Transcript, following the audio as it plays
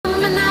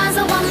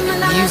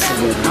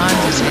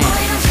Boy,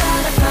 don't try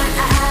to front,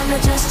 no,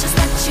 just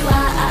what you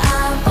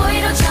are. Boy,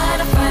 don't try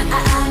to front,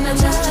 no,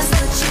 just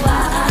what you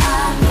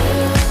are.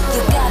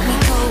 You got me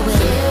going,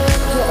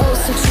 you're oh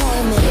so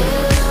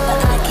charming, but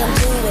I can't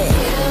do it.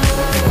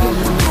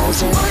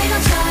 Boy,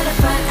 don't try to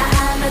front,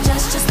 no,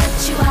 just what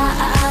you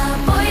are.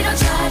 Boy, don't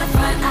try to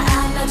front,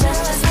 no,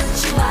 just what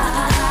you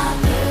are.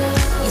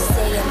 You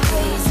say I'm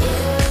crazy,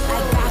 I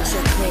got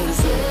you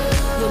crazy.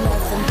 You're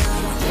nothing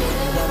but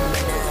a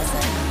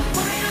womanizer.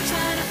 Boy, don't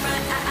try to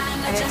front,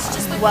 no, just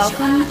what you are.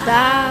 Welcome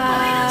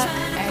back.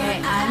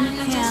 Alright, I'm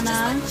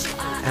Hannah.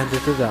 And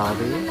this is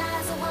Albie.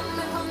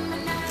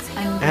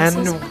 And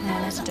this is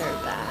Planet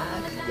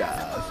Dirtbag.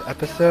 Yes,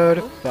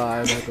 episode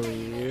 5, I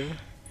believe.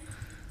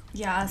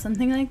 Yeah,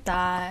 something like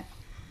that.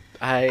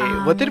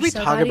 What did we're we so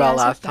talk glad you about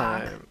guys are last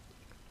back. time?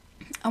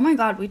 Oh my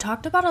god, we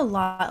talked about a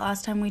lot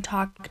last time. We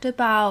talked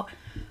about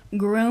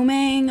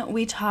grooming.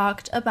 We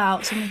talked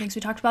about so many things.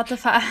 We talked about the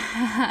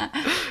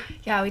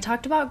yeah, we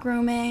talked about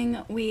grooming.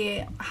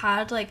 We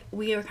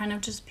were kind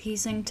of just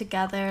piecing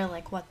together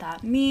like what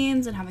that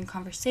means and having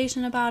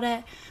conversation about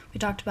it. We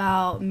talked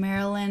about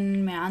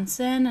Marilyn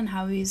Manson and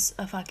how he's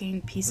a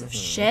fucking piece of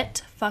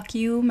shit. Fuck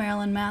you,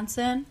 Marilyn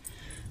Manson.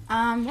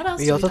 What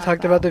else? We also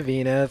talked about the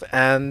Venus,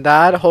 and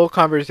that whole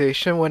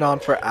conversation went on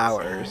for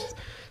hours.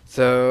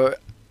 So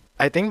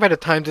I think by the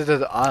time this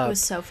is It up, was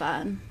so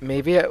fun.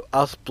 maybe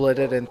I'll split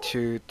it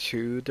into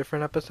 2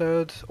 different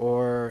episodes,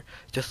 or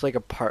just like a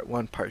part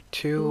 1, part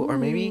 2, or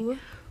maybe Ooh.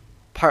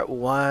 part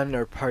 1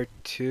 or part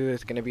 2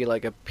 is gonna be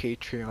like a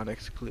Patreon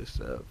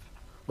exclusive.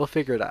 We'll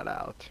figure that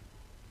out.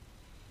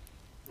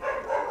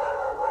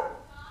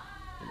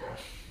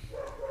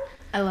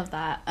 I love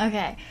that.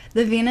 Okay.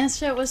 The Venus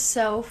shit was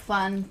so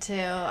fun too.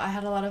 I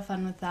had a lot of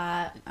fun with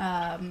that.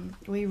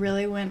 We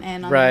really went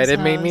in on Right, those it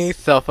made me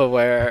hosts.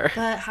 self-aware.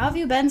 But how have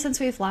you been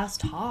since we've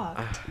last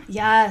talked?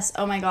 Yes.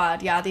 Oh my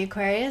god. Yeah, the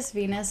Aquarius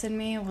Venus in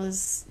me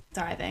was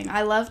thriving.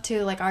 I love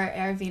to like our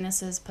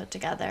Venuses put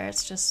together.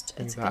 It's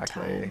a good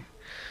time.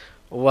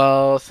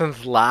 Well,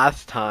 since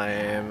last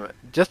time,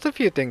 just a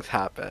few things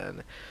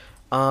happened.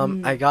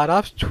 I got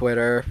off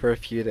Twitter for a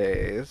few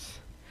days.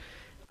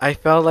 I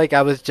felt like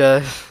I was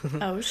just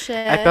Oh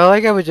shit. I felt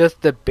like I was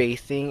just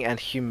debasing and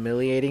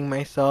humiliating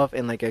myself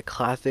in like a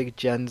classic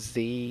Gen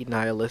Z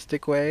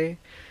nihilistic way.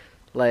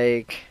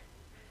 Like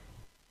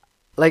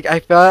I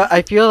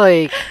feel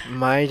like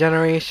my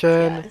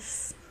generation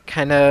Yes.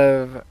 kind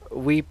of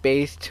we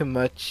base too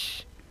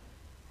much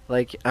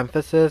like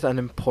emphasis and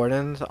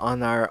importance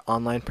on our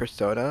online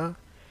persona,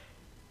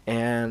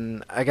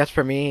 and I guess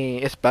for me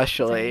Very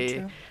especially,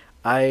 true.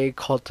 I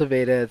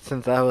cultivated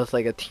since I was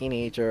like a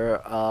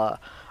teenager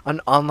an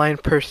online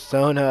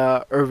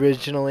persona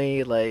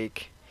originally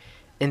like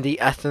in the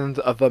essence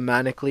of a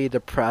manically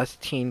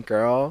depressed teen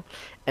girl,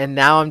 and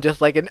now I'm just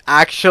like an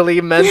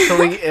actually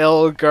mentally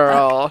ill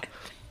girl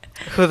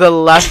who's a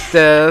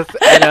leftist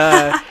and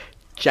a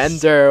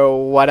gender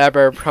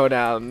whatever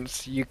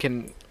pronouns you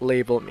can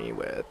label me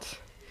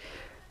with.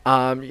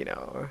 You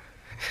know,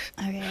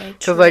 Okay.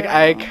 because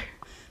like True.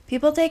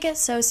 People take it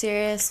so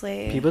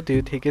seriously. people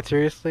do take it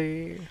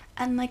seriously.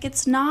 And like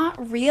it's not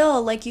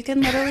real. Like you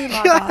can literally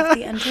log off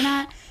the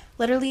internet.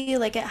 Literally,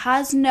 like it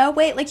has no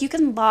weight. Like you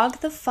can log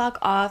the fuck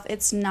off.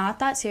 It's not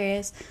that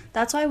serious.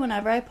 That's why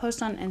whenever I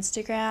post on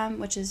Instagram,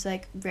 which is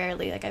like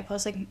rarely, like I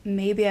post like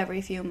maybe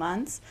every few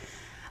months,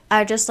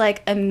 I just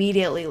like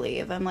immediately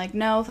leave. I'm like,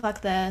 no,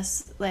 fuck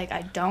this. Like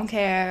I don't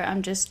care.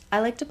 I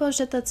like to post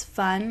shit that's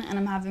fun and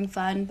I'm having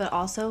fun, but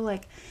also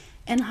like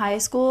in high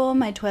school,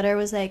 my Twitter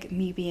was like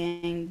me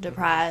being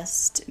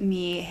depressed,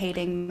 me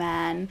hating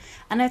men.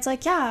 And it's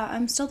like, yeah,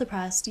 I'm still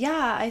depressed.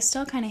 Yeah, I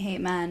still kind of hate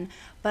men,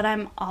 but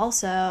I'm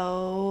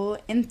also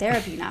in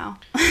therapy now.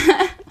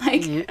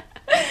 Like, Ye-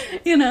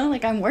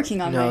 like I'm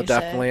working on my No, shit.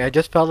 definitely. I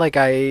just felt like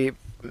I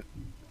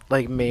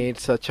like made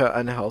such a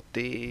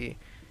unhealthy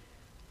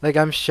like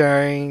I'm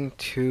sharing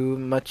too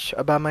much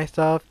about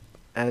myself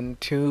and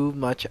too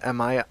much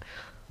am I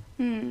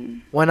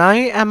when I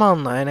am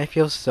online I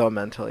feel so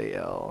mentally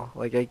ill.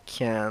 Like I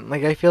can't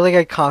like I feel like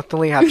I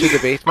constantly have to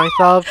debase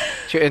myself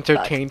to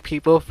entertain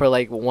people for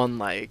like one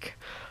like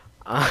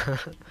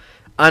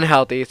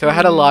unhealthy. So I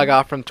had to log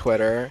off from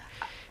Twitter,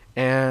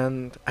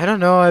 and I don't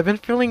know, I've been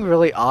feeling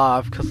really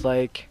off cuz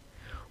like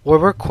we're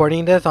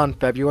recording this on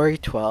February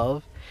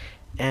 12th,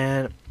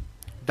 and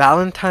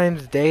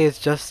Valentine's Day is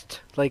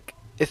just like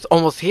it's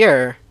almost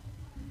here.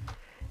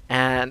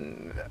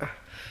 And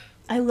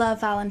I love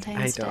I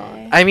Valentine's don't.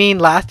 Day. I mean,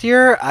 last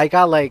year I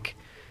got like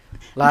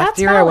last That's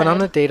year I went on a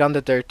valid. date on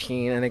the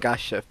 13th and it got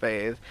shit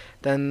faced.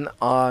 Then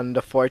on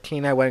the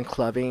 14th I went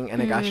clubbing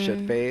and it got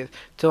shit faced.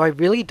 So I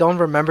really don't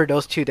remember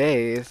those 2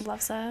 days.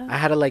 Love that. I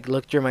had to like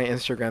look through my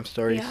Instagram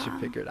stories to Yeah.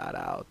 figure that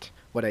out.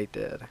 What I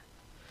did.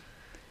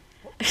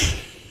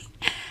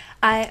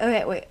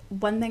 Okay, wait.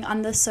 One thing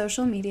on the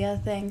social media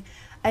thing,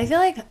 I feel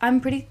like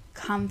I'm pretty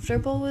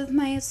comfortable with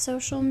my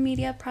social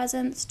media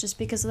presence just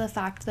because of the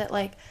fact that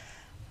like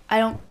I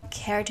don't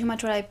care too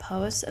much what I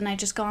post and I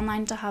just go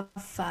online to have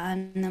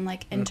fun and then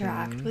like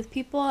interact with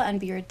people and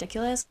be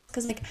ridiculous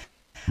because like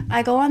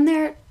I go on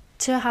there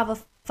to have a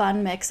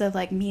fun mix of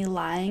like me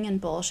lying and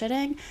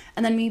bullshitting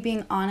and then me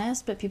being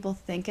honest, but people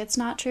think it's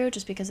not true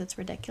just because it's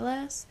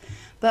ridiculous.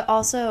 But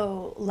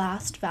also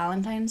last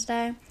Valentine's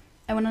Day,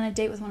 I went on a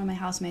date with one of my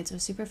housemates. It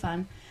was super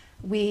fun.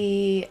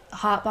 We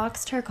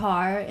hotboxed her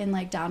car in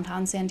like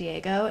downtown San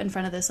Diego in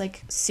front of this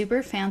like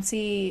super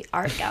fancy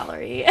art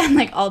gallery and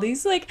like all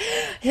these like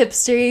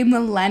hipstery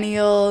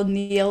millennial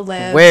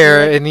neo-libs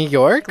Where? like, In New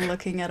York?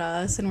 looking at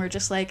us, and we're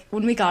just like,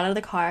 when we got out of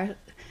the car,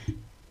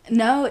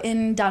 no,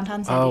 in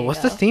downtown San Diego.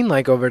 What's the scene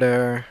like over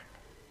there?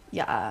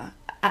 Yeah,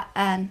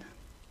 and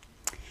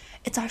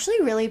it's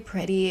actually really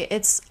pretty.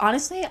 It's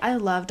honestly, I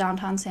love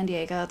downtown San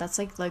Diego. That's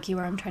like low-key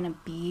where I'm trying to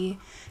be,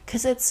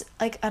 because it's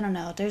like, I don't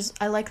know,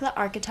 I like the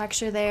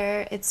architecture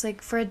there. It's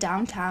like for a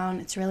downtown,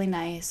 it's really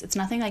nice. It's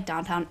nothing like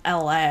downtown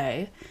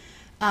LA,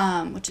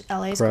 which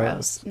LA is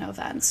gross. No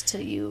offense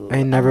to you, I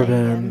ain't never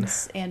been.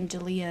 and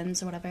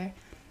Jillians or whatever.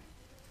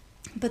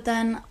 But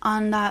then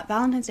on that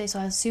Valentine's Day, so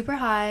I was super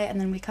high, and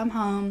then we come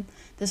home.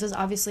 This was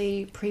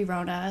obviously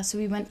pre-Rona, so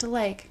we went to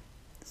like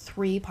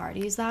 3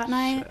 parties that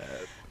night.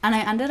 And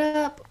I ended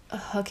up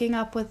hooking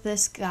up with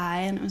this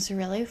guy, and it was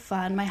really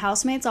fun. My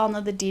housemates all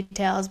know the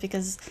details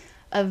because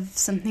of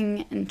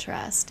something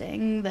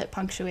interesting that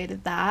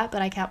punctuated that,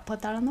 but I can't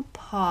put that on the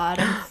pod,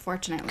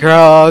 unfortunately.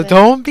 Girl,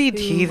 don't be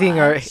teasing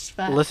much,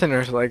 our but-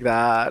 listeners like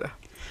that.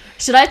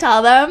 Should I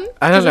tell them?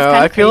 I 'Cause don't it's know. kinda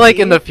I feel like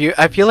in the crazy.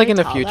 I feel like Should in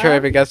I the tell future,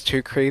 if them? it gets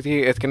too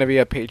crazy, it's gonna be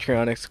a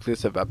Patreon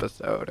exclusive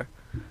episode.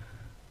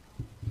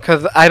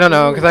 Cause I don't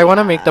know. Cause I want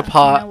to make the Yeah,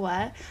 pod. You know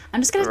what?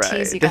 I'm just gonna Right.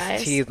 tease you Just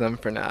guys. tease them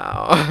for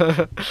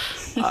now.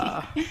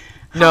 No.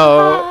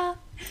 No,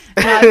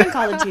 I've been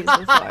called a tease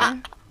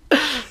before.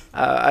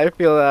 I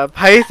feel that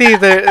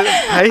Pisces.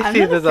 I'm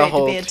Pisces not is a afraid to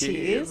whole be a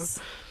tease.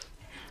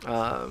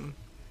 Um.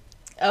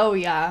 Oh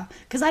yeah,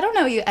 because I don't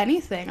know you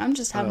anything. I'm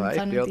just having I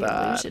fun feel with the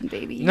that. illusion,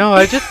 baby. No,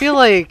 I just feel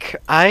like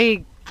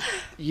I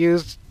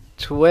use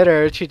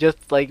Twitter to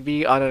just like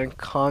be on an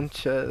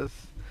unconscious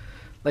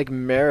like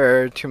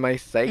mirror to my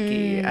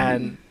psyche,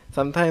 and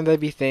sometimes I'd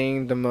be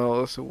saying the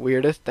most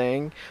weirdest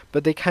thing,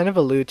 but they kind of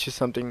allude to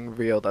something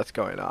real that's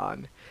going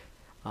on.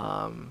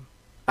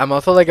 I'm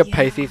also like a Yeah,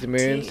 Pisces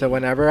moon, so gee.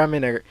 whenever I'm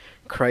in a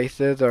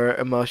crisis or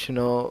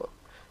emotional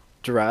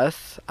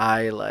stress,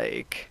 I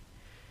like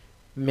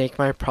make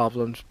my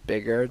problems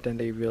bigger than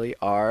they really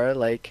are.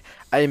 Like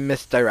I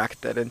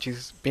misdirect it into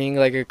being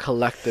like a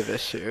collective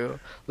issue,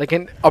 like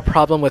a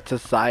problem with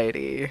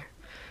society.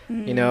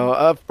 You know,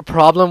 a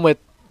problem with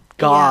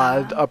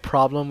God, Yeah. a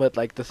problem with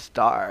like the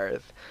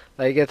stars.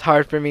 Like it's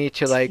hard for me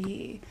to like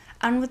Tea.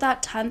 And with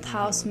that 10th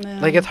house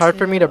moon. like it's hard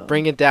for me to too.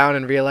 bring it down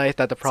and realize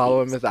that the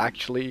problem Tease. is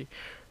actually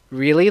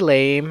really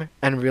lame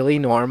and really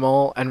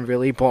normal and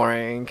really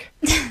boring.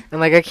 And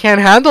like I can't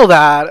handle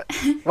that.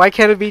 Why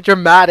can't it be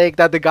dramatic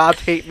that the gods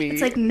hate me?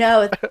 It's like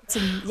no, it's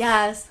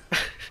yes.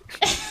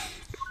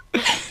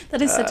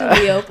 That is such a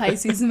Leo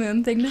Pisces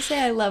moon thing to say.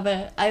 I love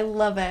it. I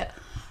love it.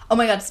 Oh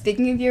my god,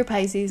 speaking of your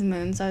Pisces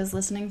moon, so I was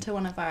listening to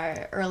one of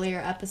our earlier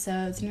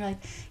episodes, and you're like,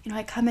 you know,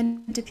 I come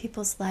into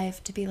people's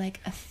life to be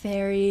like a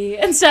fairy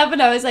and stuff,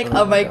 and I was like,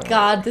 oh my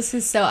god, this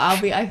is so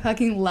Albie. I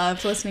fucking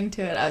loved listening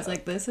to it. I was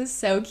like, this is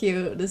so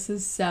cute. This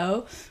is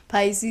so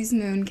Pisces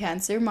moon,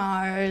 Cancer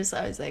Mars.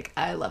 I was like,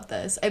 I love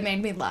this. It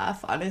made me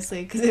laugh,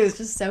 honestly, because it was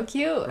just so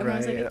cute. And I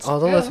was like, Right. it's All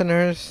the true.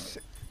 listeners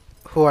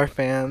who are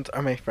fans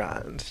are my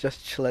friends.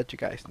 Just to let you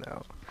guys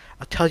know.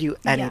 I'll tell you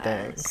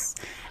anything. Yes.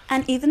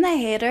 And even the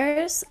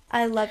haters,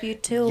 I love you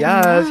too.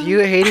 Yes, Mwah. you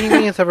hating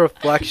me is a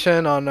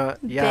reflection on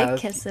yes,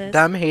 kisses.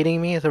 them hating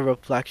me is a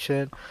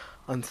reflection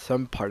on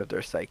some part of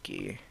their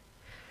psyche.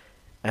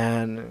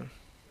 And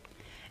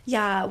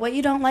Yeah, what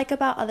you don't like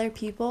about other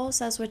people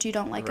says what you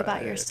don't like about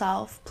Right.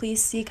 yourself.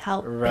 Please seek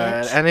help,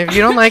 right, bitch. and if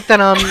you don't like that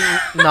I'm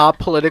not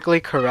politically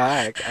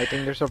correct, I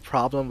think there's a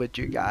problem with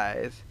you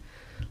guys.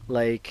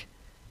 Like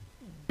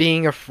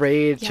being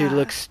afraid to Yeah.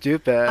 look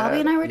stupid.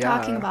 Albie and I were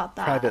talking about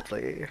that.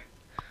 privately.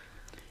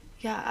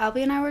 Yeah,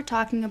 Albie and I were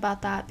talking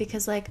about that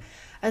because, like,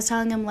 I was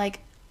telling him,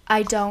 like,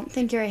 I don't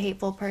think you're a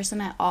hateful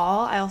person at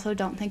all. I also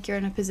don't think you're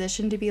in a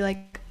position to be,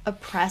 like,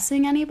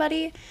 oppressing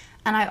anybody.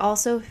 And I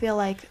also feel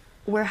like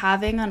we're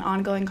having an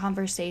ongoing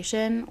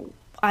conversation.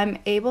 I'm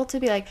able to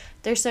be like,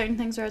 there's certain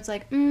things where it's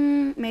like,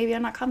 maybe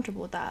I'm not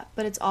comfortable with that.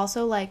 But it's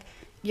also like,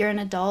 you're an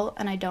adult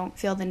and I don't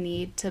feel the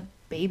need to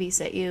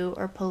babysit you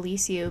or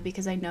police you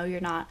because I know you're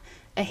not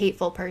a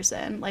hateful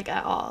person, like,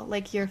 at all.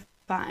 Like, you're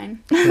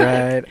fine.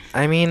 Right.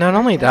 I mean, not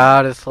only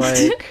that, it's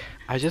like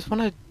I just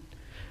want to.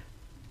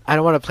 I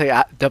don't want to play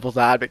devil's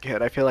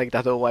advocate. I feel like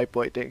that's a white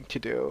boy thing to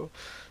do.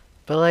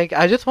 But like,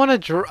 I just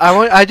want to.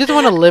 I just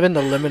want to live in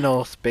the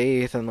liminal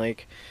space and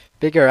like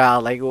figure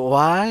out like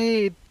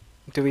why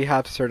do we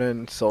have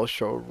certain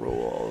social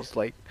rules?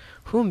 Like,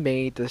 who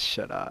made this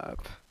shit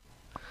up?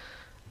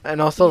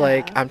 And also,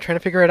 like, Yeah. I'm trying to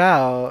figure it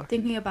out.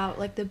 Thinking about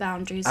like the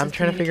boundaries. I'm of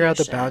trying to figure out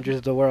the communication. boundaries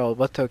of the world.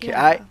 What's okay?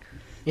 Yeah.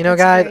 You know,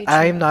 That's guys, very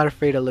I'm true. not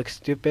afraid to look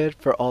stupid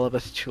for all of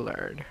us to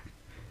learn.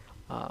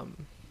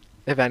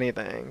 If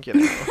anything, you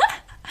know.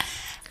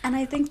 And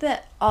I think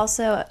that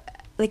also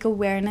like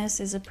awareness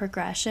is a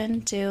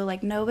progression too.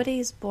 Like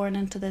nobody's born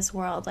into this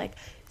world like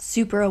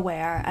super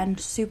aware and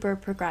super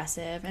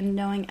progressive and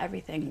knowing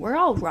everything. We're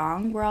all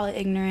wrong. We're all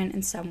ignorant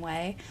in some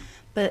way.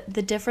 But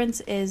the difference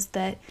is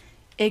that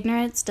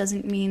ignorance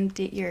doesn't mean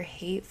that you're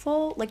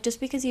hateful. Like just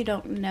because you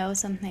don't know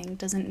something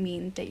doesn't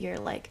mean that you're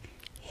like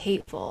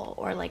hateful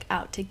or like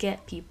out to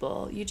get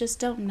people. You just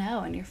don't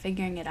know and you're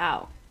figuring it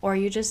out. Or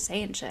you're just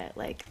saying shit.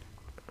 Like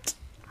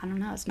I don't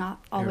know, it's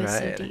not always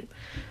Right. so deep.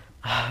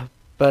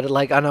 But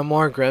like on a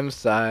more grim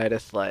side,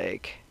 it's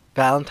like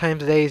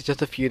Valentine's Day is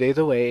just a few days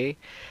away,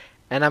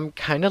 and I'm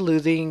kind of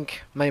losing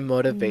my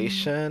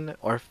motivation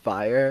or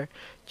fire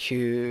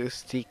to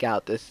seek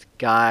out this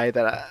guy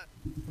that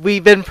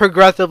we've been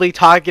progressively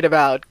talking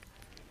about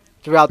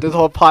throughout this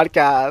whole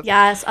podcast.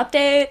 Yes,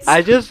 updates.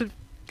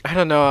 I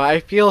don't know, I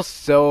feel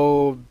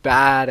so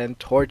bad and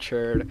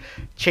tortured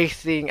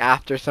chasing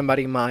after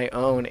somebody my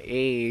own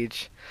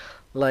age.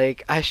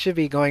 Like, I should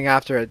be going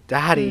after a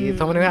daddy,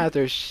 someone who has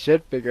their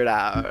shit figured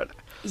out.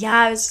 Yeah,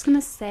 I was just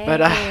gonna say.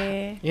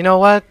 But, you know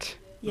what?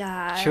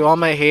 Yeah. To all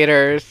my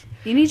haters,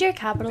 You need your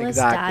capitalist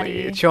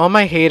exactly. daddy. To all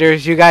my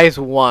haters, you guys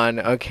won,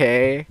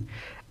 okay?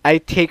 I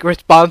take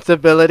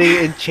responsibility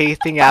in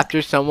chasing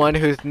after someone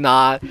who's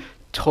not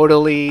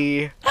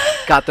totally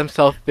got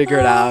themselves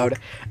figured out.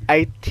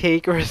 I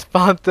take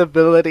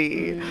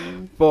responsibility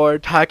for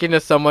talking to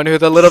someone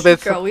who's a little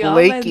bit Girl, we all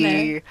been there.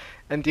 flaky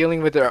and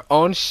dealing with their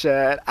own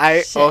shit.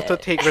 I also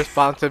Shit. take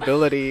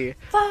responsibility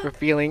for Fuck.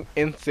 feeling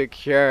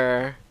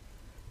insecure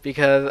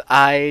because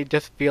I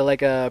just feel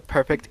like a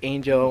perfect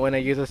angel when I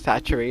use a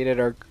saturated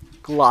or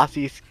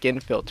glossy skin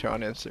filter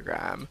on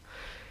Instagram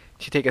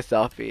to take a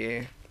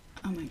selfie.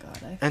 Oh my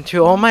god. And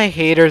to all my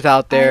haters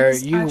out there,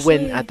 was you win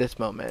actually- at this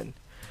moment.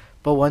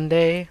 But one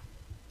day,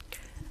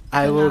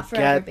 I But will not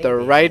forever, get the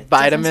baby. right It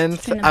doesn't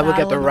vitamins, spin a I will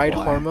get battle the in a right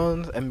war.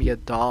 hormones and be a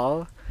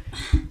doll.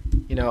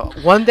 You know,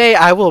 one day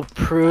I will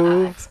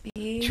prove Facts,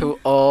 B. to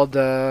all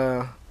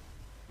the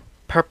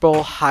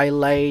purple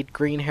highlight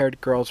green haired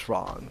girls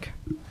wrong.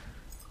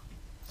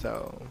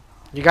 So,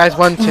 you guys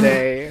won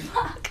today.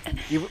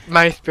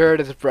 My spirit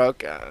is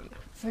broken.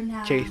 For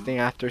now. Chasing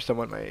after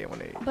someone my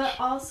own age. But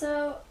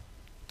also,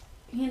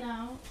 you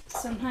know,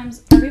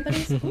 sometimes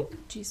everybody's ooh,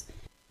 jeez.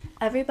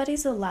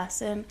 Everybody's a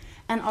lesson,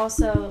 and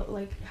also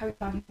like how we're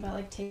talking about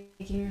like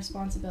taking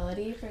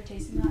responsibility for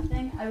chasing that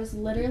thing. I was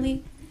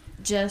literally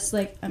just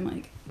like I'm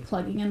like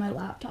plugging in my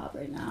laptop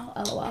right now,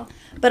 lol.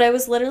 But I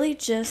was literally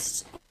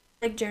just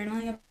like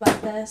journaling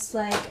about this.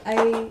 Like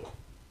I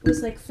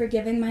was like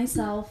forgiving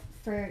myself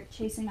for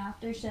chasing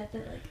after shit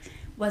that like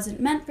wasn't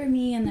meant for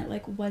me and that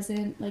like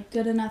wasn't like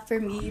good enough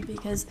for me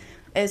because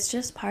it's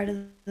just part of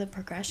the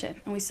progression,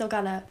 and we still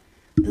gotta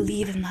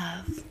believe in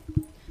love.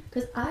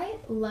 Because I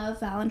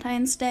love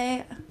Valentine's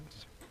Day.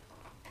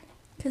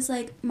 Because,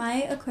 like,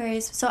 my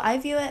Aquarius... So, I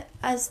view it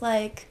as,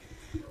 like...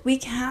 We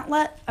can't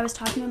let... I was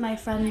talking with my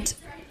friend...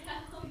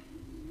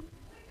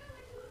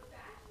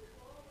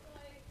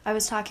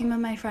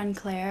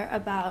 Claire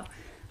about...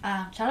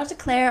 shout out to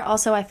Claire.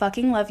 Also, I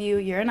fucking love you.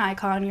 You're an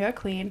icon. You're a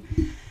queen.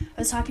 I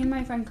was talking to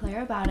my friend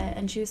Claire about it.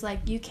 And she was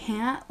like, you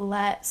can't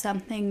let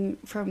something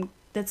from...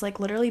 That's,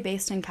 like, literally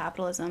based in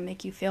capitalism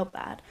make you feel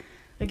bad.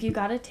 Like, you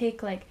gotta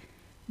take, like...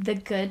 the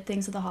good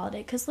things of the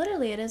holiday, because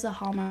literally it is a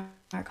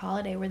Hallmark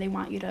holiday where they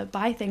want you to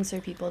buy things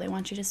for people, they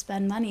want you to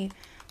spend money,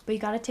 but you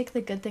got to take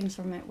the good things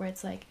from it where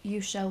it's like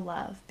you show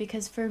love.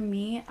 Because for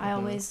me, I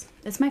always,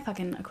 it's my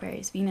fucking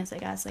Aquarius Venus, I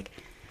guess, like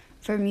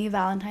for me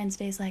Valentine's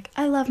Day is like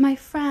I love my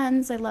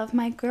friends, I love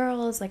my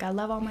girls, like I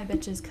love all my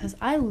bitches, because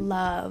I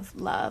love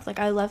like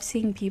I love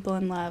seeing people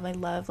in love, I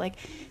love like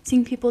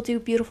seeing people do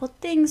beautiful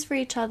things for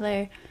each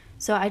other.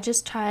 So I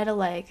just try to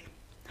like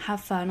have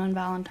fun on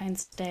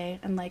Valentine's Day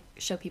and like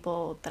show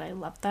people that I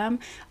love them.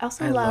 I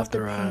also I love love the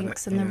the red,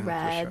 pinks and the yeah, for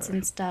reds sure.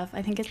 and stuff.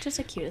 I think it's just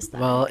the cutest thing.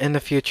 Well, in the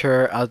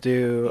future, I'll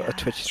do a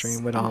Twitch Yes.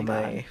 stream with Oh all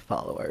my my God.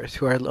 followers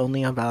who are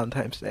lonely on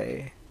Valentine's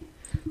Day.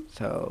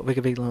 So we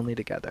could be lonely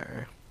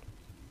together.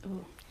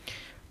 Ooh.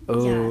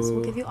 Oh. Yes,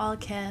 we'll give you all a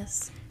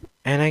kiss.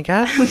 And I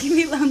guess We can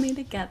be lonely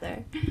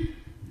together.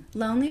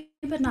 Lonely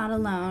but not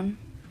alone.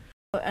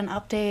 An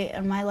update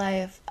in my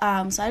life.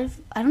 So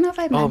I don't know if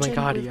I Oh my mentioned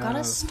God, we've got a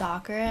yes.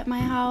 stalker at my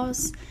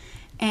house,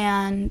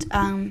 and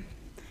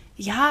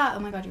yeah. Oh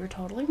my God, you were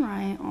totally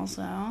right.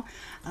 Also,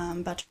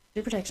 but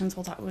predictions.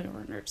 We'll talk. We're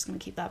just gonna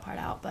keep that part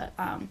out. But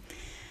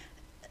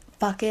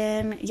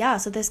fucking yeah.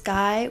 So this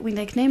guy, we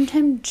nicknamed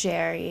him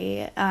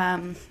Jerry,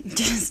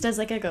 just as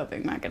like a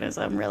coping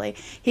mechanism. Really,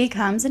 he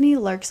comes and he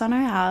lurks on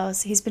our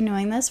house. He's been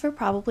doing this for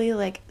probably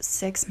like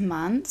 6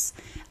 months.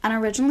 And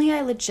originally,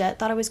 I legit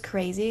thought I was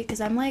crazy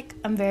because I'm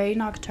very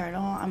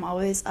nocturnal. I'm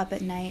always up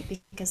at night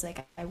because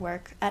like I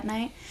work at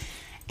night,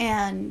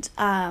 and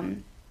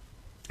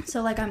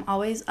so like I'm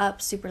always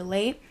up super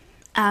late.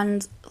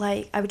 And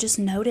like I would just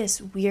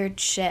notice weird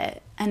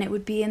shit, and it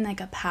would be in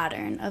like a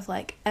pattern of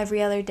like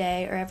every other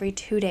day or every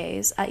 2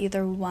 days at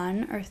either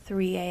 1 or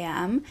 3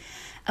 a.m.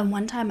 And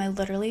one time I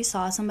literally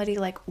saw somebody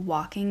like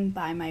walking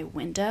by my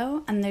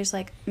window, and there's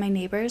like my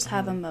neighbors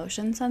have a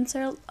motion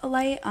sensor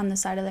light on the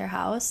side of their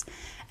house,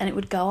 and it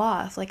would go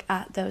off like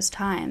at those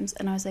times.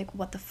 And I was like,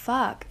 what the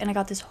fuck? And I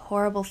got this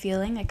horrible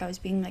feeling like I was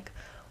being like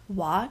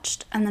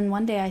watched. And then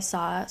one day I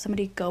saw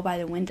somebody go by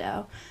the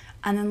window,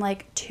 and then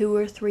like 2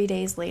 or 3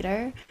 days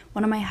later,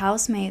 one of my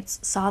housemates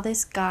saw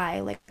this guy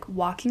like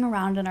walking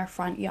around in our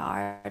front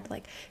yard,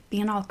 like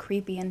being all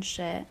creepy and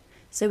shit.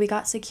 So we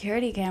got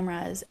security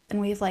cameras,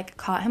 and we've like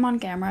caught him on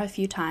camera a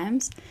few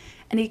times.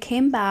 And he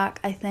came back,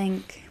 I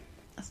think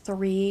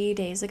 3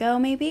 days ago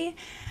maybe.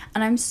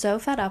 And I'm so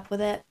fed up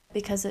with it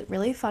because it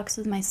really fucks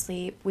with my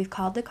sleep. We've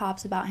called the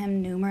cops about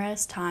him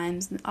numerous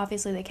times, and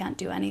obviously they can't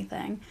do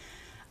anything.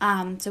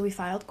 So we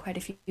filed quite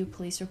a few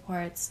police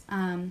reports.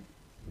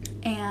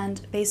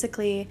 And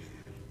basically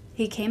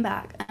he came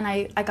back, and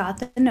I got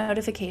the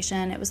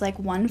notification. It was like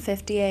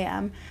 1:50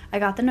 a.m. I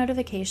got the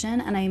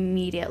notification, and I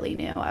immediately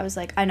knew. I was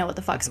like, I know what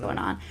the fuck's going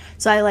on.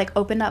 So I like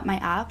opened up my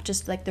app,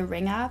 just like the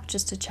Ring app,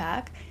 just to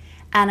check.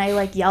 And I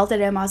like yelled at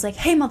him. I was like,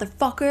 hey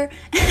motherfucker.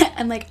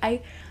 And like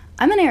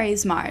I'm an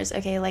Aries Mars,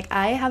 okay? Like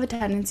I have a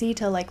tendency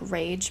to like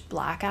rage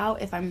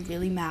blackout if I'm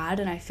really mad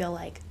and I feel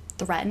like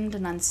threatened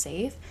and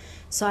unsafe.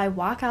 So I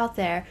walk out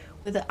there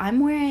I'm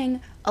wearing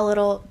a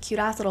little cute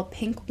ass little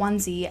pink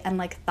onesie and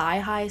like thigh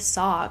high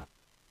sock.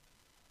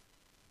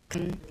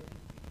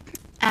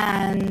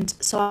 And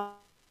so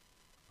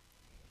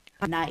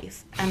a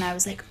knife, and I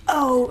was like,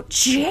 oh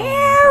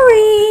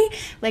Jerry,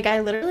 like I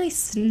literally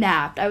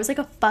snapped. I was like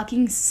a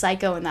fucking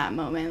psycho in that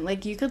moment.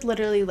 Like you could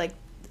literally like,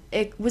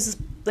 it was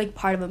like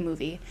part of a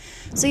movie.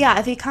 So yeah,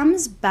 if he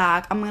comes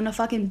back, I'm gonna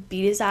fucking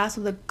beat his ass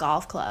with a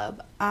golf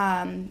club,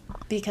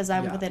 because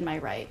I'm within my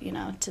right, you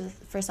know,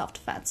 for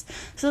self-defense.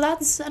 So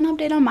that's an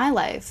update on my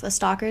life. A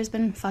stalker's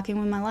been fucking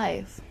with my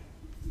life.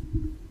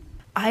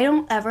 I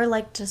don't ever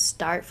like to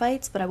start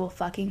fights, but I will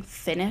fucking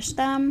finish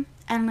them.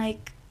 And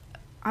like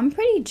I'm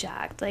pretty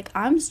jacked. Like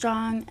I'm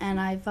strong, and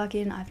I've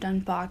done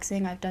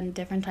boxing, I've done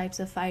different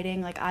types of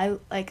fighting. I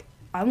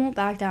won't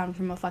back down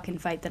from a fucking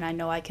fight that I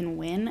know I can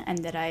win, and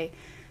that I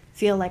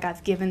feel like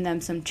I've given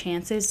them some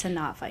chances to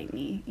not fight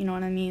me. You know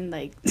what I mean?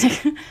 Like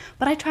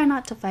but I try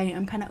not to fight.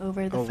 I'm kind of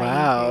over the fighting.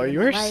 Wow,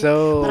 you're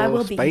so but I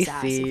will beat his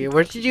ass if spicy. he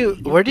Where comes did to you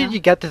me, where did know? you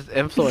get this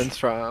influence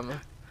from?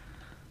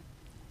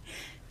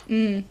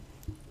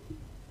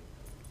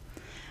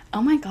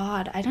 Oh my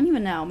god, I don't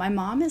even know. My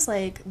mom is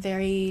like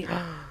very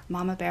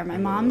mama bear. My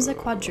mom's a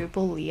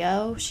quadruple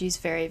Leo. She's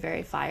very,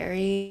 very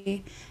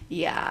fiery.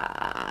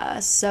 Yeah.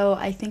 So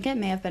I think it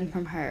may have been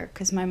from her,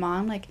 because my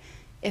mom, like,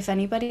 if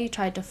anybody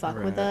tried to fuck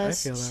with Right, I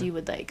us, feel that. she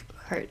would like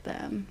hurt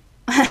them.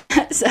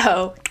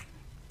 So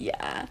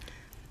yeah.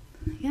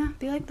 Yeah,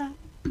 be like that.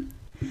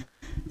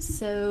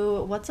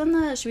 So what's on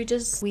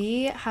the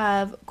we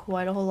have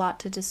quite a whole lot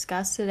to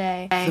discuss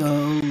today.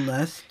 So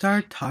let's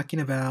start talking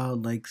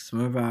about like some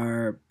of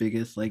our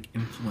biggest like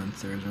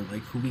influencers, or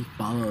like who we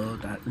follow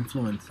that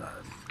influence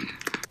us.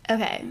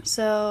 Okay,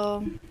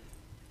 so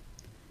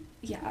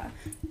yeah.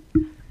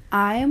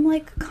 I am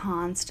like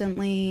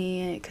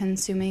constantly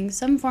consuming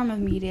some form of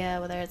media,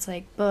 whether it's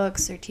like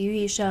books or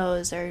TV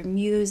shows or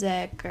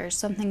music or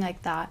something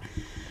like that.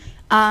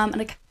 An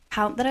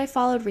account that I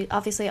followed,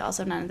 obviously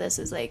also none of this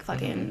is like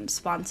fucking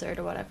sponsored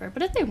or whatever,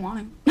 but if they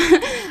want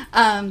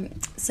to.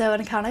 So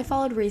an account I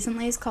followed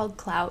recently is called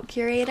Clout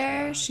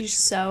Curator. She's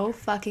so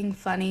fucking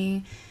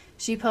funny.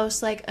 She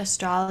posts like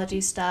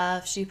astrology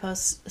stuff. She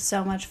posts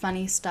so much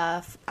funny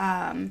stuff.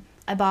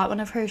 I bought one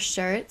of her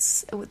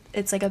shirts.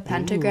 It's like a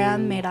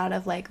pentagram made out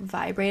of like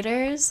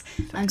vibrators.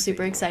 I'm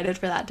super excited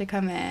for that to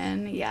come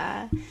in.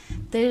 Yeah.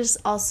 There's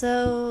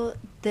also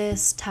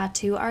this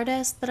tattoo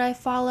artist that I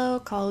follow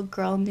called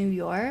Girl New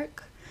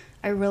York.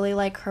 I really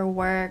like her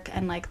work,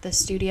 and like the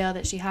studio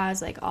that she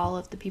has, like all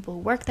of the people who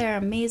work there are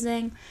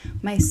amazing.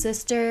 My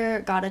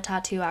sister got a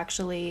tattoo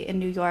actually in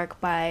New York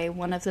by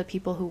one of the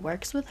people who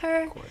works with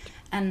her,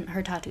 and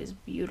her tattoo is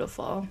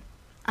beautiful.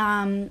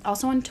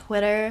 Also on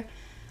Twitter,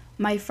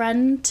 my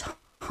friend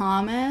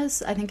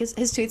Thomas, I think his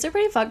tweets are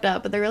pretty fucked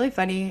up, but they're really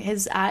funny.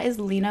 His @ is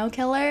Lino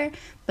Killer,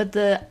 but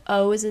the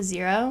O is a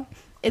 0.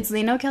 It's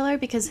Lino Killer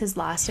because his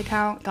last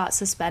account got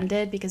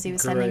suspended because he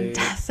was sending Great.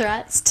 death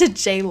threats to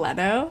Jay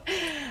Leno,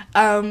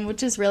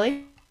 which is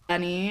really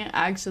funny,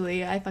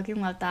 actually. I fucking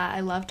love that.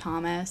 I love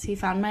Thomas. He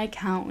found my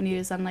account when he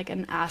was on like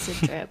an acid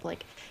trip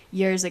like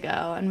years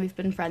ago, and we've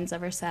been friends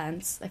ever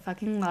since. I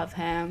fucking love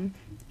him.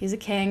 He's a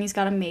king. He's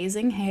got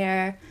amazing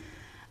hair.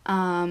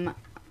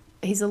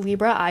 He's a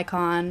Libra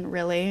icon,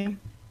 really.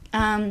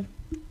 An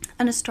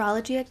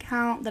astrology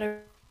account that I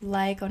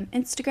like on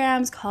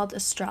Instagram is called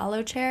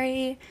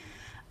Astrolocherry.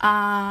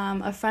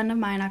 A friend of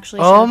mine actually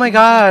Oh showed my me-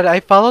 god,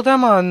 I followed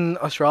them on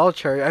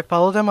Astrology. I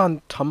followed them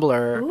on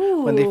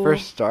Tumblr when they Ooh.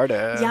 first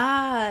started.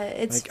 Yeah,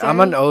 it's Like,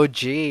 I'm an very-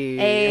 OG.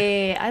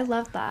 Hey, I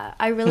love that.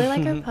 I really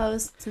like her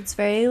posts. It's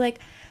very like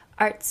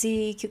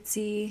artsy,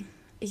 cutesy.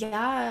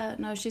 Yeah,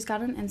 no, she's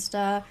got an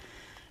Insta.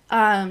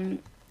 Um,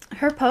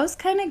 Her posts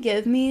kind of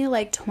give me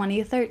like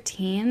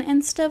 2013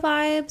 Insta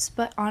vibes,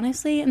 but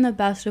honestly, in the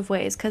best of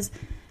ways, because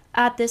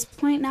at this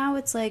point now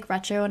it's like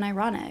retro and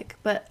ironic.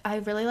 But I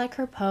really like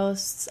her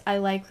posts. I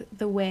like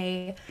the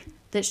way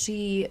that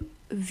she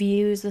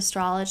views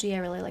astrology. I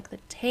really like the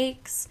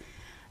takes.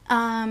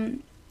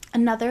 Um,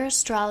 Another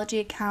astrology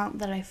account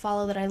that I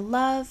follow that I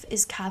love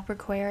is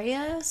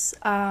Capricornius.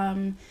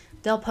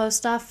 They'll post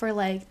stuff for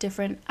like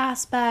different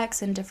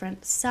aspects and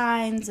different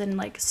signs and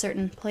like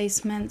certain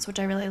placements, which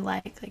I really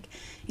like. Like,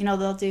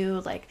 they'll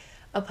do like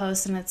a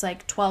post and it's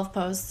like 12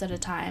 posts at a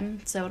time.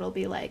 So it'll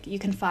be like you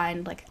can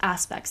find like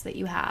aspects that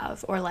you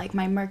have, or like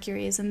my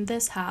Mercury is in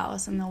this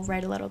house, and they'll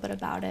write a little bit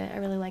about it. I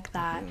really like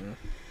that.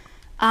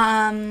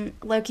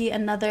 Loki,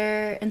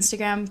 another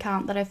Instagram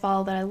account that I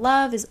follow that I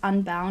love is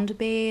Unbound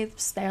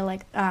Babes. They're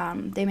like,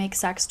 they make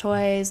sex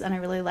toys, and I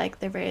really like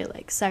their very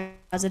like sex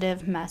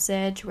positive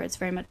message where it's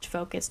very much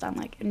focused on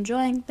like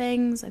enjoying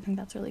things. I think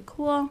that's really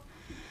cool.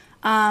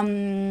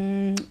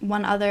 One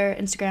other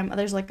Instagram,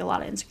 there's like a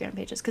lot of Instagram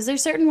pages because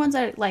there's certain ones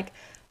that like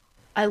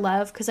I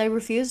love, because I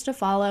refuse to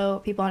follow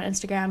people on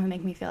Instagram who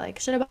make me feel like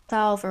shit about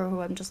myself, or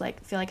who I'm just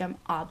like feel like I'm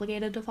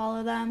obligated to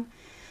follow them.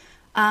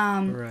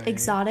 Right.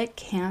 Exotic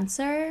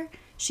Cancer,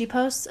 she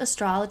posts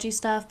astrology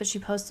stuff, but she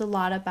posts a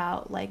lot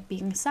about like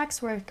being a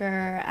sex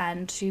worker,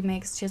 and she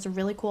has a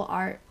really cool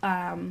art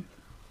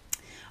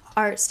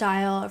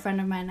style. A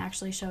friend of mine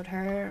actually showed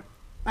her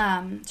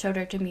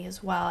to me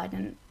as well. I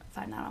didn't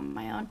find that on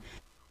my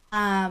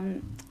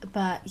own.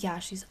 But yeah,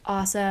 she's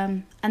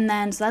awesome. And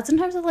then, so that's in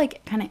terms of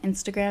like kind of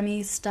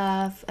Instagram-y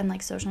stuff and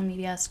like social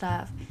media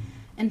stuff.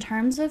 In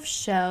terms of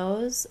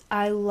shows,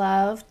 I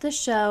loved the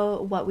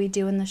show What We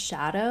Do in the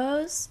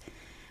Shadows.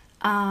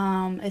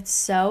 It's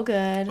so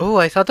good. Oh,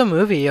 I saw the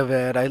movie of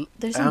it.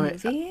 There's a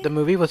movie? The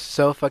movie was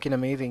so fucking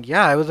amazing.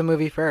 Yeah, it was a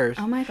movie first.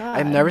 Oh my god.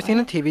 I've never seen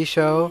a TV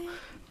show,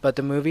 but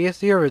the movie is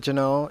the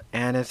original,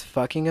 and it's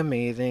fucking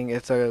amazing.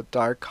 It's a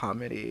dark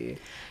comedy.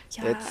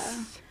 Yeah.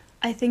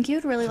 I think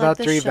you'd really It's like about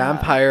the three show.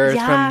 vampires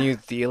Yeah. from New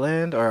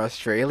Zealand or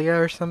Australia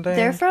or something.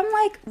 They're from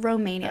like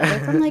Romania. They're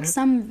from like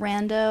some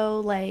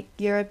rando like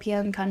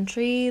European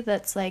country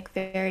that's like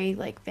very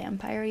like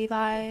vampire-y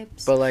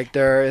vibes. But like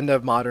they're in the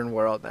modern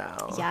world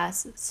now.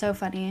 Yes, it's so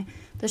funny.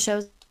 The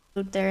show's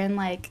they're in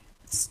like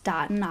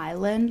Staten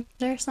Island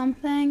or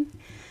something.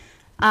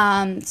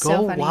 So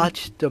Go funny.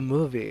 watch the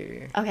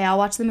movie. Okay, I'll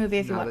watch the movie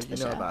if you Now watch that the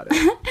you know show. about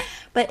it.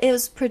 But it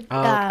was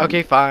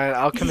Okay, fine.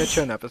 I'll commit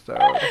to an episode.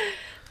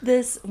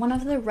 one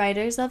of the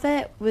writers of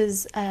it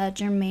was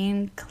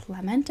Jermaine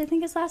Clement, I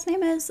think his last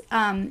name is.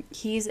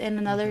 He's in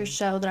another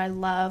show that I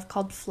love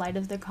called Flight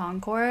of the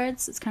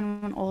Conchords. It's kind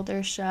of an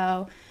older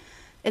show.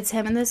 It's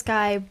him and this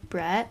guy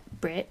Britt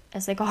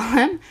as they call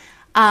him.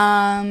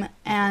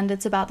 And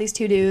it's about these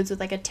two dudes with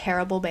like a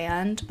terrible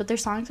band, but their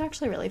songs are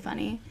actually really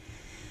funny.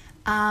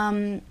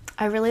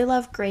 I really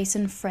love Grace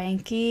and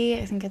Frankie.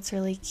 I think it's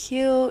really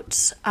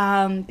cute,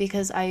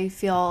 because I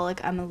feel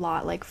like I'm a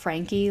lot like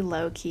Frankie,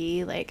 low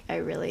key. Like I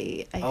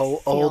Oh,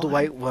 feel old her.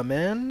 white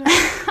woman?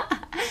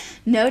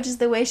 No, just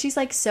the way she's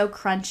like so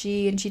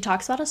crunchy, and she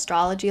talks about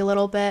astrology a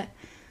little bit.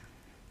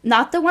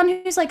 Not the one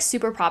who's like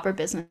super proper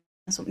business.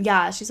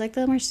 Yeah, she's like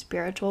the more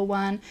spiritual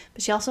one,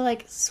 but she also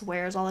like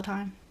swears all the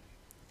time.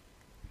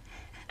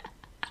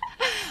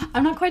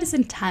 I'm not quite as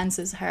intense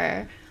as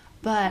her,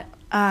 but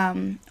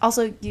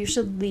also You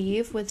Should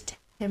Leave with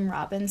Tim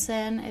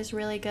Robinson is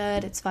really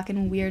good. It's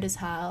fucking weird as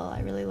hell.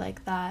 I really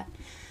like that.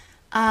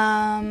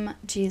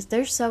 Geez,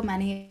 there's so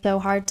many. So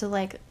hard to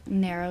like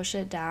narrow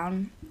shit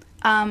down.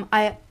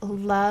 I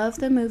love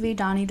the movie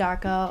Donnie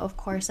Darko. Of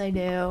course I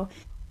do.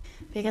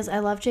 Because I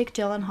love Jake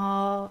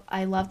Gyllenhaal.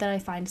 I love that I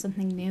find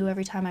something new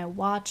every time I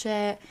watch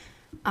it.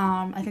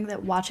 I think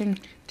that watching...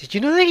 Did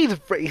you know that he's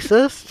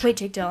racist? Wait,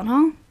 Jake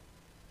Gyllenhaal?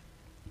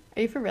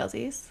 Are you for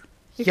realsies?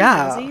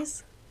 Yeah. For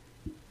realsies?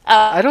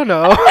 I don't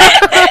know.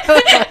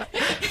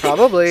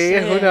 Probably.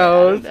 Shit, Who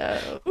knows? I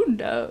don't know. Who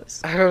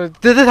knows? I don't know.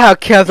 This is how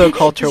cancel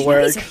culture Did you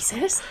know he's works.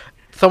 racist?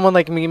 Someone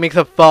like me makes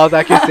a false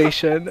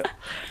accusation,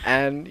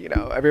 and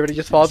everybody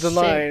just falls in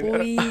Shit,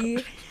 line.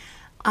 boy.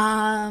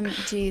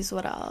 Geez,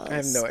 what else? I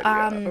have no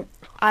idea.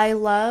 I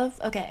love,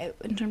 okay,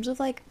 in terms of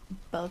like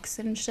books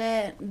and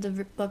shit, the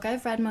book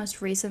I've read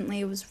most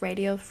recently was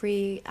Radio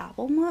Free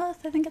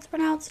Applemoth, I think it's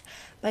pronounced,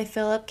 by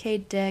Philip K.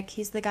 Dick.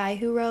 He's the guy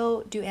who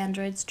wrote Do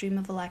Androids Dream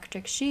of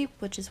Electric Sheep,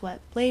 which is what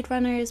Blade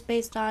Runner is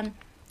based on.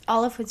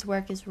 All of his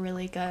work is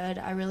really good.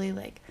 I really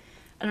like,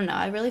 I don't know,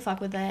 I really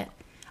fuck with it.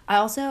 I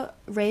also,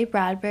 Ray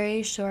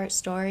Bradbury's short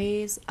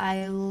stories,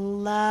 I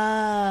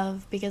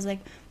love, because like,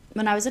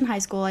 when I was in high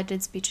school, I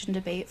did speech and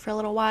debate for a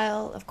little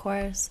while, of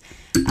course.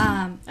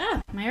 My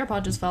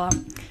AirPod just fell out.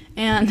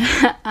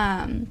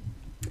 And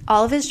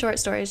all of his short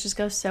stories just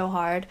go so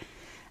hard.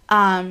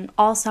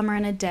 All Summer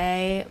in a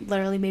Day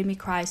literally made me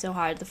cry so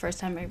hard the first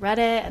time I read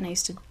it, and I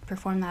used to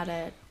perform that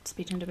at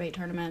speech and debate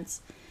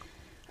tournaments.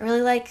 I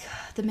really like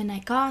The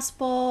Midnight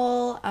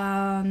Gospel.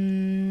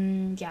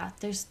 Yeah,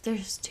 there's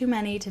too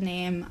many to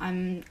name.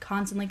 I'm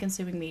constantly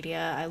consuming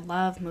media. I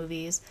love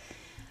movies.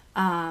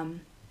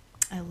 Um,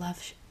 I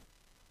love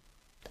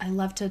I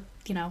love to,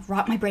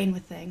 rot my brain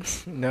with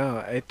things. No,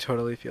 I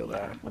totally feel Yeah.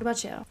 that. What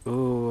about you?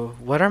 Ooh,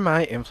 what are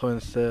my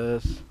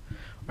influences?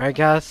 Or I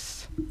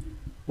guess,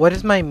 what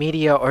is my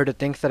media or the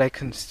things that I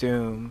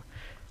consume?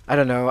 I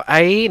don't know.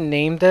 I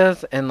named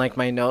this in like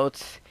my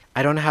notes.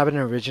 I don't have an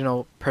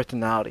original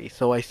personality,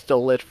 so I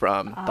stole it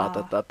from dot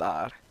dot Ah, dot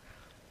dot.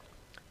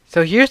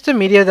 So here's the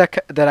media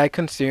that I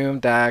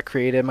consumed that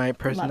created my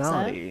loves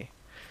it. personality.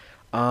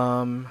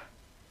 Um,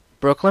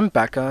 Brooklyn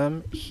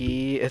Beckham.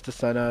 He is the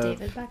son of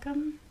David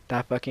Beckham?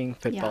 that fucking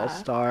football Yeah.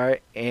 star,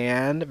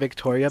 and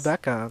Victoria Yes.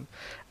 Beckham.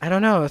 I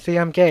don't know. See,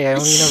 I'm gay. I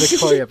only know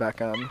Victoria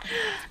Beckham.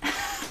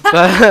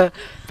 But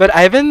but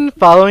I've been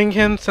following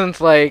him since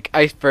like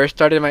I first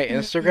started my Mm,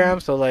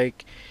 Instagram. So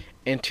like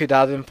in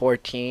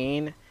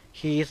 2014,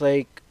 he's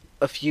like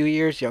a few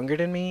years younger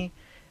than me,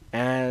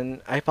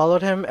 and I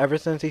followed him ever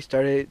since he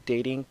started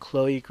dating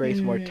Chloe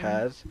Grace mm.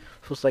 Moretz,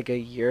 who's like a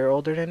year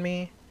older than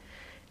me.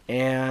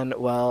 And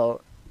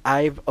well,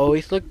 I've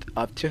always looked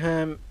up to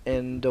him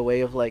in the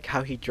way of like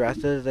how he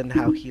dresses and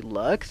how he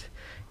looks,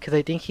 because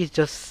I think he's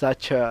just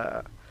such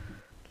a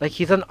like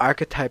he's an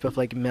archetype of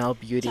like male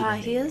beauty to Yeah,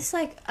 he me. is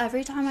like,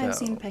 every time I've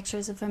seen So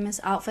pictures of him, his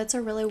outfits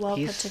are really well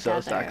he's put so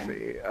together.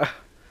 sexy.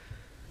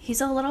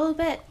 He's a little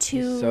bit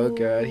He's so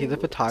good. He's a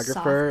too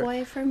soft photographer.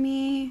 boy for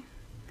me,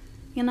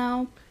 you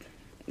know?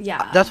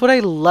 That's Yeah. what I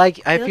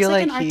like. I He looks feel like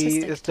like an he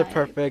artistic is the type.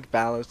 perfect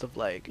balance of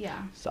like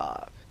Yeah.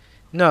 soft.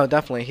 No,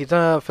 definitely. He's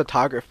a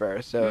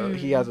photographer, so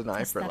he has Mm, an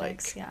eye for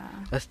aesthetics, like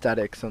yeah.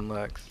 aesthetics and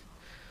looks.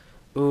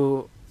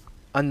 Ooh,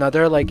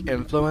 another like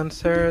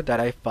influencer that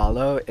I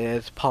follow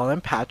is Paul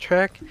and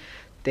Patrick.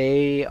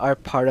 They are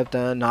part of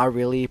the Not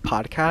Really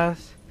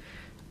podcast.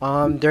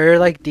 They're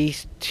like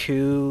these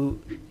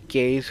two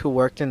gays who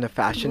worked in the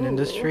fashion Ooh.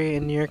 industry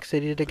in New York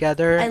City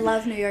I together,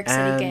 love New York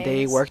City and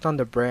they gays. worked on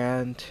the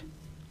brand.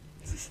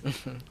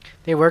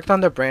 They worked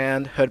on the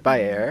brand Hood by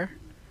Mm. Air,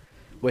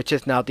 which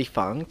is now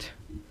defunct,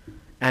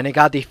 and it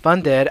got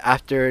defunded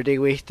after they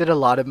wasted a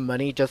lot of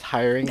money just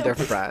hiring their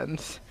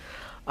friends.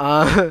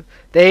 Uh,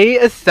 they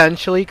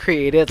essentially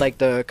created like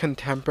the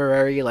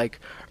contemporary like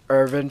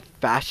urban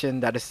fashion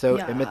that is so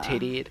Yeah.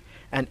 imitated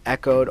and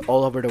echoed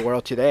all over the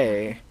world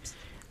today.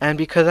 And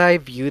because I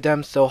view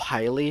them so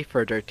highly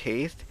for their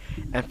taste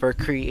and for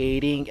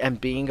creating and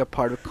being a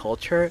part of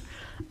culture,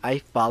 I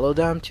follow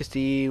them to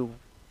see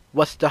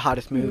what's the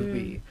hottest Mm.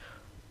 movie,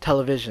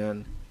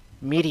 television,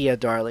 media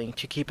darling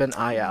to keep an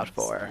eye out Yes.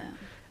 for.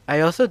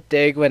 I also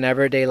dig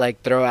whenever they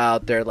like throw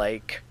out their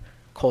like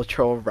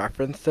cultural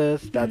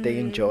references that they Mm.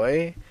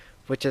 enjoy,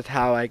 which is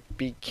how I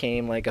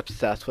became like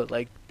obsessed with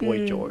like Boy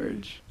Mm.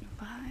 George.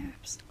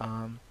 Vibes.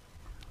 Um,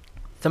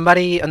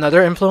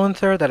 another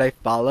influencer that I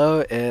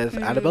follow is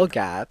Annabelle Mm.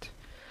 Gatt.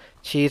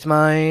 She's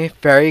my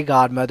fairy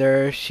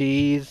godmother.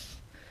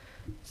 She's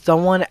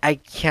someone I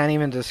can't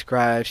even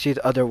describe. She's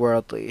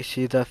otherworldly.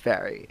 She's a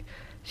fairy.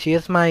 She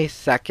is my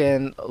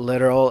second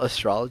literal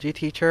astrology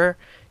teacher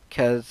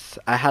because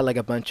I had like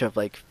a bunch of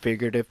like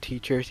figurative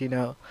teachers,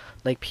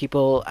 like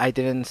people I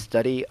didn't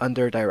study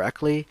under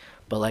directly,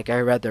 but like I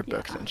read their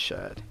books Yeah. and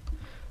shit.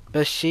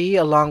 But she,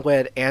 along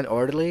with Anne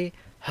Orderly,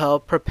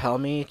 helped propel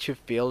me to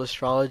feel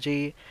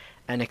astrology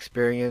and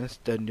experience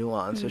the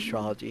nuance Mm.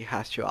 astrology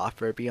has to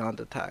offer beyond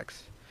the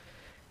text.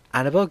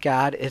 Annabelle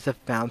Gadd is a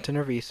fountain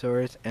of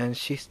resource, and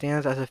she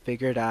stands as a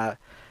figure that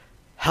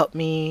helped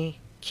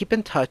me keep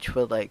in touch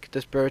with like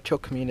the spiritual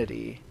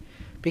community.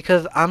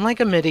 Because I'm like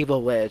a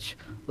medieval witch.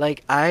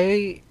 Like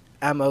I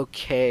am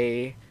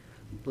okay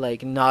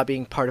like not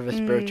being part of a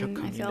spiritual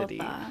Mm. I feel community.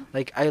 that.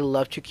 Like I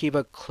love to keep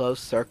a close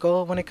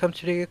circle when it comes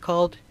to the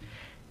occult,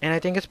 and I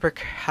think it's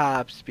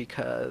perhaps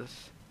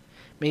because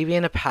maybe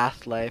in a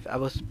past life I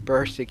was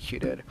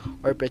persecuted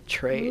or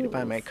betrayed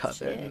by Ooh, my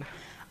cousin. shit.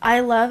 I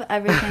love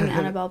everything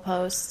Annabelle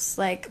posts.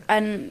 Like,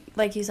 and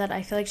like you said,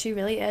 I feel like she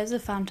really is a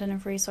fountain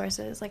of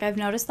resources. Like, I've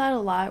noticed that a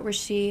lot where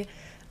she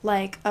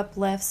like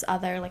uplifts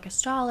other like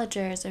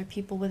astrologers or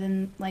people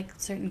within like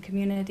certain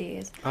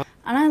communities.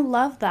 And I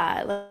love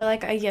that.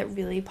 Like, I get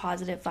really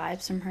positive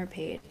vibes from her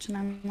page. And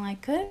I'm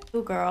like, good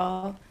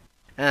girl.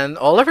 And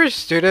all of her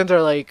students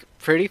are like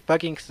pretty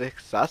fucking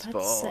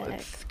That's successful. sick.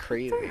 It's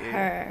Good for crazy.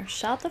 her.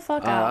 Shout the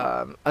fuck out.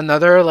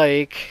 Another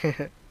like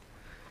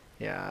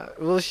yeah,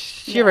 well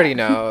she already Yeah.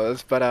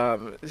 knows, but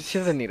she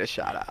doesn't need a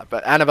shout out.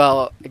 But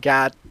Annabelle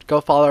Gatt,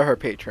 go follow her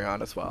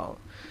Patreon as well.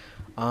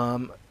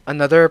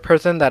 Another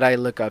person that I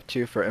look up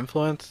to for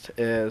influence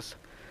is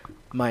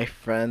my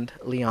friend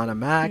Liana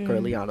Mack or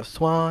Mm. Liana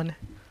Swan.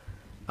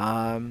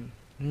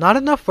 Not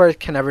enough words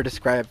can ever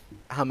describe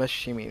how much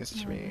she means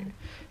to me. Oh.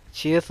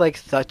 She is like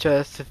such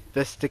a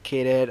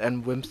sophisticated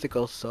and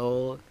whimsical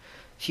soul.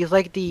 She's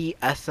like the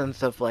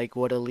essence of like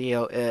what a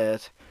Leo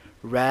is.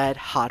 Red,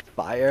 hot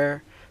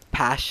fire,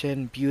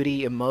 passion,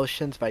 beauty,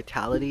 emotions,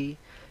 vitality.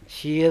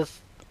 She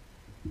is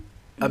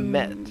a Mm.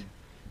 myth.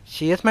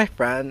 She is my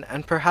friend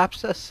and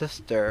perhaps a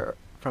sister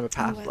from a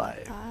Oh, I past love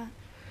life. that.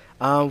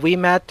 We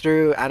met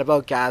through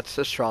Annabelle Gatt's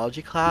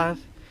astrology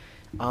class.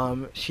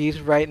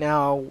 She's right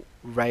now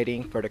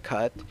writing for the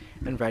cut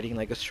and writing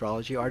like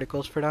astrology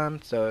articles for them.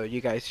 So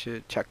you guys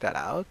should check that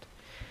out.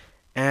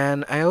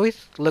 And I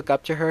always look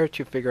up to her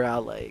to figure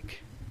out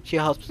like she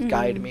helps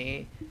guide Mm.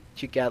 me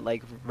to get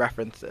like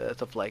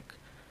references of like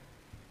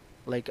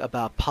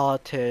about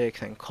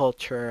politics and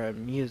culture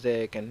and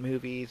music and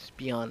movies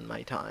beyond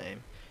my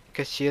time.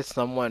 Because she is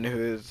someone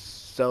who's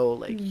so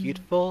like Mm.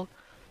 youthful,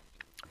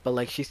 but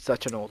like she's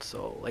such an old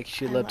soul. Like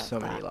she I lived love so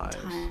many that lives.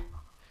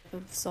 type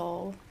of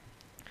soul.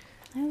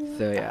 I love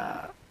So that.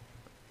 yeah.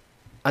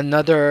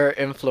 Another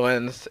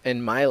influence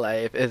in my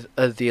life is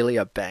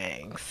Azealia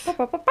Banks. Bow,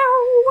 bow, bow,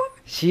 bow.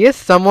 She is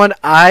someone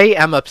I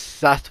am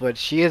obsessed with.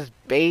 She is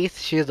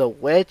base, she is a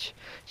witch,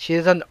 she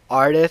is an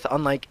artist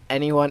unlike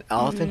anyone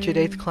else in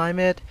today's Mm.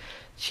 climate.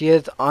 She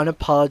is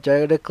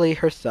unapologetically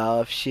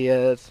herself. She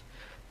is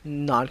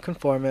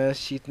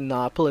nonconformist. She's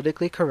not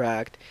politically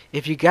correct.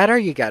 If you get her,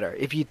 you get her.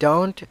 If you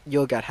don't,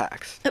 you'll get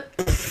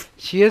hexed.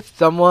 She is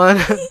someone.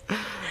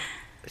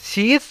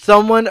 She is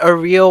someone a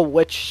real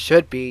witch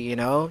should be, you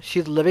know?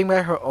 She's living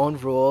by her own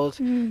rules.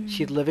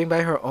 She's Mm. living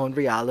by her own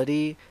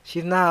reality.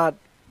 She's not,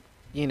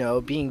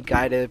 being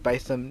guided by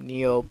some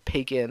neo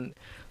pagan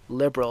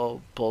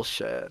liberal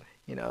bullshit.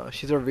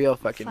 She's a real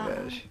fucking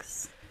witch.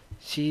 Facts.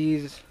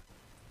 She's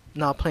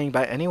not playing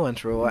by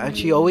anyone's rule, and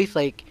she Mm. always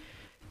like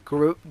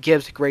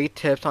gives great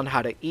tips on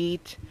how to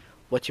eat,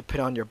 what you put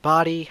on your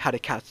body, how to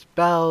cast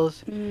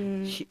spells.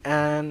 Mm.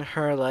 And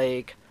her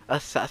like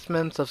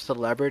assessments of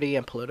celebrity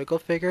and political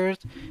figures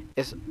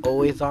is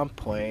always on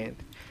point,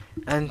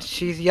 and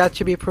she's yet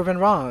to be proven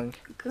wrong.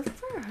 Good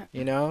for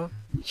her.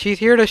 She's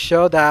here to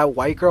show that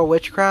white girl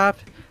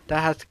witchcraft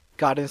that has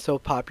gotten so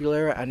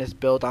popular and is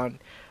built on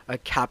a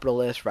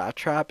capitalist rat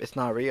trap is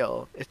not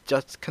real. It's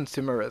just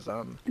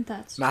consumerism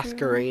That's true.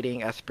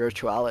 masquerading as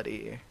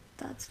spirituality.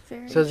 That's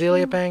very So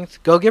Zelia true. Banks,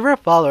 go give her a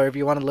follow if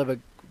you want to live a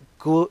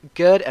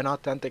good and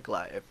authentic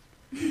life.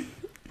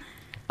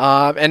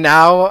 And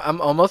now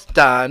I'm almost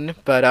done,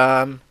 but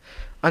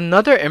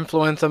another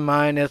influence of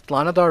mine is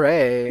Lana Del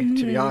Rey,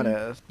 to be Mm.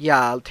 honest.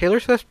 Yeah, Taylor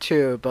Swift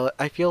too, but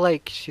I feel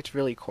like she's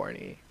really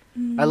corny. I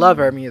Mm. love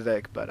her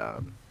music, but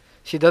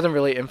she doesn't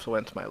really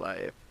influence my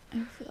life.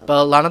 I feel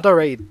But Lana Del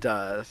Rey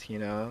does,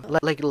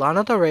 Like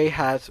Lana Del Rey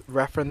has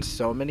referenced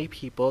so many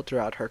people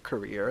throughout her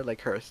career,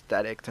 like her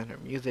aesthetics and her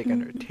music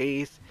and her Mhm.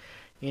 taste.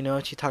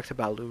 She talks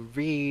about Lou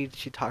Reed,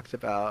 she talks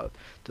about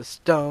the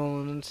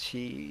Stones,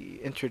 she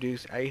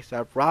introduced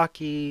A$AP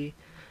Rocky,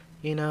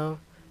 you know.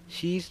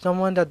 She's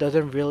someone that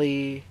doesn't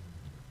really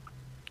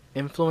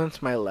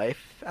influence my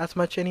life as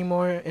much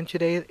anymore in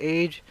today's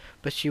age,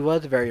 but she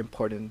was very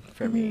important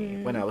for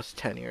me when I Mm. was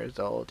 10 years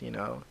old.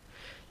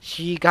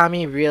 She got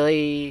me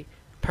really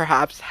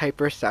perhaps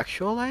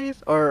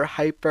hypersexualized or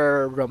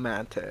hyper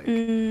romantic.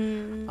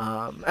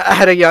 Mm.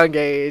 At a young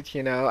age.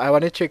 I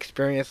wanted to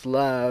experience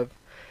love.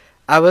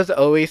 I was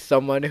always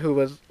someone who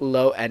was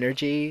low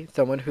energy,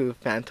 someone who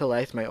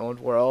fantasized my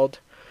own world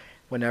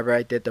whenever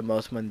I did the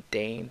most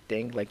mundane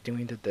thing, like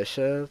doing the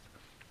dishes.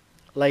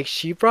 Like,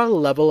 she brought a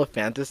level of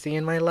fantasy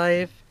in my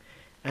life,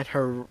 and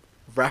her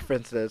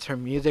references, her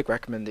music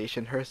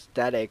recommendation, her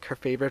aesthetic, her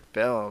favorite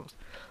films.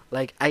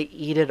 Like, I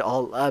eat it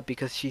all up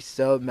because she's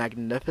so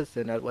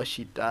magnificent at what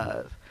she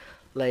does.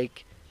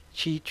 Like,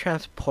 she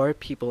transport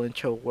people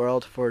into a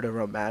world for the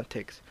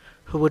romantics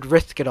who would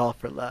risk it all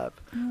for love,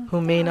 Oh,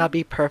 who may not God.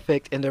 be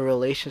perfect in the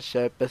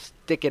relationship but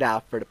stick it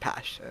out for the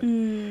passion.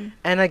 Mm.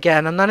 And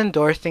again, I'm not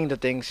endorsing the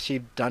things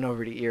she's done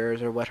over the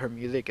years or what her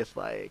music is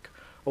like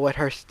or what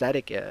her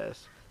aesthetic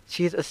is.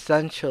 She's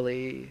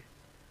essentially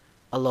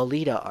a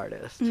Lolita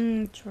artist.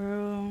 Mm.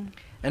 True.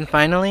 And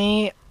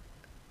finally,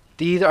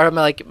 these are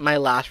my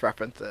last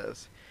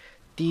references.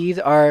 These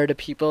are the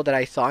people that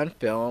I saw in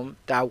film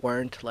that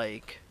weren't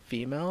like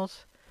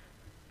females.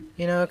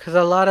 Because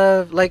a lot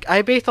of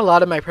I based a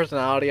lot of my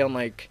personality on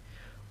like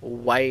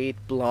white,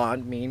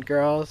 blonde, mean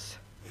girls.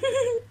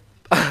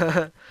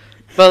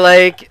 But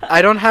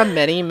I don't have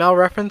many male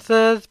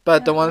references,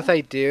 but the ones Yeah.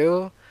 I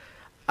do,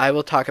 I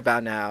will talk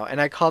about now.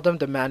 And I call them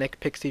the Manic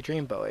Pixie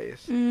Dream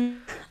Boys. Mm.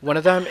 One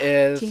of them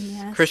is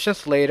Genius. Christian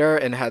Slater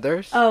in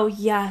Heathers. Oh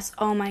yes.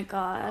 Oh my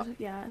God.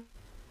 Yeah.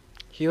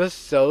 He was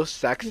so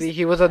sexy. He's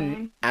He was an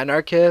insane.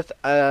 anarchist.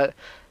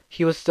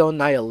 He was so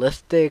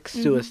nihilistic,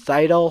 Mhm.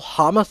 suicidal,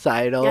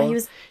 homicidal. Yeah. He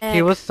was. He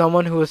sick. was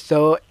someone who was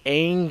so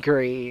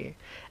angry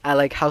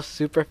at how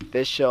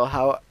superficial,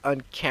 how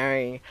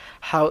uncaring,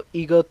 how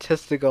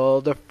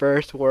egotistical the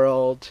first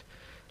world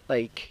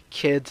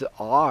kids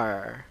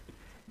are.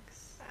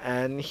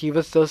 And he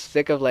was so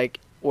sick of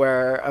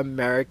where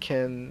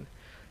American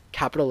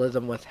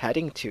capitalism was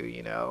heading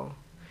to.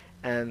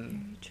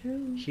 And Very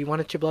true. he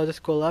wanted to blow the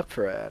school up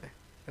for it.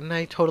 And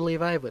I totally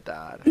vibe with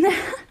that.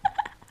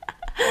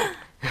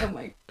 Oh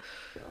my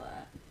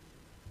God.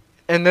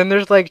 And then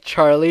there's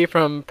Charlie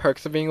from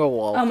Perks of Being a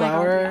Oh my God.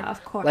 Wallflower. Yeah.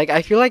 Of course.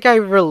 I feel like I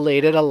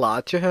related a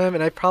lot to him,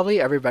 and I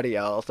probably everybody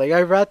else.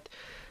 I read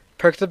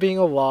Perks of Being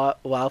a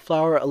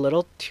Wallflower a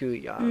little too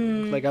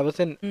young. Mm. I was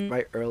in Mm.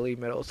 my early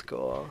middle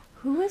school.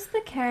 Who was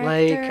the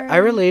character? I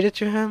related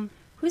to him.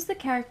 Who's the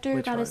character who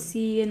Which got one? a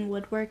C in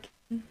woodworking?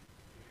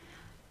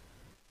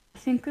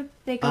 think that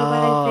they go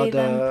by they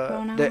them the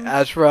pronouns.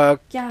 Ezra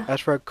Yeah.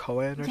 Ezra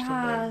Cohen or Yeah,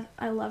 something.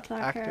 I loved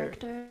that Actor.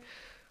 character.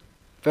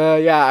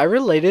 But yeah, I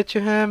related to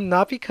him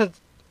not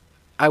because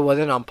I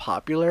wasn't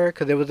unpopular,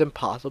 because it was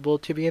impossible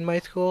to be in my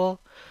school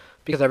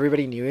because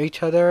everybody knew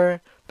each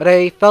other. But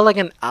I felt like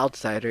an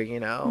outsider, you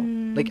know?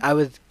 Like I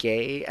was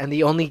gay and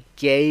the only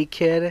gay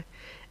kid,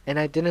 and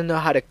I didn't know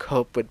how to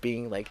cope with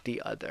being like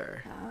the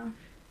other, Yeah.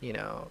 you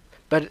know?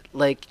 But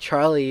like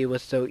Charlie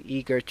was so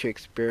eager to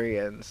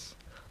experience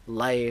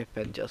life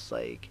and just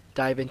like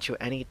dive into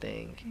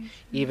anything,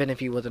 even if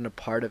he wasn't a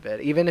part of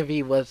it, even if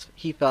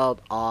he felt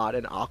odd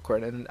and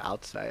awkward and an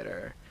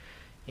outsider,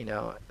 you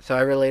know. So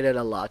I related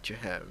a lot to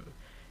him,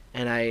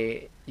 and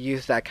I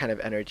used that kind of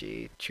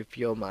energy to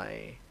fuel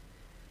my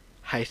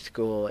high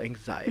school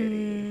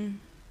anxiety.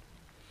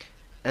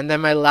 And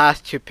then my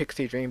last two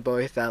Pixie Dream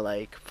Boys that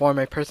like formed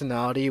my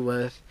personality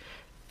was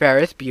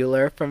Ferris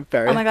Bueller from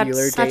Ferris Oh my God,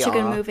 Bueller such Day a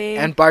good Off movie.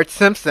 and Bart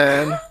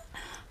Simpson.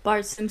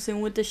 Bart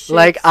Simpson with the shit.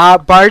 Like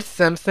Bart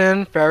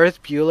Simpson, Ferris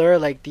Bueller,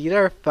 like these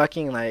are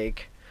fucking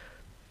like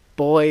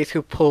boys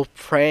who pull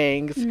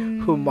pranks,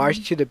 who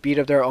march to the beat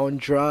of their own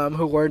drum,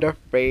 who weren't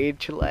afraid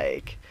to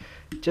like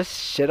just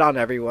shit on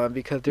everyone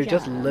because they're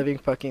just Yeah. living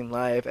fucking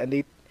life, and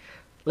they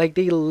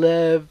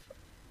live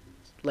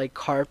like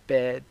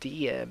carpe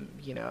diem,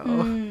 you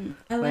know.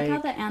 I like how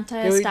the They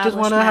anti-establishment. just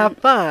want to have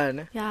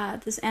fun. Yeah,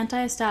 this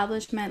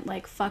anti-establishment,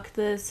 like fuck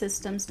the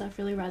system stuff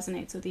really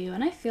resonates with you,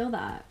 and I feel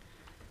that.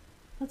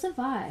 That's a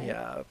vibe.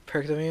 Yeah,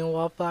 Perks of Being a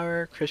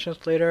Wallflower, Christian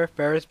Slater,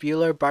 Ferris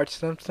Bueller, Bart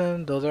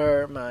Simpson. Those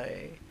are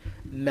my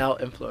male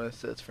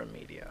influences from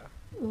media.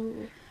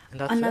 Ooh. And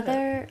that's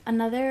it.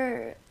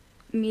 Another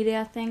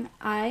media thing,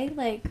 I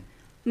like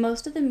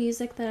most of the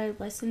music that I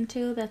listen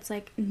to that's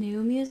like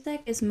new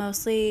music is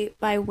mostly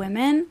by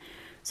women.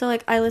 So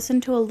like I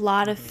listen to a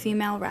lot of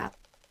female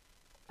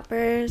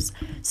rappers.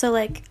 So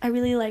like I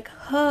really like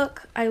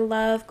Hook, I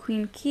love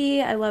Queen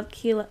Key, I love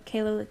Kayla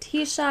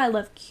Letitia, I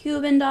love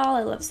Cuban Doll,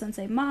 I love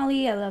Sensei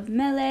Molly, I love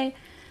Melee,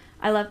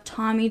 I love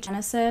Tommy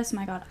Genesis,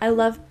 my god, I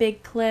love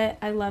Big Clit,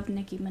 I love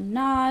Nicki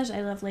Minaj,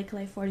 I love Lake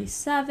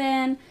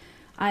 47,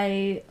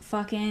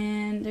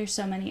 there's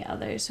so many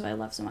others who I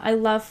love so much. I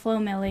love Flo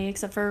Milli,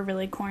 except for a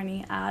really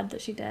corny ad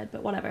that she did,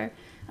 but whatever.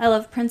 I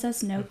love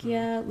Princess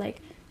Nokia.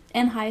 Like,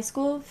 in high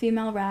school,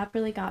 female rap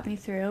really got me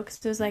through,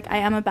 because it was like, I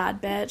am a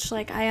bad bitch.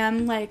 Like, I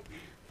am, like,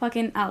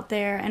 fucking out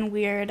there and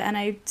weird, and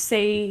I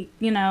say,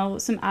 you know,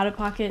 some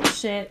out-of-pocket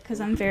shit, because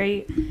I'm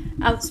very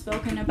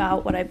outspoken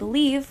about what I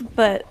believe,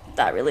 but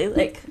that really,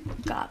 like,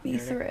 got me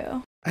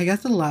through. I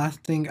guess the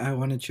last thing I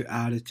wanted to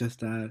add is just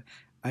that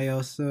I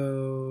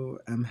also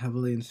am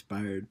heavily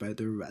inspired by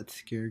the Red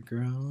Scare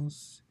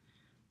Girls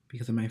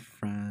because of my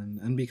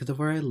friend and because of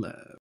where I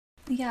live.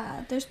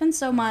 Yeah, there's been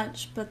so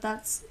much, but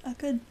that's a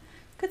good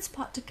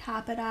spot to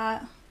cap it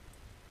at.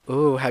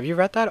 Ooh, have you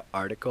read that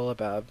article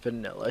about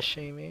vanilla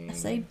shaming?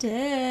 Yes, I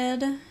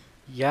did.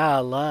 Yeah,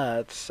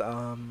 let's.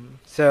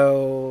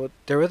 So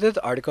there was this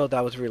article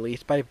that was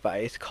released by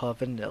Vice called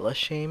Vanilla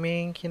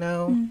Shaming, you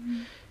know?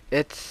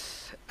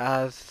 It's,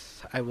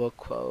 as I will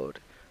quote,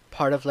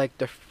 part of like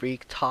the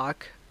freak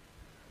talk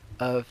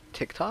of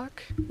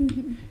TikTok.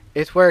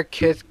 It's where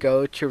kids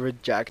go to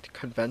reject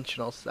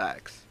conventional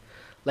sex.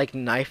 Like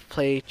knife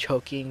play,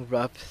 choking,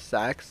 rough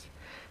sex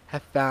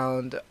have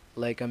found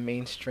like a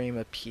mainstream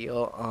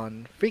appeal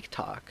on freak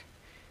talk,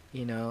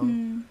 you know?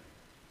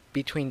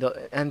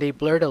 And they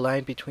blurred the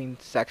line between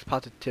sex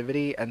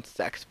positivity and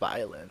sex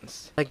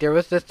violence. Like there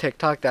was this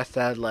TikTok that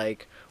said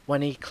like,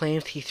 when he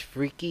claims he's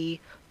freaky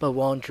but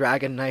won't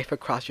drag a knife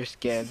across your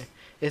skin,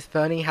 it's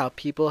funny how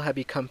people have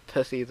become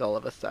pussies all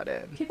of a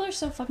sudden. People are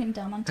so fucking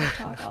dumb on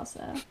TikTok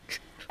also.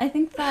 I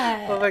think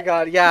that... Oh my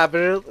god, yeah,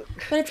 but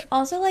it's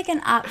also like an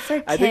app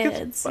for I think it's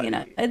kids, funny. you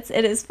know. It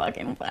is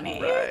fucking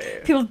funny.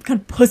 Right. People become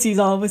pussies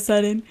all of a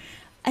sudden.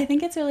 I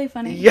think it's really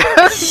funny.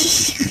 Yeah.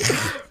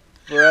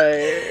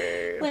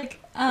 Right. Like,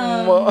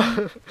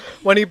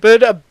 when you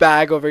put a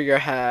bag over your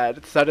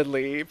head,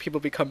 suddenly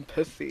people become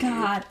pussies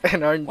God.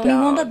 and aren't when he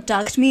won't down.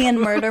 abduct me and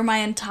murder my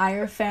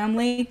entire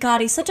family, God,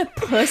 he's such a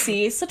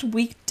pussy. He's such a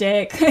weak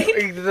dick.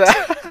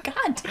 Exactly.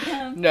 God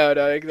damn. No,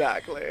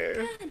 exactly.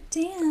 God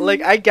damn.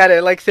 Like, I get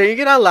it. Like, saying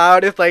it out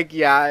loud is like,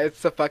 yeah,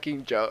 it's a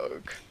fucking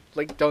joke.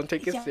 Like, don't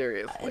take it Yeah,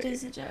 seriously. It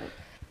is a joke.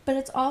 But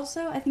it's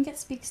also, I think it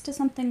speaks to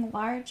something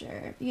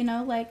larger. You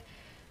know, like,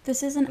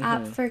 this is an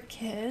app for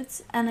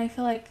kids, and I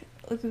feel like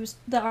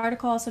the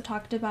article also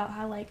talked about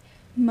how, like,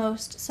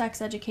 most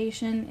sex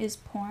education is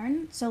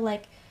porn. So,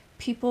 like,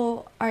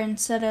 people are,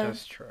 instead of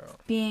That's true.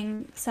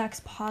 being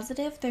sex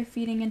positive, they're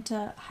feeding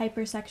into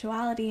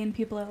hypersexuality, and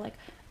people are like,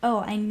 oh,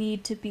 I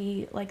need to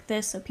be like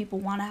this so people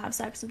want to have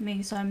sex with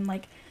me, so I'm,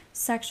 like,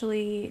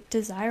 sexually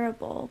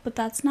desirable. But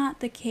that's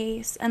not the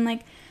case. And,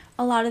 like,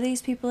 a lot of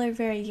these people are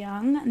very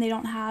young, and they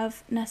don't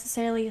have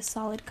necessarily a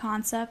solid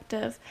concept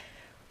of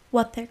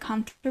what they're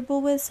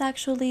comfortable with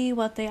sexually,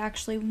 what they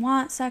actually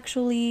want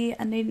sexually,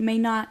 and they may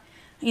not,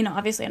 you know,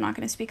 obviously I'm not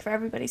going to speak for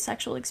everybody's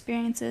sexual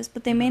experiences,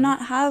 but they may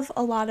not have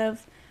a lot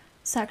of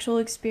sexual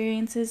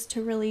experiences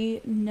to really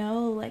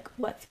know, like,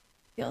 what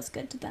feels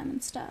good to them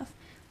and stuff.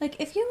 Like,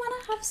 if you want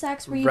to have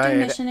sex where you Right. do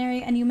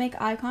missionary and you make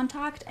eye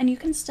contact and you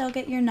can still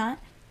get your nut,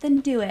 then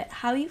do it.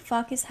 How you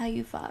fuck is how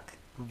you fuck.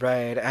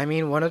 Right. I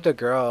mean, one of the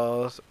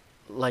girls,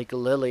 like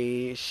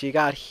Lily, she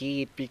got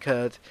heat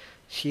because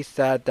she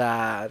said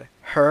that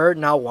her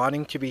not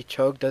wanting to be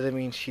choked doesn't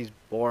mean she's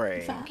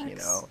boring, you Facts.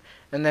 know?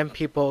 And then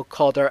people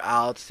called her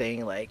out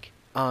saying like,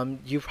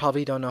 you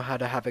probably don't know how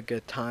to have a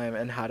good time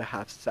and how to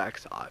have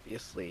sex,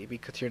 obviously,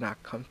 because you're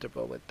not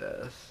comfortable with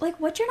this. Like,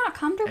 what you're not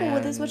comfortable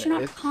with is what you're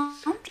not it's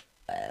comfortable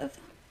with.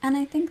 And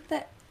I think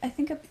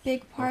a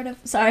big part of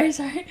sorry.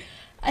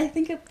 I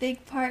think a big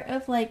part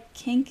of like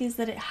kink is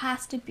that it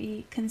has to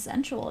be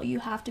consensual. You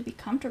have to be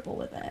comfortable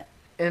with it.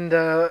 in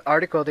the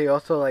article they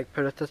also like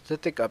put a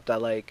statistic up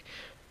that like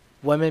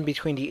women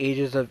between the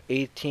ages of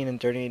 18 and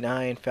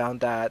 39 found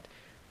that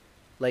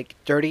like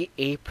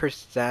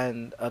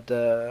 38% of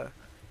the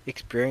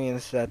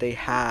experience that they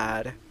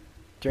had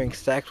during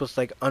sex was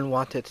like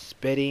unwanted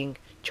spitting,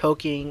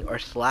 choking, or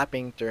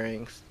slapping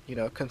during,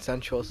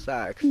 consensual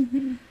sex.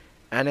 Mm-hmm.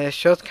 And it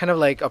shows kind of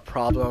like a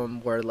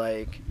problem where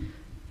like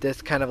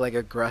this kind of like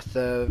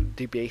aggressive,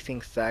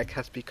 debasing sex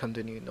has become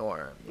the new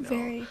norm,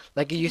 Very.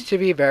 Like it used to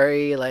be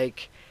very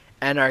like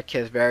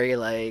anarchist, very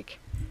like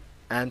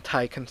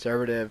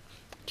anti-conservative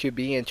to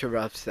be into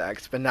rough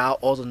sex, but now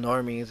all the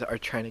normies are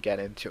trying to get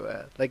into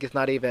it. Like it's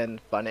not even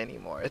fun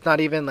anymore. It's not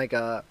even like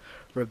a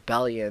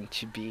rebellion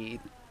to be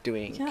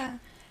doing Yeah.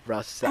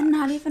 rough sex. And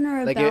not even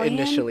a Like rebellion, it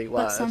initially but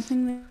was.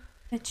 something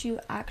that you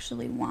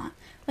actually want.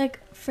 Like,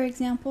 for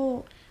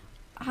example,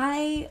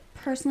 I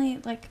personally,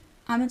 like,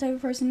 I'm the type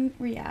of person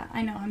where, yeah,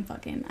 I know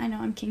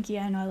I'm kinky,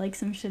 I know I like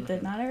some shit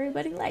that not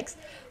everybody likes.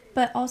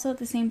 But also at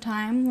the same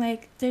time,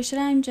 like, there's shit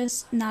I'm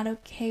just not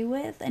okay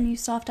with, and you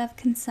still have to have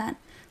consent.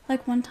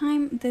 Like, one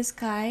time, this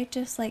guy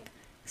just, like,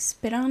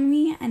 spit on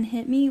me and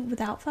hit me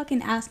without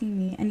fucking asking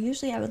me. And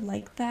usually I would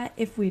like that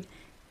if we'd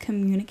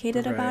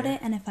communicated about Right. it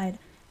and if I'd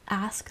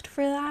asked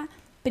for that.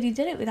 But he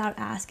did it without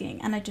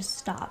asking, and I just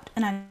stopped.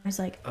 And I was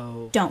like,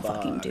 Oh, don't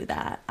fucking do fuck.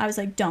 that. I was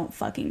like, don't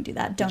fucking do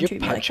that. Don't Did you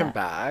treat me like punch him that.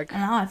 back? I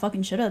know, I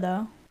fucking should have,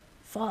 though.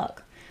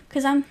 Fuck.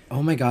 Because I'm...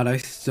 Oh my god, I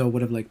still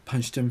would have like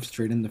punched him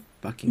straight in the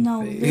fucking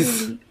No, face.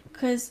 literally.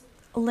 Because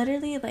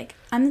literally, like,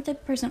 I'm the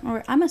type of person,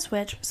 or I'm a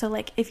switch. So,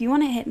 like, if you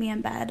want to hit me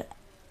in bed,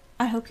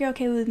 I hope you're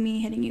okay with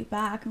me hitting you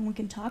back, and we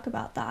can talk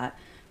about that.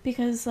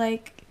 Because,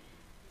 like,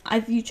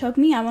 if you choke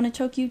me, I want to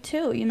choke you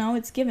too. You know,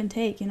 it's give and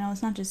take. You know,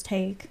 it's not just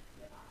take.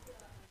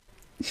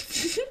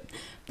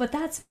 But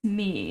that's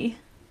me.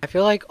 I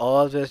feel like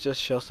all of this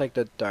just shows like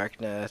the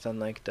darkness and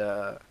like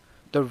the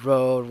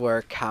road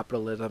where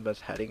capitalism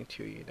is heading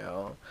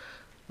to,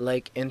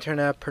 Like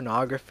internet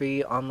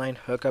pornography, online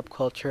hookup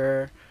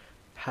culture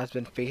has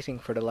been facing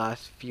for the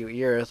last few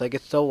years. Like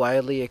it's so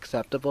widely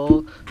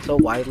acceptable, so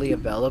widely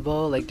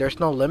available, like there's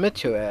no limit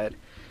to it.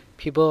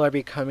 People are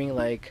becoming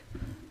like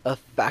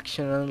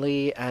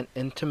affectionately and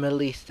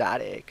intimately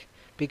static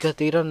because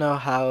they don't know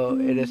how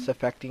it is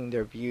affecting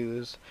their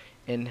views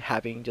in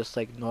having just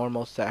like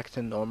normal sex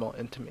and normal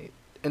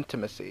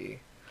intimacy.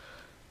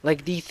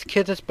 Like these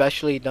kids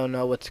especially don't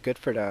know what's good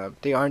for them.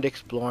 They aren't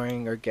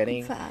exploring or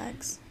getting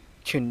Facts.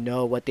 to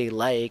know what they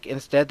like.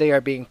 Instead, they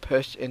are being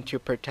pushed into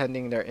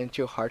pretending they're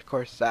into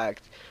hardcore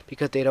sex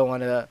because they don't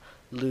want to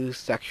lose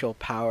sexual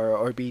power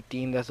or be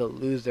deemed as a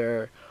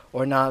loser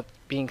or not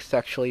being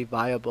sexually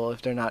viable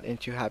if they're not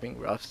into having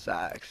rough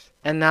sex.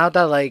 And now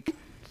that like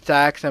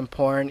sex and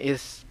porn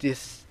is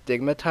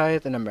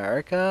stigmatized in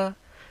America,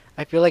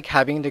 I feel like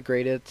having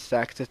degraded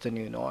sex is the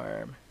new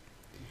norm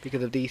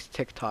because of these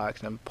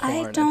TikToks and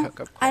porn and hookup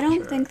culture. I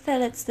don't think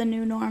that it's the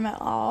new norm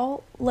at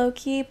all, low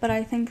key, but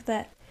I think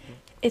that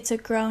it's a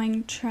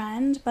growing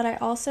trend. But I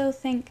also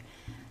think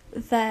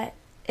that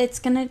it's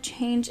gonna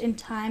change in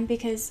time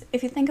because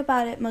if you think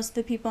about it, most of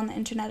the people on the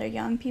internet are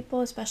young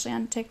people, especially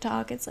on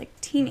TikTok. It's like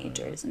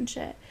teenagers and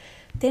shit.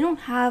 They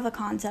don't have a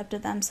concept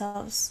of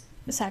themselves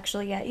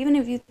sexually yet. Even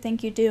if you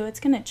think you do, it's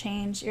gonna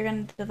change. You're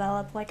gonna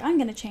develop. Like, I'm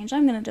gonna change.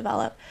 I'm gonna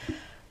develop.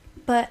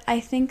 But I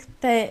think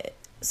that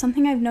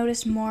something I've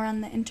noticed more on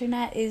the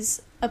internet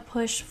is a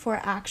push for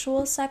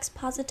actual sex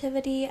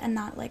positivity and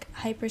not like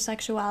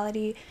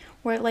hypersexuality,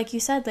 where, like you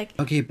said, like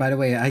Okay, by the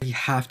way, I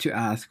have to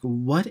ask,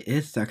 what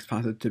is sex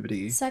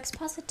positivity? sex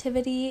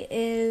positivity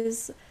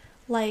is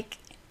like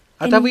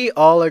I thought we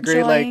all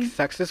agree like enjoying-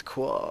 sex is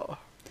cool.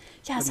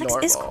 yeah, It's sex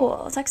is normal.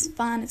 cool. Sex is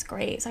fun. It's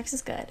great. Sex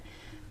is good.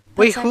 But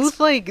Wait, sex- who's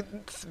like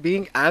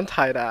being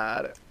anti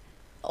that?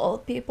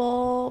 old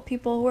people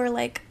who are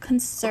like Old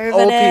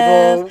conservative?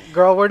 people,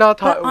 girl. We're not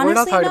But we're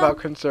not honestly, talking though, about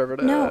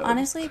conservative. No,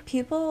 honestly,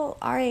 people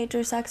our age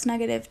are sex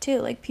negative too.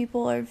 Like,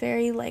 people are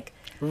very like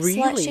slut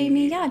Really?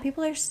 shamey. Yeah,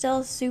 people are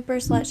still super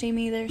slut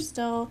shamey.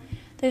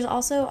 There's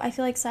also, I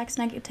feel like sex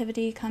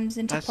negativity comes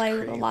into That's play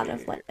with a lot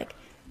of crazy. like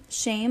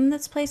shame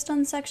that's placed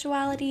on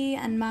sexuality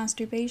and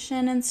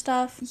masturbation and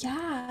stuff.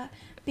 Yeah,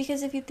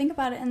 because if you think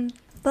about it,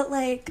 but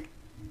like,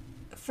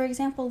 for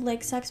example,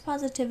 like sex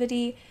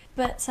positivity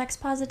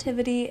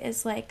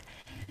is like,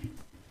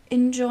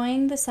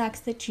 enjoying the sex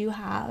that you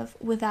have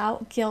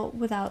without guilt,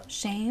 without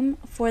shame,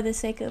 for the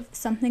sake of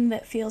something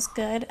that feels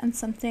good and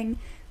something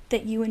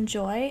that you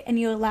enjoy, and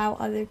you allow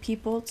other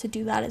people to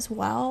do that as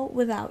well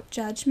without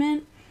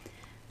judgment.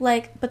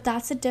 Like, but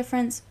that's a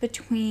difference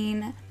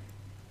between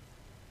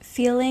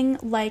feeling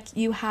like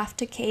you have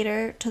to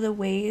cater to the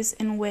ways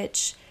in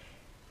which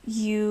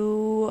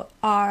you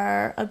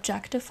are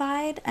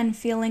objectified and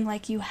feeling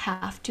like you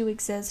have to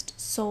exist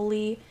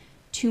solely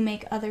to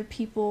make other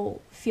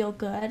people feel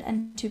good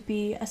and to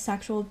be a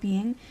sexual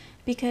being.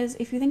 Because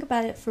if you think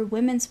about it, for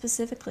women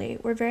specifically,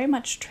 we're very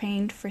much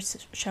trained for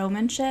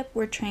showmanship.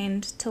 We're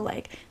trained to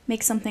like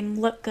make something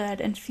look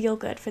good and feel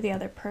good for the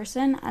other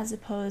person, as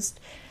opposed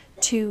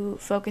to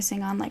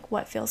focusing on like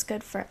what feels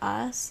good for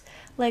us.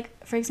 Like,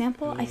 for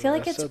example, I feel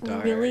like that's it's so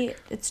dark. really,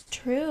 it's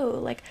true.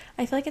 Like,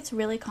 I feel like it's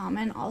really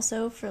common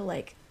also for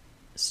like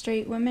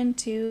straight women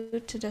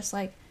too to just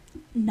like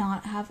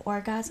not have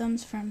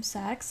orgasms from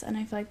sex, and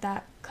I feel like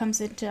that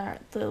comes into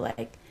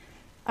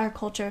our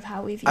culture of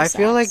how we view I sex.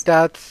 feel like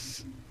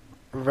that's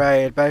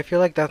right, but I feel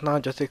like that's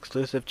not just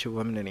exclusive to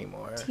women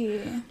anymore.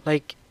 Too.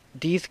 Like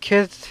these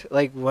kids,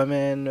 like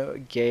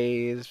women,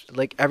 gays,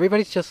 like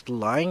everybody's just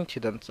lying to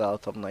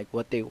themselves on like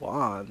what they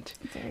want,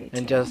 Very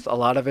and true. just a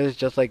lot of it is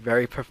just like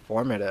very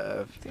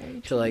performative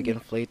Very to like true.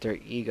 inflate their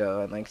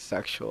ego and like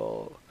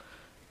sexual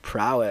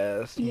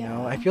prowess, you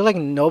know? I Yeah. feel like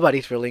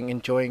nobody's really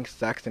enjoying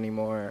sex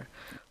anymore.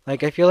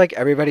 Like I feel like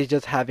everybody's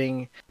just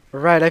having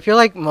right, I feel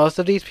like most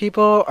of these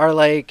people are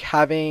like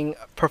having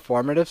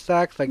performative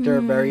sex, like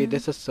they're very Mm,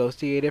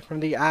 disassociated from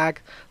the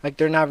act. Like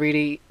they're not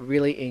really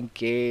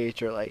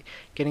engaged or like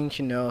getting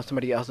to know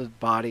somebody else's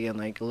body and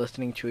like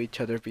listening to each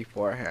other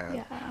beforehand.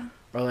 yeah.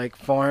 Or like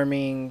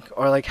forming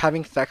or like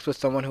having sex with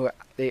someone who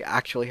they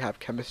actually have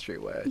chemistry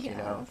with, you Yeah,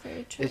 know?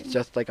 very true. It's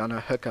just like on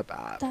a hookup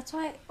app. That's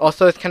why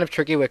Also, it's kind of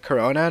tricky with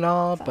Corona and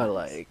all, but facts.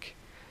 like,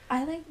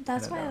 I like I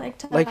that's don't why I know. like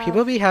to Like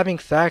people have be having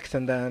sex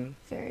and then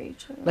very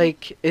true.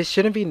 like it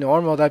shouldn't be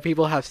normal that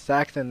people have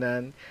sex and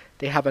then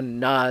they have a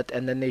nut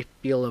and then they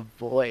feel a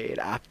void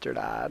after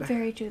that.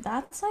 Very true.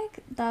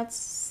 That's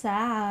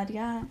sad.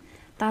 Yeah.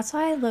 That's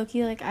why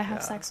low-key like I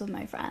have Yeah. sex with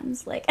my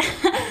friends. Like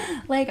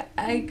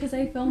cuz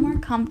I feel more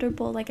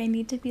comfortable. Like I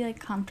need to be like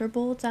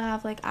comfortable to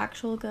have like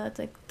actual good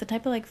like the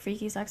type of like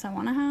freaky sex I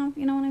want to have,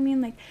 you know what I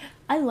mean? Like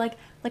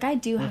I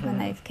do have a Mhm.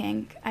 knife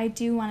kink. I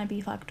do want to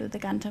be fucked with a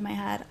gun to my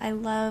head. I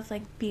love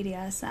like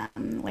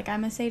BDSM. Like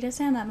I'm a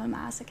sadist and I'm a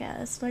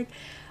masochist. Like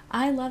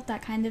I love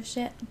that kind of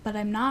shit, but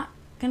I'm not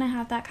gonna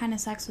have that kind of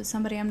sex with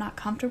somebody I'm not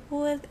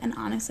comfortable with, and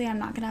honestly I'm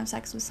not gonna have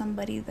sex with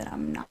somebody that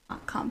I'm not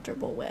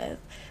comfortable with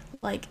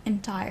like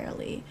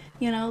entirely,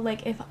 you know?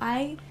 Like if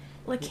I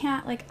like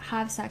can't like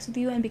have sex with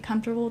you and be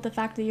comfortable with the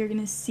fact that you're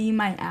gonna see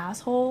my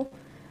asshole,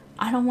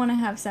 I don't want to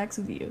have sex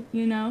with you,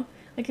 you know?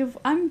 Like if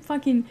I'm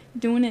fucking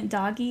doing it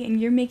doggy and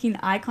you're making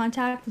eye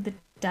contact with the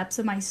depths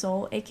of my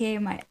soul, aka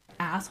my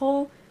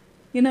asshole,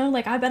 you know,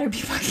 like I better be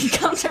fucking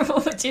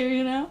comfortable with you,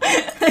 you know?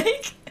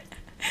 Like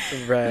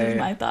this is Right.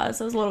 my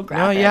thoughts. It was a little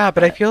No, graphic, yeah,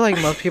 but I but feel like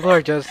most people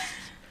are just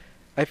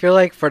I feel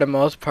like for the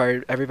most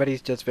part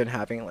everybody's just been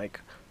having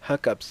like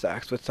hookup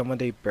sex with someone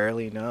they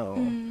barely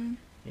know, mm,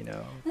 you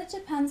know. it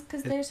depends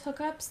because It, there's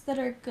hookups that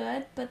are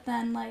good, but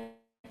then like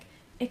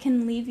it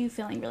can leave you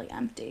feeling really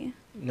empty.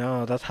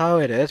 no, that's how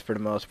it is for the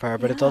most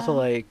part, but it's also Yeah.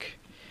 like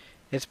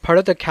it's part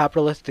of the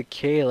capitalist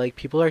decay. Like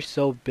people are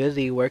so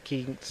busy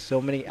working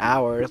so many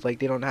hours, like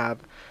they don't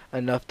have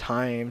enough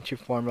time to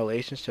form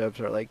relationships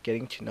or like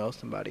getting to know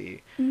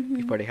somebody Mhm.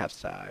 before they have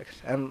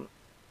sex. And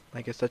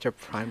like it's such a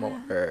primal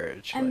Yeah.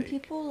 urge. And Like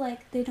people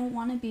like they don't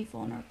want to be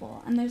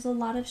vulnerable, and there's a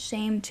lot of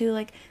shame too.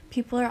 Like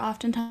people are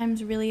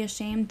oftentimes really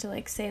ashamed to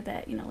like say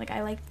that, you know, like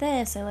I like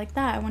this, I like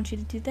that, I want you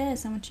to do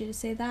this, I want you to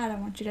say that, I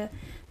want you to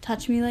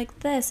touch me like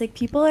this. Like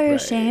people are right.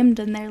 ashamed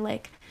and they're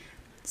like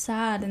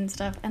sad and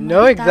stuff, and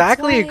No, like that's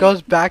exactly. It why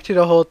goes back to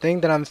the whole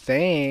thing that I'm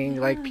saying.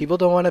 Like yeah. people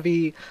don't want to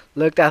be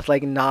looked at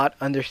like not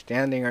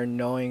understanding or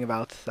knowing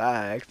about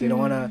sex. They don't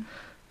want to Mm,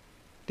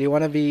 they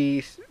want to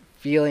be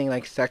feeling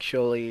like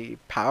sexually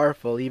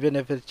powerful even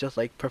if it's just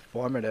like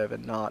performative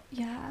and not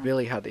yeah.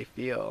 really how they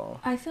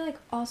feel. I feel like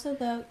also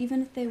though,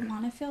 even if they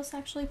want to feel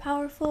sexually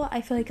powerful,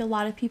 I feel like a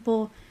lot of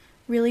people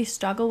really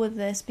struggle with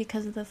this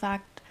because of the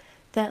fact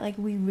that like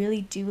we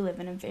really do live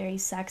in a very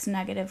sex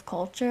negative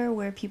culture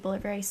where people are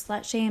very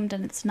slut shamed,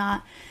 and it's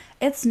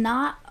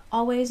not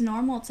always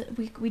normal to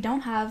we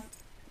don't have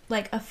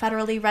like a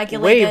federally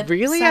Wait, regulated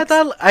really? I sex.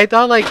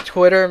 thought like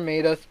Twitter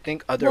made us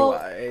think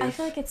Well, I otherwise.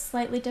 feel like it's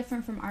slightly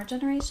different from our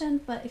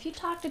generation, but if you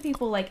talk to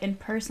people like in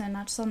person,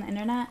 not just on the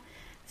internet,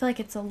 I feel like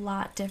it's a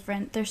lot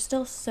different. There's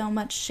still so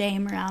much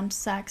shame around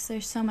sex.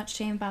 There's so much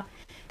shame about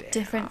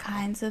different Damn.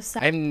 kinds of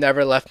sex. I've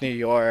never left New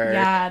York.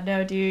 Yeah,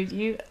 no, dude,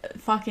 you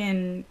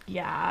fucking,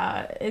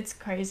 yeah, it's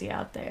crazy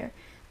out there.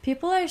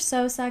 People are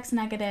so sex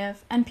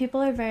negative, and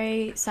people are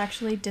very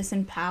sexually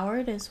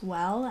disempowered as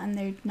well, and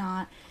they're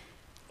not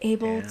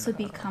able to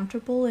be Damn.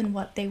 comfortable in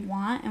what they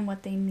want and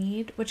what they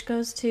need, which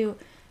goes to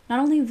not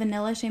only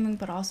vanilla shaming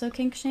but also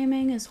kink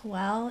shaming as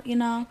well, you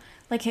know?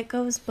 Like it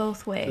goes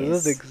both ways.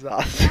 This is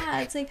exhausting.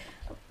 Yeah, it's like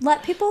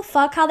let people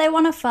fuck how they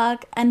want to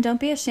fuck and don't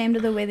be ashamed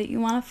of the way that you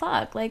want to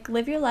fuck. Like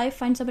live your life,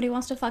 find somebody who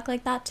wants to fuck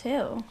like that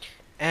too.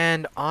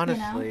 And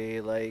honestly,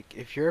 like,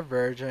 if you're a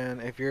virgin,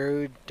 if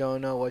you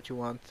don't know what you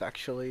want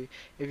sexually,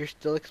 if you're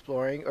still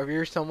exploring, or if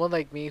you're someone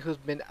like me who's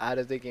been out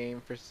of the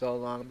game for so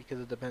long because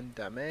of the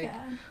pandemic,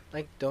 Yeah.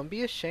 like, don't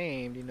be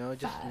ashamed, you know,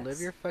 just live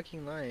Facts. your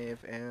fucking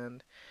life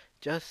and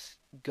just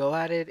go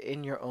at it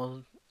in your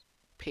own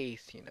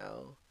pace, you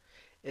know.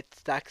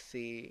 It's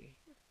sexy.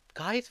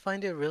 Guys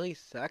find it really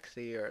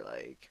sexy, or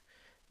like,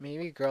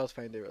 maybe girls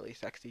find it really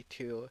sexy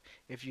too,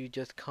 if you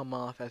just come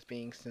off as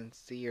being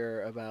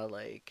sincere about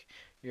like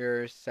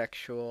your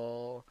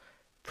sexual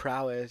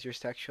prowess, your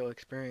sexual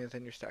experience,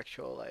 and your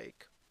sexual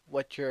like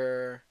what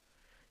you're,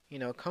 you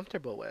know,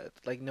 comfortable with.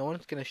 Like no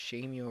one's gonna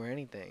shame you or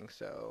anything,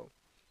 so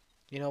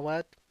you know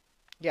what?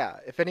 Yeah,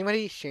 if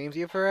anybody shames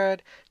you for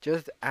it,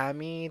 just add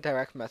me,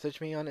 direct message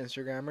me on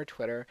Instagram or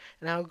Twitter,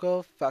 and I'll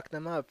go fuck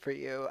them up for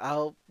you.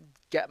 I'll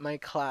get my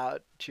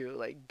clout to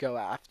like go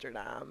after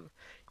them,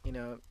 you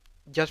know,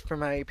 just for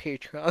my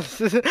Patreon,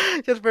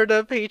 just for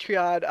the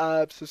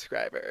Patreon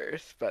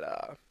subscribers.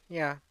 But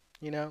yeah,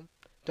 you know,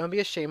 don't be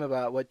ashamed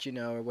about what you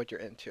know or what you're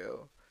into.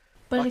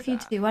 But Fuck if you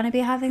that. do want to be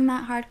having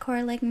that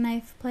hardcore like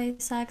knife play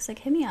sex, like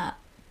hit me up.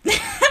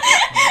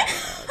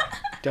 Oh my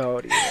god,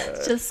 don't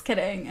even. Just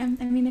kidding.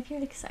 I mean, if you're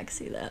like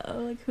sexy though,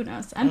 like who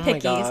knows? Oh I'm my picky,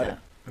 god,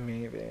 so.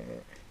 maybe.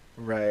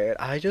 Right,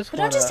 I just But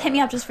don't just hit me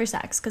wanna. up just for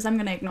sex, because I'm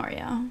gonna ignore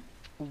you.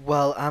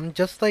 Well, I'm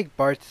just like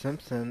Bart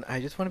Simpson. I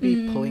just want to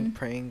be pulling Mm.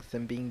 pranks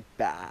and being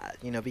bad,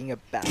 you know, being a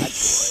bad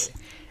boy.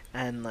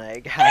 And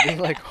like having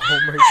like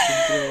Homer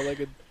Simpson or like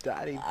a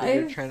daddy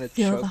figure I trying to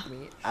feel choke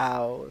me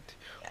out.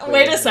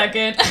 Wait a But,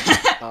 second.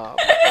 um,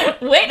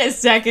 Wait a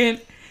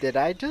second. did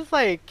I just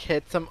like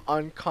hit some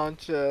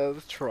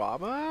unconscious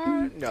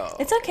trauma? No.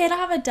 It's okay to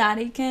have a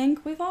daddy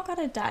kink. We've all got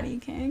a daddy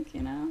kink,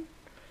 you know?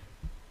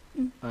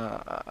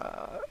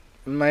 Uh,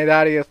 my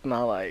daddy is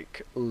not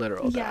like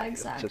literal Yeah, daddy.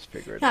 exactly. It's just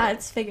figurative. Yeah,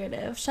 it's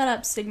figurative. Shut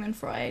up, Sigmund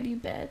Freud, you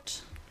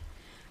bitch.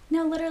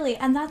 No, literally,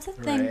 and that's the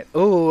thing. Right.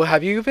 Oh,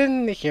 have you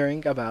been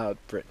hearing about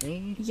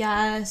Britney?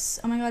 Yes.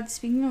 Oh my god,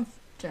 speaking of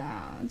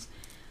dads.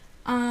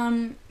 Do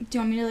you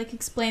want me to like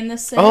explain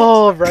this sitch?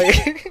 Oh,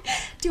 right.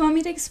 Do you want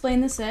me to explain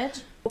the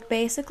sitch?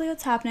 Basically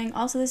what's happening,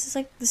 also this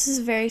is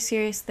a very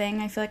serious thing.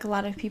 I feel like a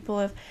lot of people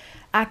have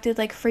acted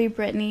like Free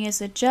Britney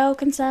is a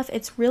joke and stuff.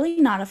 It's really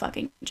not a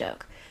fucking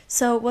joke.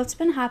 So what's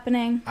been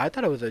happening I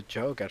thought it was a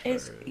joke at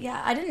is, first.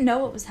 yeah, I didn't know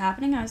what was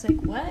happening. I was like,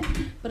 what?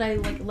 But I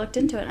like looked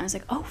into it and I was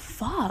like, oh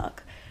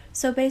fuck.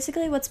 So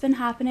basically what's been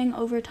happening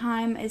over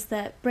time is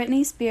that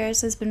Britney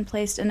Spears has been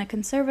placed in a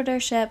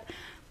conservatorship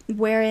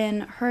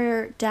wherein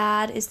her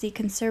dad is the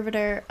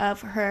conservator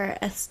of her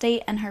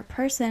estate and her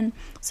person.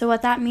 So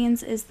what that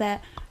means is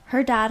that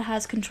her dad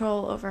has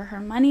control over her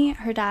money,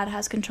 her dad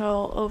has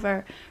control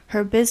over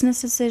her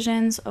business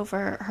decisions,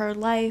 over her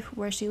life,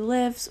 where she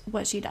lives,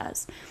 what she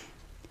does.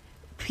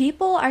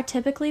 People are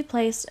typically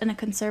placed in a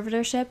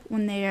conservatorship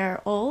when they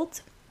are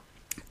old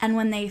and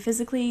when they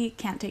physically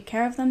can't take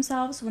care of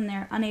themselves, when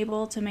they're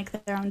unable to make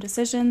their own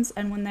decisions,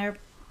 and when they're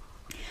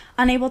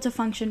unable to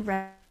function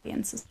regularly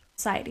in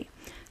society.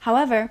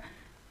 However,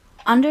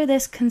 under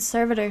this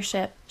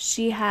conservatorship,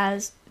 she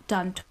has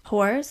done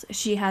tours.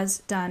 She has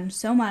done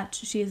so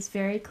much. She is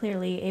very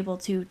clearly able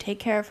to take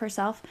care of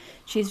herself.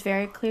 She's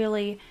very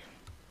clearly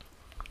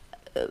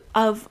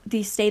of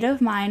the state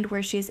of mind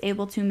where she's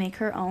able to make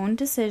her own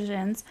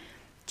decisions.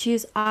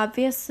 She's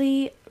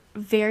obviously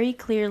very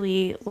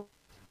clearly,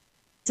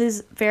 this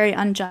is very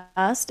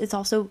unjust. It's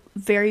also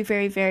very,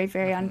 very, very,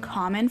 very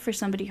uncommon for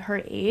somebody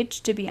her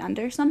age to be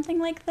under something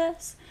like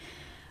this.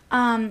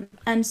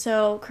 And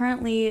so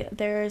currently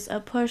there's a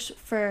push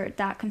for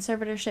that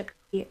conservatorship to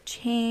be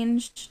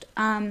changed.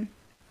 And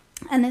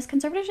this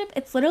conservatorship,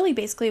 it's literally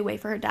basically a way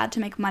for her dad to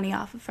make money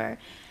off of her.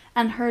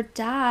 And her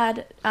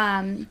dad,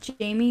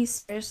 Jamie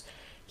Spears,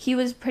 he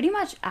was pretty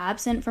much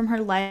absent from her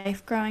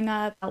life growing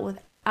up, dealt with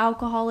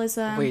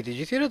alcoholism. Wait, did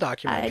you see the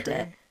documentary? I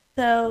did.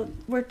 So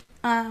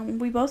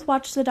we both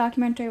watched the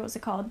documentary. What was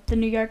it called? The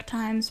New York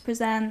Times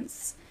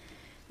Presents.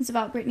 It's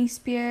about Britney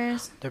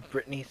Spears. The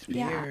Britney Spears.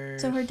 Yeah.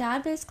 So her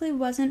dad basically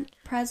wasn't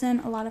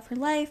present a lot of her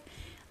life.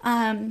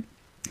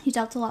 He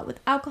dealt a lot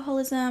with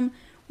alcoholism.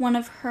 One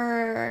of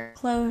her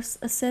close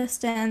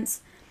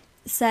assistants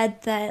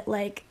said that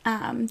like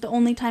the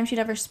only time she'd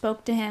ever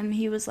spoke to him,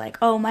 he was like,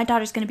 "Oh, my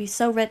daughter's gonna be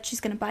so rich,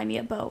 she's gonna buy me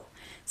a boat."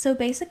 So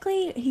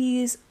basically,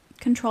 he's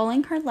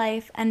controlling her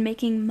life and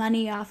making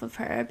money off of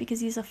her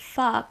because he's a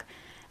fuck.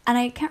 And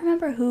I can't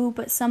remember who,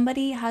 but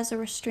somebody has a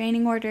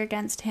restraining order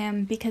against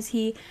him because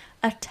he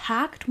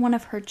attacked one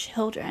of her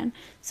children.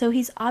 So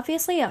he's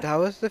obviously a... That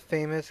was the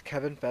famous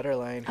Kevin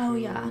Federline Oh, who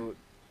yeah.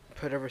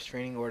 put a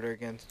restraining order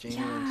against Jamie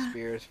Lynn Yeah.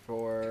 Spears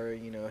for,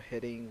 you know,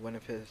 hitting one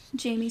of his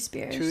Jamie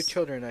Spears. 2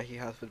 children that he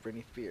has with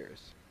Britney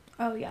Spears.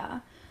 Oh, yeah.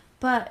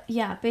 But,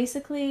 yeah,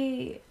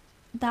 basically,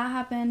 that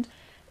happened.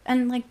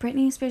 And like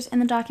Britney Spears in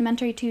the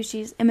documentary too,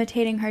 she's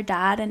imitating her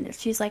dad, and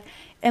she's like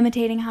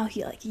imitating how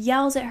he like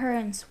yells at her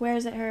and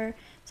swears at her.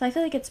 So I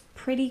feel like it's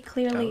pretty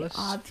clearly was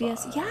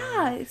obvious. fun. Yeah,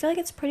 I feel like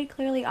it's pretty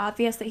clearly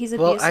obvious that he's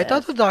Well, abusive. I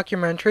thought the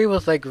documentary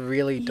was like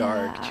really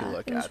dark to Yeah,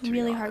 look it was at. To be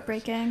really honest.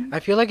 heartbreaking. I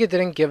feel like it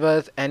didn't give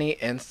us any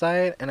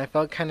insight, and I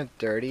felt kind of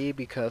dirty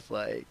because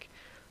like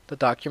the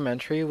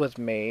documentary was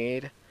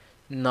made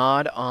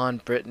not on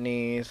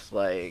Britney's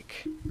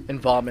like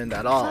involvement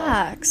at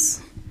all.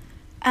 Facts.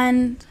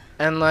 And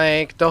And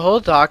like the whole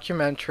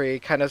documentary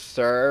kind of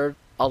served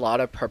a lot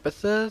of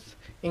purposes,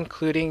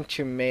 including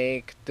to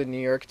make the New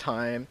York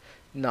Times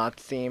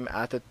not seem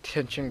as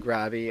attention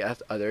grabby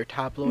as other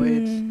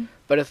tabloids. mm,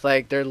 But it's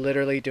like they're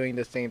literally doing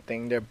the same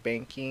thing. They're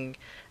banking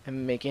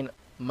and making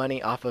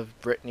money off of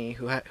Britney,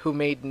 who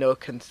made no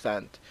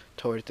consent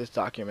towards this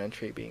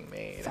documentary being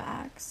made.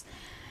 facts.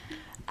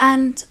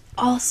 And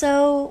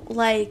also,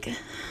 like,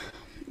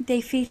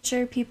 they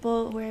feature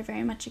people who are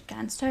very much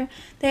against her.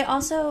 They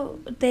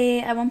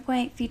at one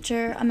point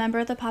feature a member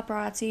of the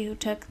paparazzi who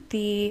took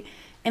the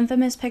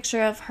infamous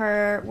picture of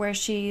her where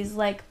she's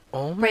like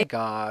Oh my Right.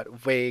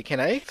 God! Wait, can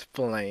I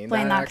explain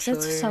playing that that because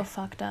actually? it's so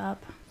fucked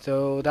up.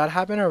 So that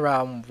happened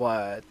around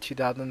what,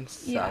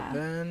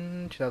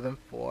 2007,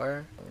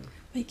 2004?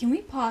 Wait, can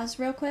we pause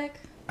real quick?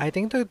 I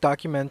think the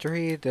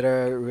documentary did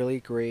a really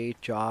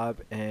great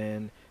job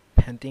in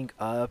pending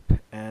up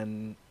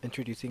and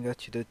introducing us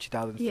to the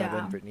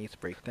 2007 Yeah. Britney's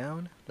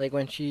breakdown. Like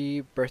when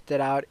she bursted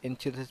out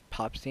into this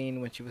pop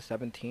scene when she was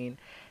 17,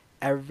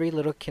 every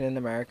little kid in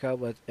America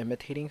was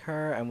imitating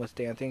her and was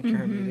dancing to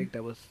her Mhm. music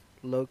that was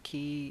low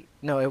key.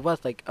 No, it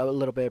was like a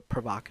little bit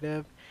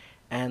provocative.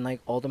 And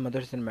like all the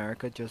mothers in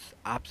America just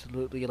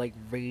absolutely like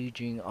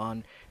raging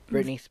on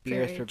Britney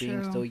Spears Very for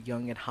being so true.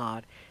 young and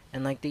hot.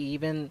 And like they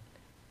even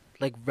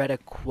like read a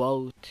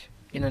quote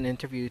in an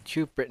interview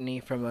to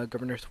Britney from a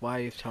governor's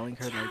wife telling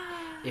her like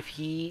if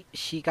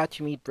she got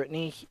to meet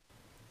Britney,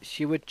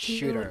 she would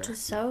shoot her. Which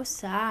is so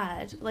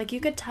sad. Like you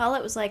could tell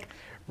it was like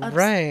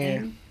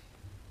Right. upsetting.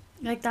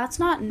 Like that's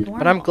not normal.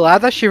 But I'm glad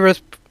that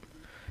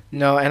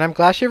no, and I'm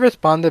glad she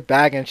responded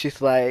back and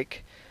she's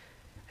like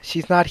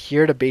she's not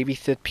here to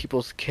babysit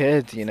people's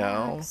kids, you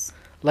know? Facts.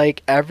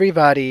 Like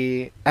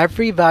everybody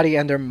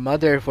and their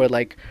mother were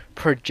like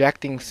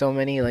projecting so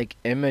many like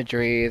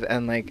imageries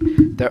and like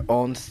their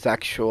own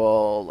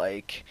sexual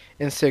like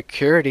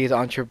insecurities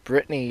onto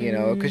Britney, you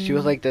know, because she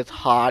was like this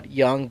hot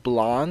young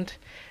blonde,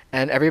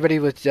 and everybody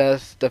was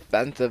just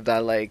defensive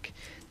that like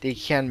they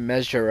can't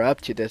measure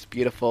up to this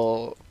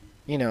beautiful,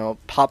 you know,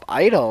 pop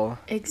idol.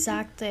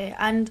 Exactly.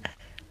 And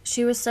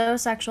she was so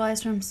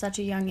sexualized from such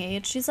a young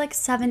age. She's like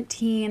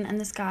 17 and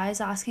this guy's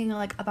asking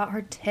like about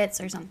her tits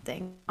or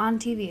something on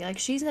TV. Like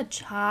she's a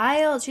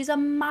child. She's a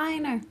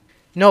minor.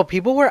 No,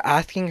 people were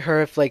asking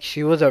her if like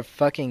she was a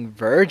fucking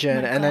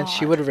virgin, My and then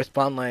she God. would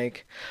respond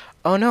like,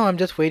 "Oh no, I'm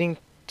just waiting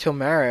till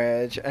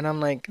marriage." And I'm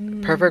like,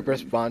 perfect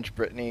response,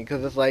 Brittany,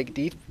 because it's like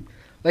these,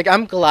 like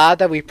I'm glad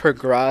that we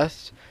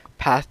progressed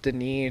past the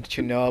need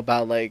to know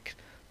about like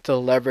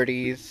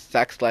celebrities'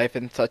 sex life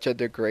in such a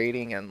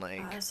degrading and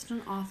like, Such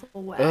an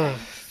awful way. ugh,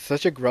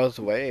 such a gross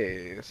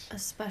ways.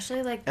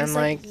 Especially like And, these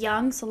like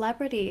young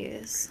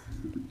celebrities.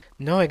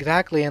 No,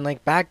 exactly, and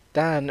like back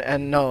then,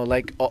 and no,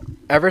 like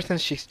ever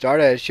since she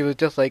started, she was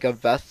just like a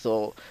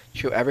vessel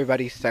to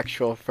everybody's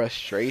sexual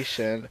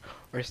frustration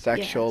or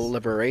sexual Yes.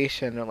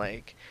 liberation or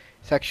like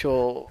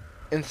sexual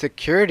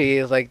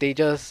insecurities. Like they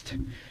just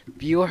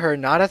view her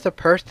not as a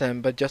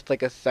person, but just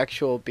like a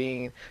sexual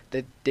being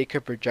that they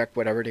could project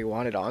whatever they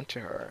wanted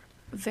onto her,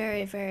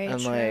 Very, very and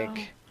true.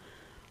 like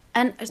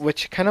And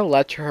which kind of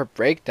led to her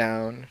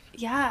breakdown.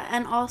 yeah,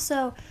 and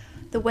also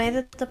the way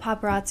that the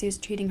paparazzi was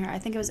treating her, I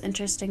think it was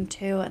interesting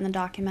too in the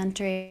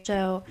documentary.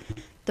 So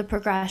the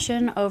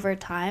progression over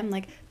time,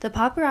 like the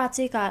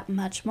paparazzi got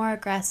much more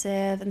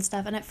aggressive and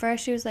stuff. And at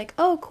first she was like,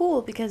 "Oh,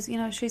 cool," because you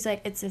know she's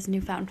like, it's this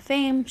newfound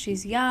fame.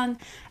 She's young,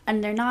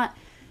 and they're not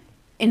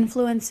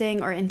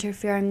influencing or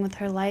interfering with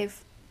her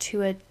life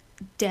to a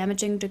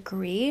damaging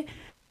degree,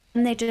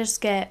 and they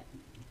just get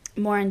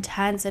more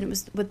intense. And it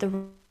was with the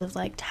rise of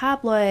like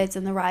tabloids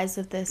and the rise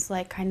of this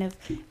like kind of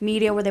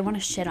media where they want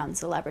to shit on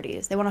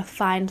celebrities, they want to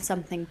find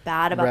something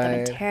bad about them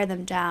and Right. tear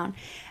them down.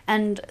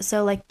 And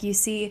so like you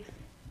see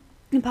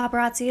the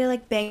paparazzi are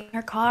like banging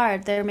her car,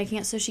 they're making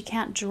it so she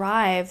can't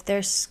drive,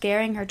 they're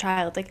scaring her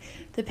child. Like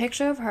the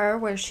picture of her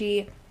where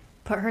she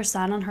put her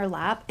son on her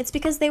lap, it's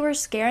because they were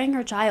scaring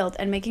her child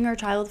and making her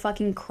child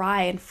fucking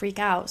cry and freak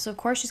out. So of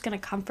course she's gonna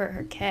comfort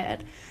her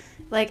kid.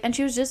 Like, and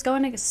she was just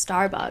going to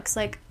Starbucks.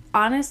 Like,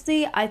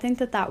 honestly, I think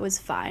that that was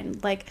fine.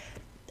 Like,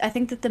 I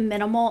think that the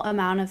minimal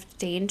amount of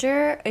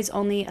danger is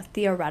only a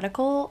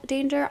theoretical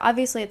danger.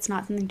 Obviously, it's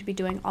not something to be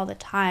doing all the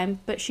time,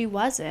 but she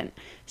wasn't.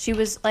 She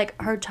was like,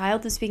 her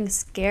child was being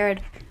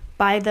scared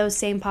by those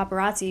same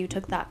paparazzi who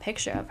took that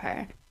picture of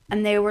her.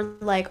 And they were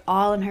like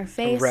all in her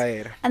face.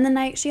 Right. And the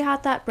night she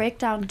had that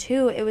breakdown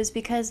too, it was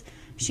because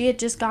she had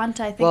just gone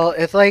to, I think, Well,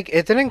 it's like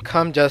it didn't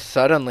come just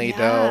suddenly Yeah,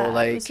 though.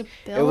 it Like was a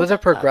it was a build-up.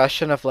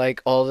 progression of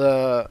like all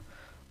the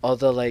all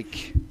the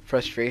like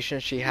frustration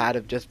she had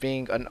of just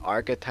being an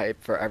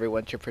archetype for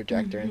everyone to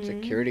project their Mm-hmm.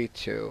 insecurity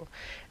to.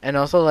 And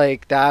also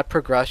like that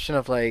progression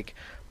of like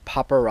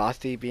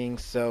paparazzi being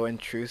so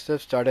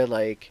intrusive started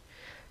like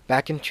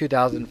back in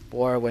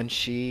 2004 when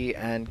she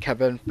and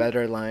Kevin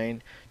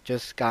Federline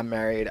just got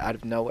married out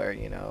of nowhere,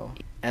 you know.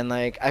 And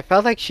like I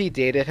felt like she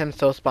dated him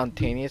so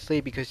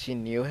spontaneously because she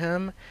knew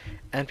him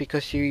and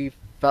because she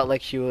felt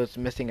like she was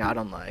missing out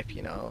on life,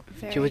 you know.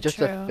 She Very was just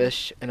a true.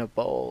 fish in a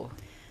bowl.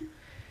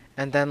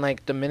 And then,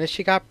 like, the minute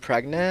she got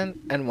pregnant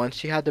and once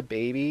she had the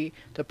baby,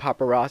 the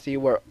paparazzi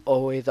were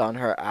always on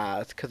her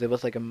ass because it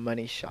was like a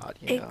money shot,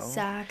 you know?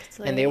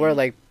 And they were Exactly.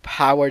 like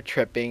power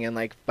tripping and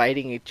like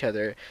fighting each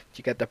other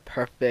to get the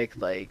perfect,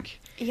 like,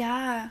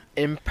 Yeah.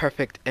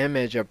 imperfect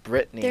image of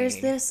There's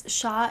Britney. this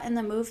shot in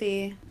the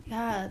movie.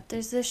 Yeah,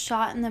 there's this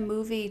shot in the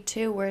movie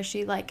too where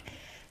she like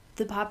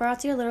the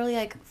paparazzi are literally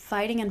like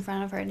fighting in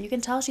front of her and you can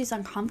tell she's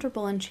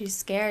uncomfortable and she's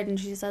scared and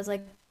she says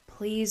like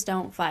please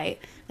don't fight.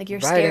 Like you're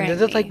Right, and this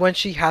scaring is like me. when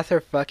she has her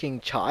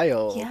fucking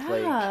child.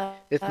 Like, Yeah.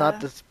 it's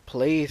not this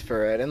place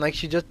for it. And like,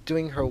 she's just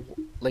doing her,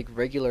 like,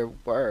 regular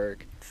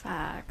work.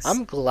 Facts.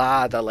 I'm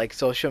glad that like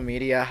social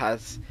media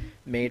has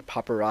made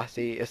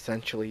paparazzi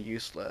essentially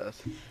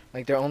useless.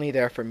 Like they're only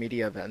there for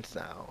media events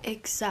now.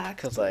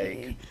 Cause like,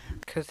 Exactly.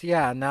 cause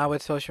yeah, now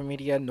with social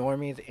media,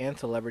 normies and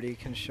celebrity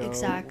can show, you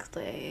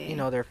Exactly.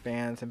 know, their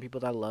fans and people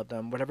that love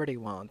them whatever they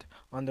want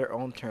on their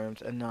own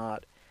terms and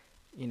not,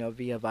 you know,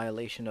 via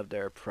violation of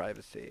their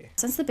privacy.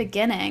 Since the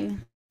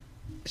beginning.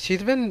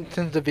 She's been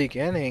since the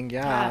beginning,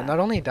 yeah. Yeah. Not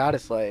only that,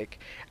 it's like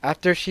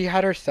after she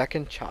had her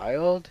second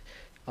child,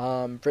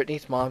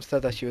 Britney's mom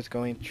said that she was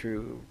going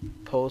through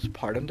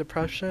postpartum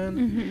depression,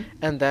 Mhm.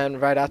 and then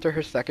right after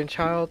her second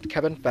child,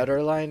 Kevin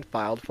Federline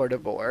filed for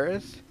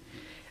divorce,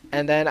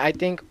 and then I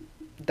think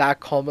that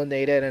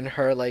culminated in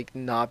her like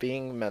not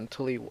being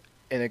mentally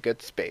in a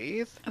good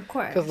space, Of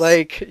cause course.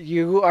 like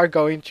you are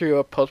going through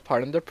a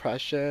postpartum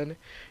depression,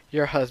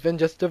 your husband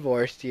just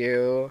divorced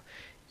you.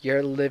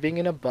 You're living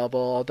in a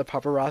bubble. The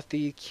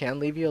paparazzi can't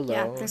leave you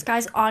Yeah, this alone.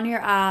 guy's on your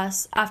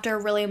ass after a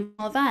really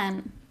emotional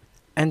event.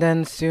 And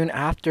then soon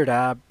after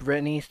that,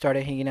 Britney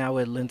started hanging out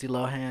with Lindsay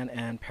Lohan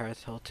and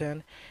Paris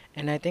Hilton.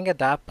 And I think at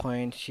that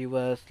point, she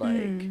was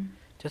like Hmm.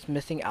 just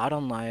missing out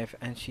on life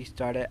and she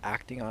started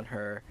acting on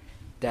her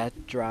death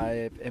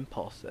drive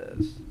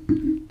impulses.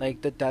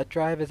 Like the death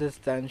drive is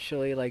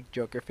essentially like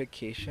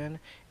Jokerification.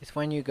 It's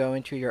when you go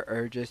into your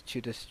urges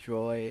to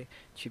destroy,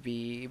 to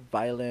be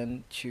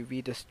violent, to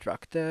be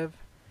destructive,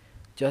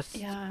 just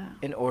Yeah,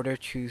 in order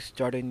to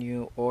start a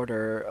new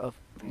order of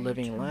very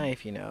living true.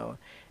 life, you know.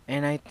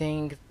 And I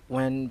think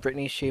when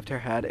Britney shaved her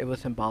head, it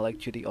was symbolic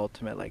to the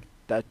ultimate like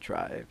death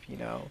drive, you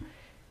know.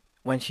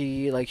 When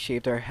she like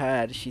shaved her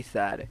head, she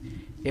said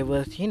it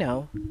was, you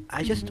know,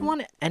 I just don't Hmm.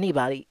 want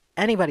anybody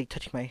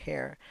touching my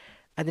hair.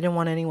 I didn't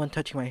want anyone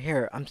touching my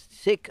hair. I'm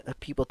sick of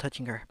people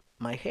touching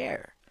my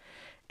hair.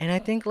 And I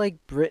think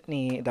like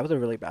Britney, that was a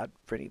really bad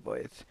Britney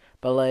voice,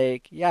 but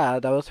like yeah,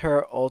 that was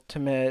her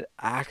ultimate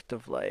act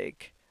of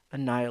like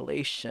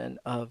annihilation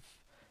of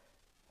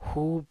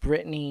who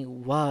Britney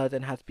was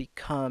and has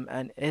become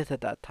and is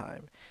at that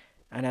time.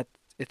 And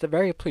it's a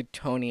very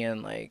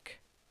Plutonian like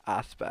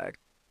aspect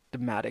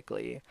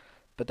thematically,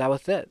 but that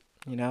was it.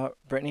 You know,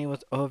 Britney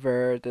was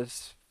over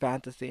this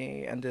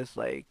fantasy and this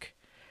like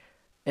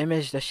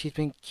image that she's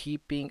been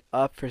keeping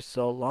up for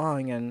so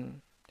long,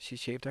 and she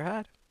shaved her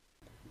head.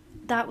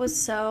 That was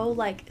so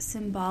like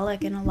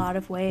symbolic in a lot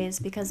of ways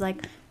because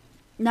like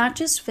not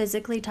just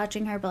physically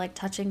touching her, but like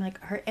touching like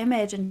her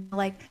image and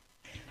like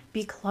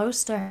be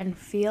close to her and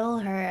feel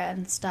her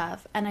and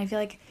stuff. And I feel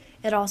like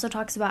it also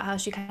talks about how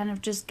she kind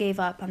of just gave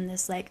up on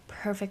this like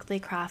perfectly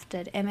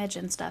crafted image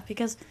and stuff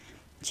because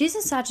she's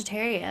a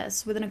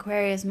Sagittarius with an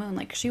Aquarius moon.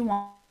 Like she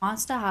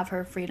wants to have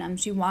her freedom.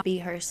 She wants to be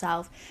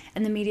herself.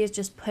 And the media is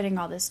just putting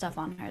all this stuff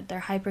on her.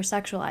 They're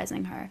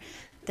hypersexualizing her.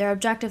 They're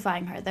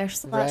objectifying her. They're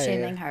slut Right.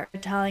 shaming her.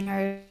 They're telling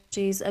her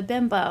she's a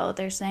bimbo.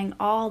 They're saying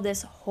all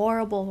this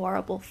horrible,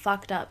 horrible,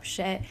 fucked up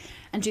shit.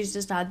 And she's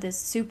just had this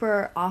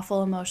super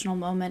awful emotional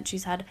moment.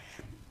 She's had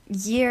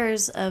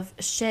years of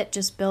shit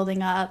just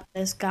building up.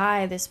 This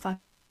guy, this fucking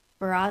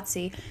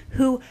paparazzi,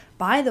 who,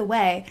 by the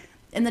way,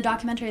 in the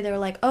documentary they were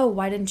like, "Oh,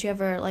 why didn't you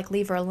ever like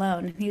leave her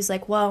alone?" And he's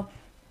like, "Well,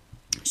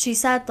 she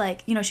said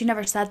like, she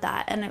never said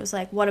that." And it was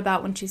like, "What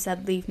about when she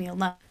said leave me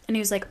alone?" And he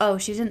was like, "Oh,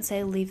 she didn't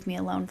say leave me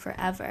alone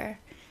forever."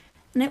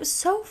 And it was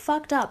so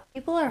fucked up.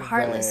 People are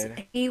heartless.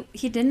 Right.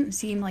 He didn't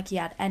seem like he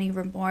had any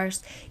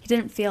remorse. He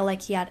didn't feel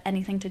like he had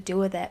anything to do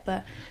with it.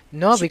 But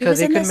No, she because was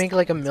they in could this. make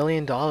like $1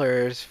 million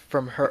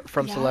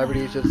from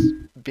celebrities Yeah. just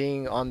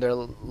being on their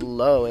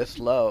lowest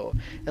low.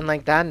 And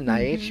like that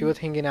night, she Mhm. was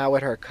hanging out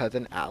with her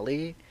cousin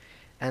Allie,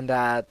 and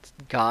that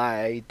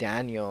guy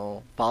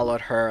Daniel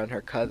followed her and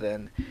her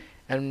cousin.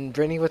 And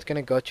Brittany was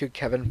gonna go to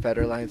Kevin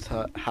Federline's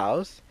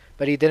house,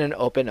 but he didn't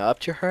open up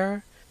to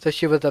her, so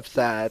she was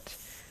upset.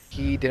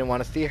 He didn't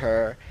want to see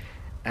her,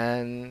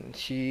 and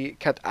she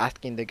kept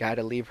asking the guy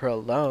to leave her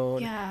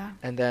alone. Yeah.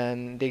 And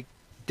then they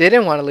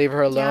didn't want to leave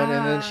her alone,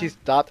 and then Yeah. she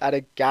stopped at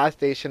a gas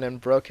station and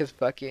broke his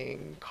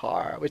fucking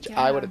car, which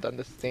I Yeah. would have done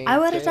the same I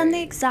would have done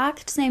the thing.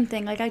 exact same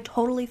thing. Like, I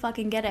totally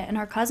fucking get it. And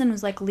her cousin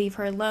was like, leave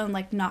her alone.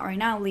 Like, not right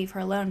now. Leave her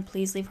alone.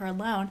 Please leave her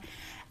alone.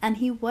 And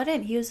he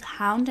wouldn't. He was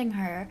hounding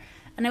her.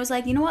 And I was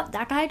like, you know what?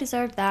 That guy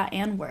deserved that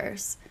and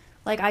worse.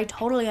 Like, I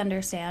totally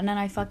understand and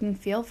I fucking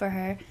feel for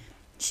her.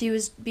 She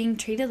was being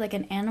treated like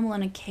an animal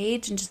in a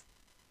cage and just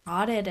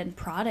prodded and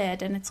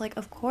prodded. And it's like,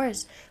 of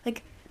course.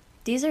 Like,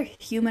 these are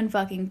human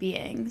fucking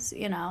beings,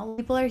 you know?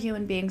 People are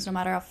human beings no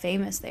matter how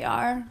famous they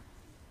are.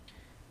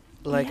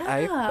 Like,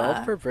 I felt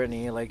Yeah. for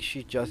Brittany. Like,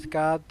 she just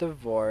got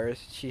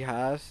divorced. She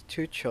has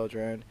two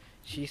children.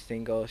 She's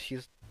single.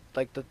 She's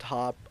like the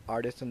top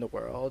artist in the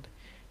world,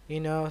 you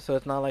know? So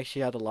it's not like she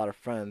had a lot of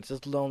friends.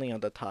 It's lonely on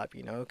the top,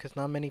 you know? Because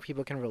not many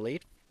people can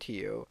relate to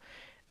you.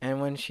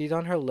 And when she's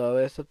on her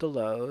lowest of the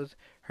lows,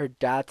 her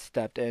dad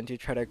stepped in to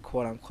try to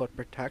quote unquote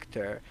protect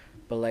her.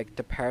 But like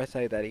the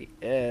parasite that he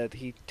is,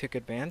 he took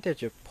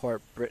advantage of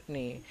poor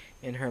Brittany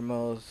in her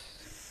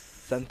most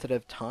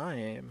sensitive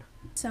time.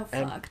 So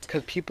And fucked.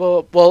 because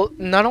people, well,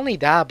 not only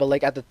that, but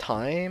like at the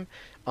time,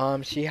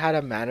 she had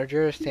a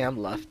manager, Sam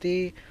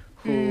Lefty,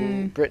 who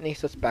Mm. Brittany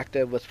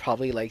suspected was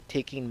probably like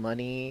taking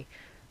money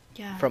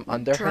Yeah. from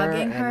under her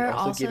Drugging and her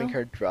also giving also.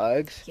 her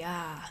drugs.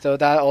 Yeah. So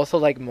that also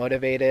like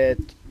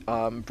motivated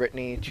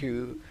Brittany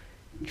to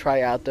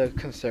try out the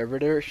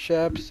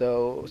conservatorship.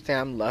 So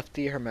Sam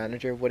Lefty, her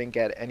manager, wouldn't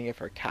get any of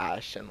her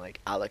cash and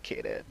like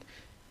allocate it,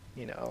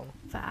 you know,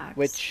 Facts.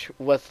 which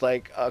was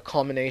like a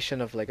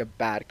culmination of like a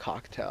bad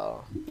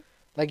cocktail.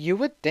 Like you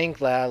would think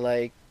that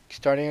like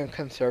starting a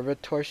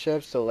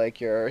conservatorship, so like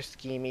your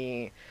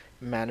schemy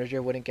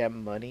manager wouldn't get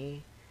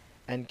money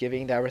and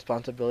giving that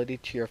responsibility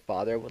to your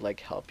father would like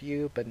help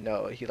you, but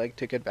no, he like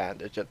took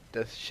advantage of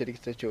this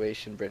shitty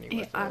situation Brittany He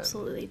was in.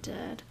 absolutely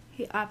did.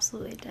 He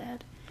absolutely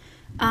did.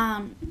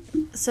 Um,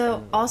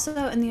 so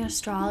also in the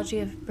astrology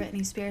of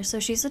Britney Spears, so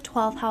she's a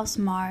 12th house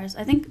Mars.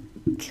 I think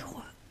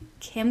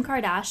Kim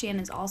Kardashian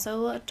is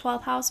also a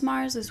 12th house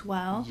Mars as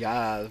well.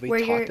 Yeah, we Where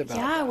your talked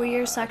about where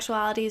your that.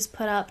 sexuality is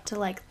put up to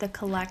like the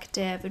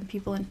collective and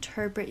people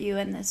interpret you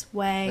in this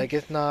way. Like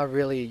it's not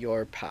really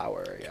your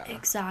power, yeah.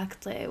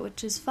 Exactly,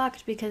 which is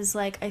fucked because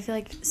like I feel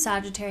like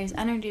Sagittarius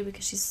energy,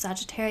 because she's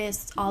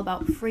Sagittarius, it's all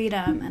about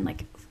freedom and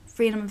like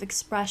freedom of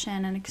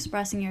expression and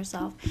expressing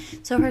yourself.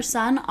 So her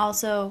sun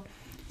also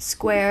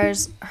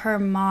squares her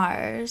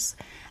Mars,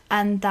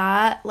 and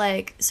that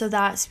like so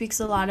that speaks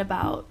a lot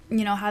about,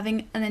 you know,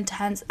 having an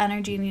intense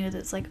energy in you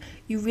that's like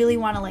you really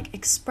want to like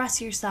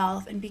express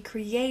yourself and be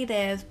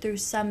creative through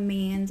some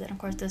means. And of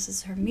course this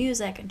is her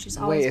music, and she's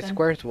always Wait, it been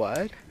squares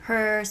what?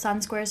 her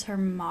sun squares her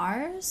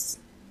Mars.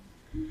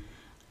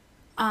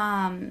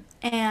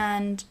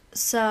 And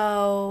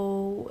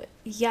so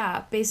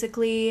yeah,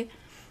 basically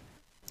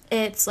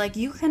it's like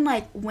you can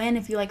like win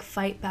if you like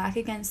fight back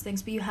against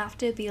things, but you have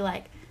to be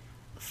like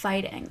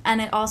fighting.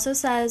 And it also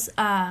says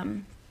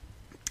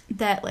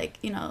that like,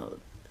 you know,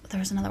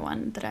 there's another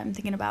one that I'm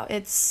thinking about.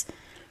 It's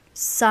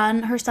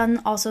her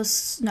sun also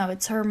no,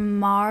 it's her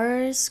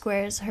Mars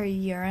squares her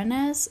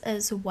Uranus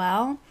as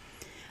well.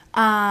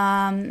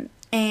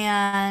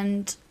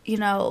 And you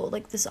know,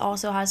 like this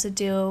also has to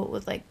do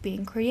with like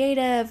being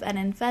creative and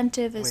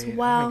inventive as Wait, oh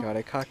well. my god,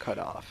 I got cut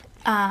off.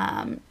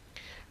 Um,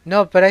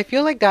 No, but I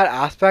feel like that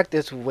aspect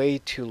is way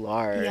too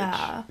large.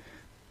 yeah,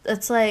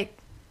 it's like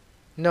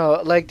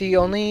No, like the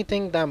only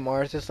thing that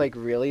Mars is like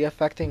really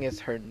affecting is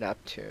her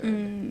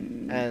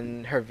Neptune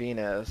and her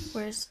Venus.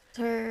 where's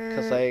her?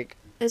 Cause like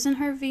Isn't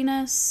her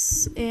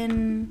Venus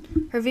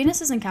in? Her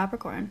Venus is in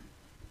Capricorn.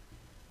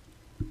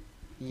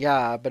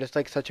 yeah, but it's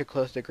like such a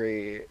close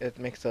degree. It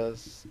makes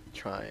us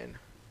trine.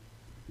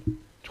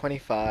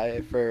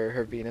 25 for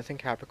her Venus in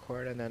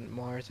Capricorn, and then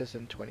Mars is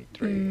in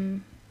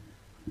 23.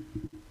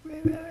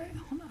 Right.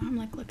 Hold on, I'm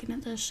like looking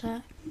at this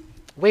shit.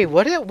 Wait,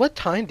 what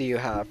time do you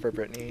have for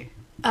Brittany?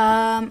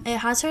 It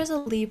has her as a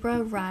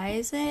Libra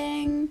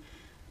rising,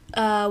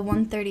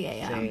 1:30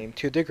 a.m. Same,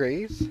 2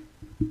 degrees.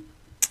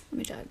 Let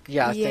me check.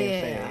 Yeah,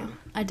 same.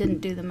 I didn't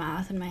do the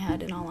math in my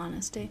head, in all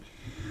honesty.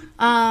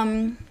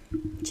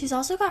 She's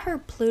also got her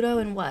Pluto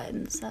in what?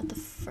 Is that the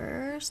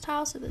first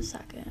house or the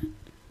second?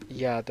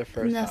 Yeah, the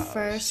first The house.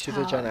 first She's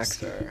a Gen house.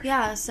 Xer.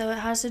 Yeah, so it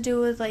has to do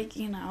with like,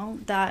 you know,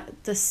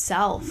 that the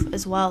self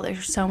as well.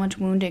 There's so much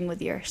wounding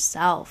with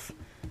yourself.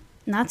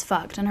 And that's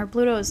fucked. And her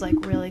Pluto is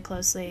like really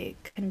closely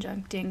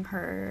conjuncting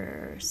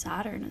her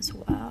Saturn as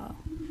well.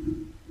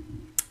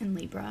 In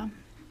Libra.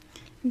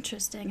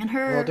 Interesting. And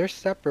her Well, they're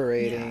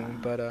separating, yeah,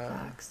 but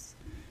facts.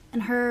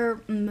 And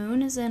her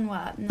moon is in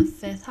what? In the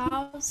 5th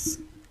house?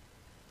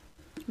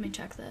 Let me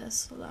check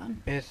this. Hold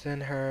on. it's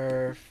in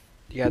her.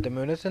 Yeah, the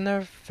moon is in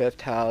her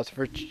 5th house,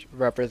 which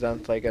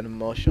represents like an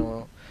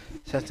emotional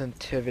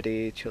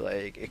sensitivity to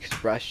like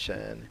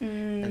expression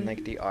and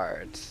like the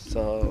arts.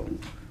 So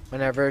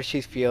whenever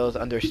she feels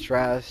under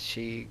stress,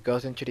 she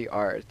goes into the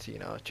arts, you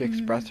know, to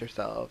express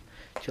herself,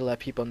 to let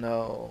people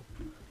know,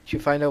 to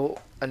find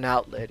an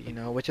outlet, you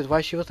know, which is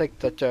why she was like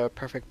such a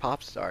perfect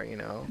pop star, you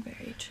know.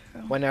 Very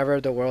true.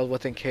 Whenever the world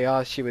was in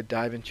chaos, she would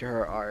dive into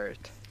her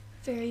art.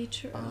 Very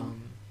true.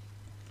 Um,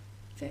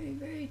 Very,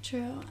 very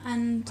true.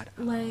 And what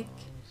like,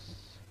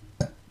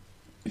 else?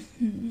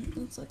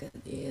 let's look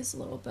at these a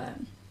little bit.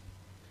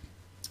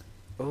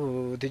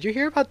 Oh, did you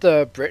hear about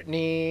the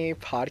Britney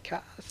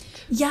podcast?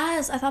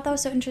 Yes, I thought that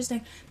was so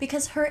interesting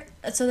because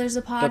so there's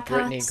a podcast,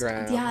 Britney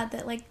Graham. yeah,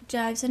 that like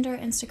dives into her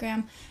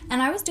Instagram,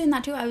 and I was doing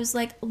that too. I was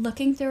like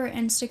looking through her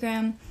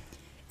Instagram.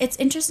 It's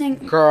interesting.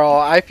 Girl,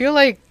 I feel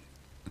like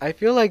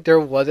there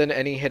wasn't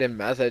any hidden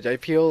message. I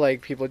feel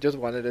like people just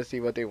wanted to see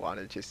what they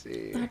wanted to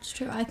see. That's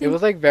true. I It think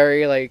was like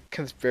very like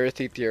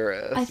conspiracy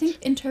theorist. I think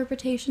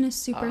interpretation is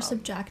super Um,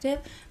 subjective,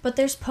 but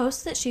there's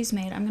posts that she's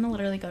made. I'm gonna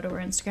literally go to her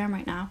Instagram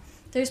right now.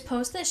 There's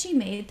posts that she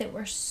made that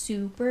were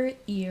super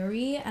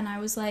eerie, and I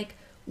was like,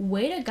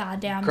 wait a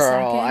goddamn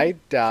Girl, second. I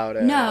doubt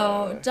it.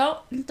 No, don't,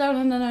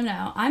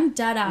 no. I'm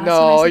dead ass. when I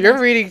No, said you're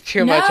this. reading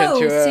too much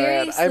into it.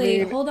 Seriously. I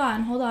mean, hold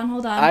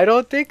on. I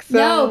don't think so.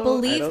 No,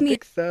 believe I don't me.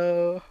 think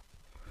so.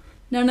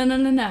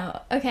 No.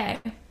 Okay.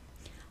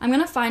 I'm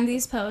gonna find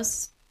these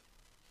posts,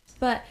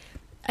 but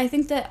I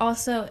think that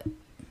also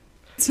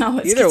it's not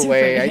what Either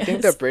way, I schizophrenia think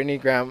is. that Britney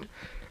Graham.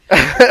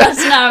 That's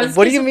not what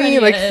What do you mean,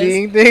 schizophrenia like is.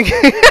 seeing things?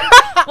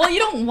 Well, you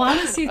don't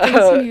want to see things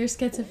when you're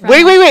schizophrenic.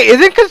 Wait!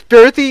 Isn't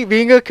conspiracy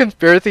being a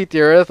conspiracy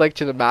theorist like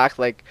to the max,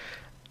 like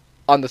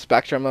on the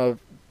spectrum of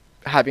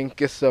having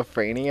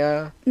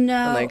schizophrenia No,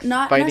 and like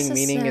not finding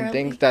meaning in necessarily.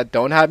 things that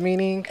don't have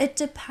meaning? It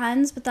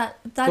depends, but that's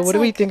So what do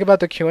we like- think about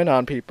the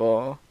QAnon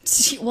people?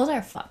 Well,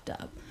 they're fucked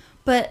up.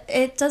 But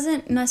it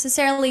doesn't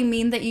necessarily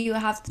mean that you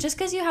have just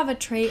because you have a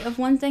trait of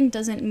one thing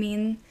doesn't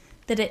mean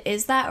that it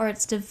is that or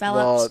it's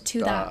developed Well, to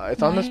that.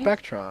 it's on the point.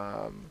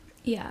 spectrum.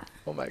 Yeah.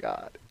 Oh my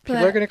god.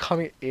 People But- are gonna call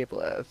me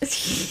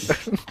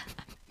ableist.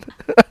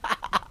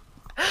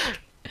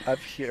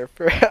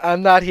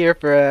 I'm not here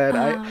for it.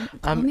 Let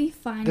I'm me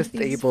find these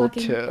disabled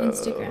fucking too.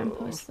 Instagram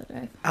posts that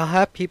I. I'll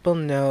have people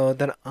know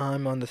that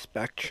I'm on the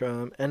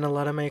spectrum, and a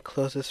lot of my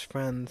closest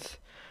friends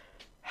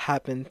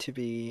happen to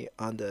be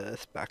on the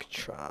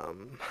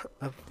spectrum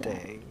of Yeah.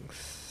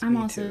 things. I'm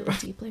Me also too.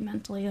 deeply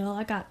mentally ill.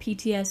 I got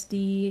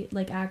PTSD.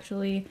 Like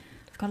actually,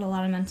 I've got a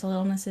lot of mental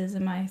illnesses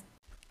in my.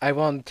 I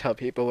won't tell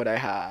people what I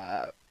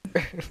have.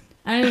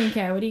 I don't even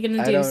care. What are you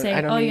gonna I do? don't- Say,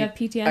 I don't oh, you need- have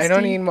PTSD. I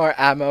don't need more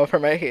ammo for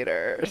my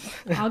haters.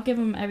 I'll give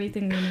them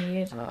everything they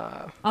need.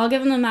 Uh, I'll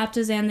give them the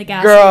Maptazan, the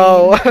gasoline,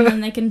 Girl. and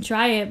then they can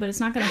try it, but it's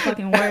not gonna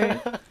fucking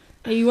work.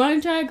 Hey, you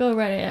want to try it? Go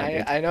right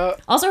ahead. I know.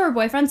 Also, her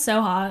boyfriend's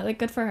so hot. Like,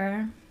 good for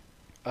her.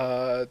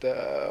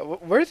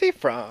 Where's he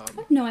from?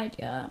 I have no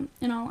idea.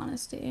 In all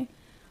honesty,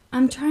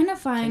 I'm trying to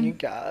Can you find.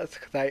 guess?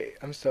 Cause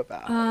I'm so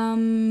bad.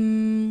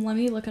 Let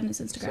me look on his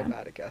So Instagram.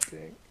 bad at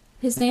guessing.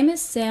 His name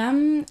is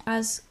Sam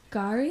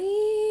Asghari.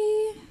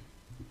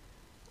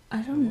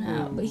 I don't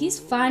know, but he's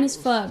fine as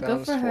fuck. Go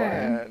Sounds for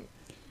her.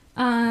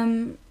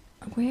 fun.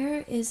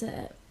 Where is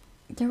it?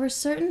 There were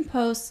certain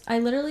posts. I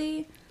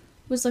literally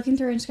was looking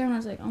through her Instagram and I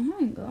was like, oh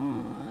my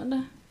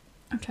god.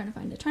 I'm trying to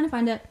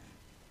find it.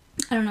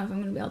 I don't know if I'm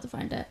gonna be able to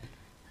find it.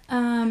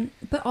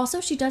 But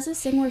also she does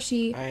this thing where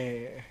she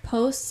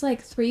posts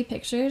like 3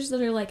 pictures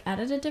that are like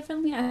edited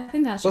differently. I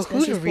think that's Well, just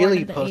because who's she's born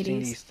really in the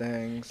posting 80s. these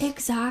things?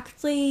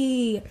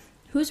 Exactly.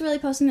 Who's really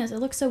posting this? It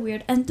looks so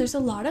weird. And there's a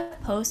lot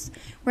of posts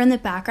where in the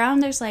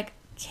background there's like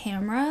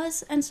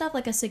cameras and stuff,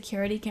 like a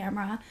security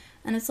camera,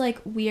 and it's like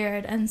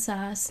weird and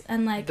sus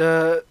and like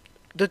The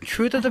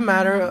truth of the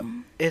matter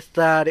is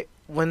that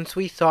once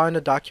we saw in the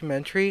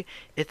documentary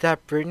is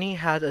that Britney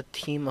had a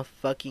team of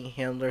fucking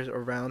handlers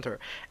around her.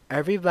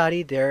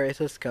 Everybody there is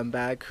a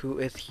scumbag who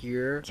is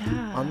here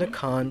on the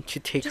con to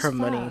take Just her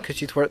money fuck. because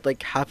she's worth like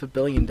 $500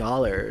 million.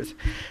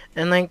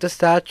 And like the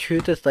sad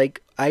truth is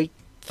like I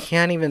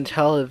can't even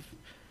tell if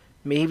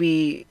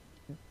maybe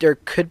there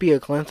could be a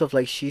glimpse of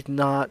like she's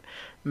not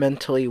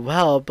mentally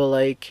well, but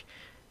like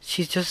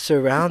she's just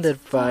surrounded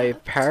It's by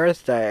fucked.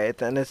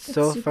 parasites, and it's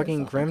so super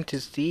fucking grim to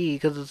see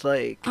because it's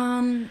like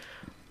I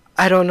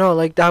I don't know,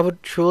 like that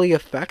would truly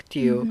affect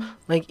you. Mhm.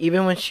 Like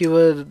even when she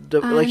was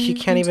like she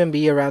can't And- even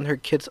be around her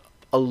kids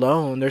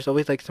alone. There's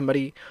always like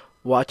somebody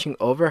watching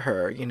over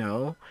her, you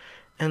know,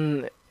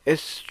 and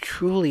it's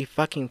truly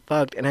fucking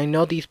fucked. And I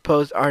know these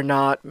posts are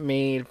not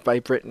made by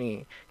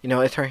Britney. You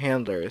know, it's her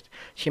handlers.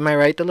 She might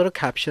write the little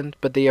captions,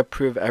 but they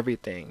approve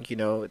everything. You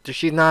know,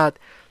 she's not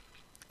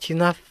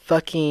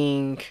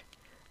fucking,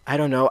 I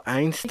don't know,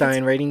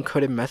 Einstein writing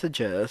coded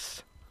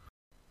messages.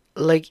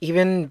 Like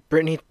even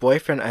Britney's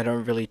boyfriend, I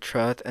don't really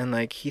trust. And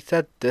like he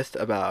said this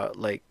about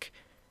like,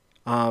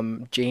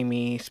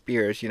 Jamie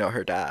Spears, you know,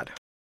 her dad.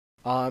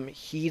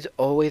 He's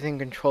always in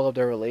control of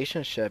their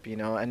relationship, you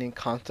know, and in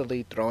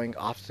constantly throwing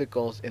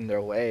obstacles in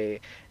their way,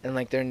 and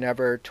like they're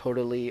never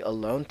totally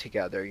alone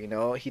together, you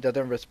know. He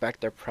doesn't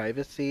respect their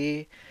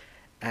privacy,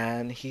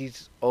 and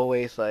he's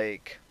always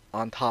like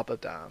on top of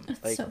them.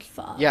 It's Like so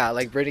fucked. yeah,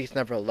 like Britney's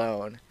never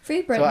alone.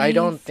 Free Britney. So I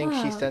don't think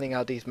she's fuck. sending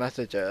out these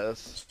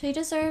messages. She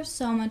deserves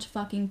so much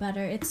fucking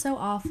better. It's so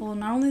awful.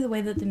 Not only the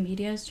way that the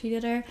media has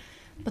treated her,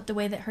 but the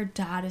way that her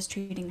dad is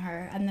treating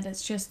her, and that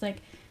it's just like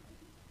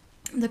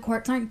the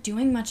courts aren't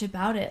doing much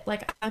about it.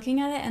 Like looking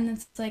at it, and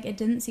it's like it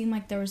didn't seem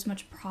like there was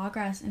much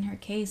progress in her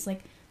case.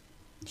 Like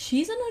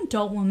She's an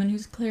adult woman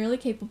who's clearly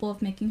capable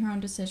of making her own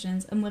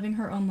decisions and living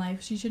her own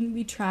life. She shouldn't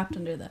be trapped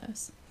under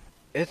this.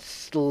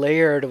 It's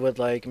layered with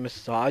like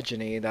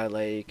misogyny that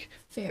like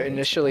Very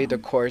initially the true.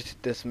 courts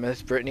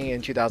dismissed Britney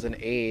in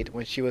 2008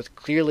 when she was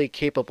clearly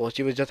capable.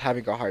 She was just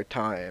having a hard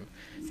time.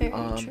 Very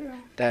Um,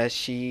 true. that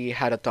she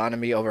had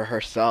autonomy over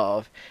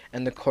herself,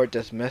 and the court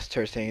dismissed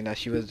her, saying that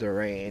she was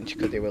deranged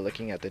because they were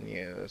looking at the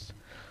news.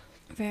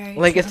 Very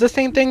Like true. it's the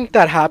same thing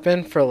that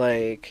happened for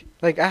like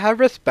I have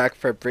respect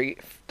for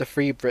the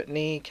Free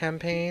Britney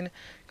campaign,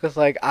 because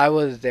like I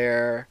was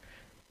there,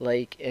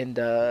 like in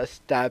the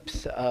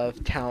steps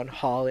of Town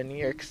Hall in New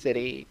York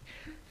City,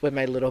 with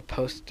my little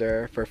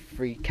poster for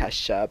Free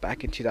Kesha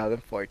back in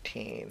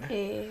 2014.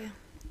 Hey.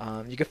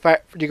 You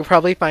could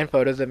probably find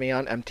photos of me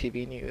on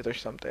MTV News or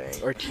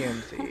something, or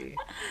TMZ.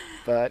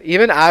 But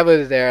even I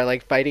was there,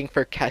 like fighting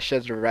for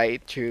Kesha's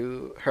right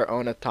to her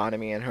own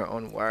autonomy and her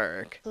own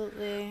work.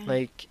 Absolutely.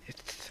 Like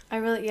it's I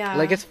really, yeah.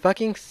 like it's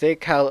fucking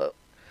sick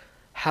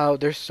how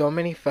there's so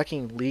many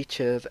fucking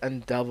leeches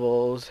and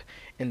devils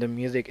in the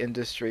music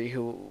industry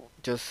who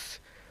just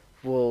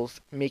will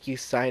make you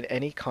sign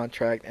any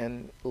contract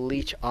and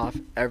leech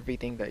off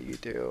everything that you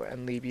do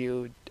and leave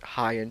you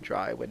high and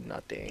dry with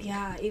nothing.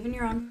 Yeah, even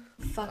your own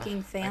fucking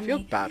I family. feel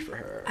bad for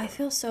her. I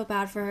feel so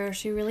bad for her.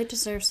 She really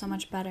deserves so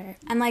much better.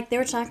 And like they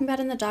were talking about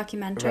in the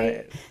documentary,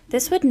 Right.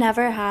 this would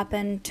never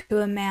happen to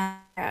a man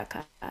in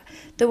America.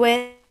 The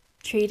way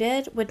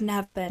treated would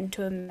never happen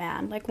to a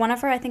man. Like one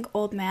of her, I think,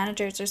 old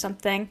managers or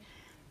something.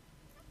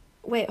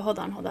 Wait, hold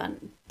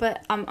on.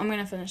 But I'm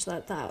gonna finish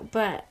that thought.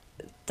 But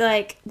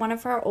like one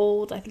of her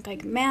old, I think,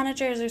 like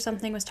managers or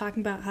something was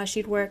talking about how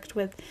she'd worked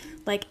with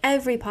like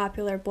every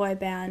popular boy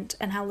band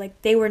and how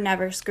like they were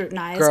never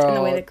scrutinized in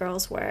the way Girl. that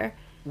girls were.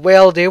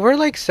 Well, they were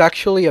like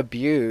sexually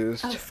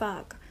abused. Oh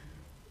fuck.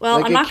 Well,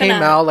 Like I'm it not came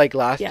gonna. out like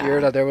last yeah.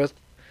 year that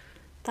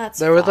That's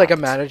there was like a fucked.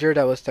 manager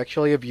that was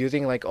sexually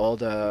abusing like all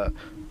the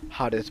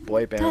hottest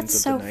boy bands That's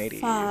of so the 90s.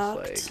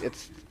 fucked. Like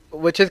it's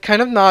which is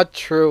kind of not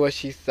true what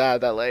she said,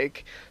 that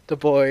like the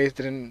boys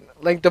didn't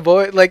like the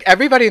boy like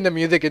everybody in the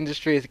music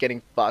industry is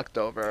getting fucked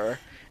over.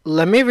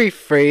 Let me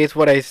rephrase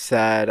what I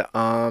said.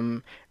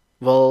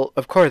 Well,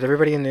 of course,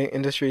 everybody in the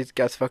industry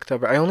gets fucked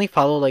over. I only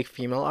follow like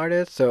female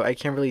artists, so I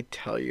can't really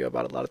tell you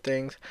about a lot of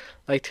things.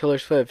 Like Taylor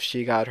Swift,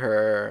 she got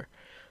her,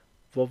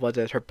 what was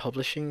it? Her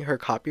publishing, her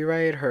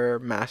copyright, her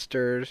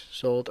masters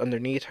sold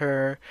underneath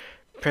her.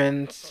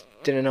 Prince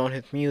didn't own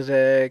his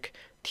music.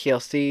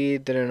 TLC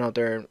didn't own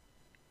their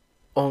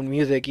own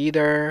music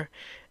either.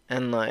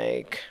 And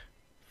like,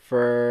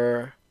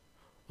 for,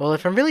 well,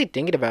 if I'm really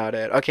thinking about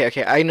it,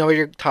 okay, I know what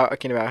you're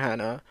talking about,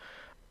 Hannah.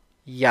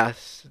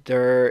 Yes,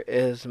 there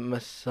is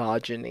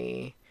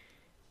misogyny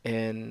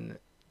in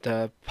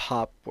the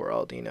pop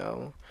world, you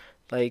know.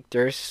 Like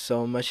there's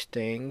so much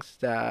things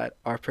that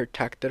are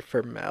protected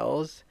for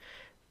males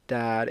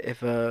that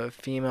if a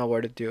female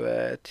were to do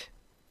it,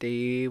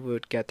 they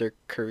would get their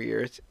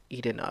careers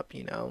eaten up,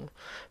 you know.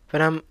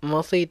 But I'm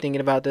mostly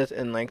thinking about this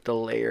in like the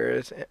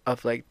layers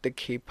of like the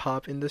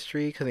K-pop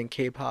industry, because in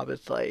K-pop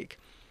it's like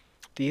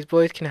these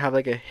boys can have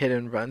like a hit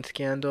and run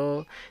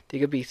scandal. They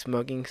could be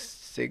smoking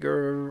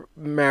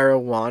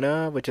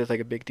marijuana, which is like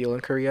a big deal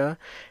in Korea.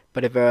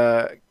 But if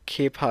a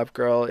K-pop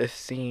girl is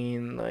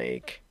seen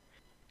like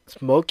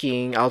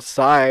smoking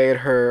outside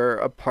her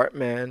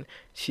apartment,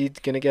 she's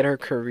gonna get her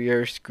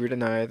career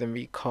scrutinized and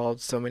be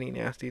called so many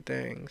nasty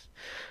things.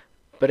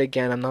 But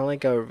again, I'm not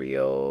like a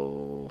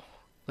real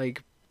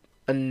like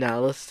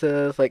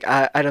analysis. Like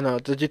I don't know.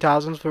 The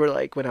 2000s were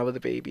like when I was a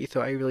baby,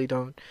 so I really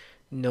don't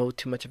know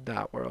too much of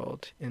that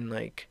world in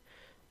like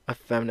a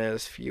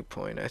feminist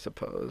viewpoint, I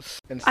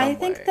suppose. In I some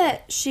think way.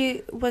 that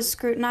she was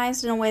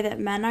scrutinized in a way that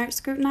men aren't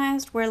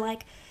scrutinized, where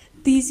like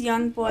these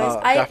young boys. Oh,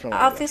 I definitely,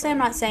 obviously I'm definitely.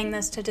 not saying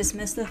this to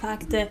dismiss the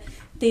fact that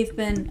they've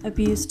been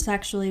abused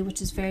sexually,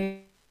 which is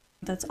very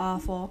that's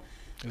awful.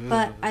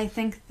 But I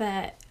think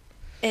that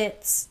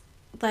it's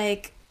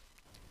like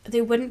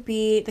there wouldn't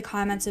be the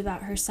comments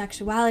about her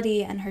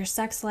sexuality and her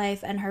sex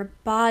life and her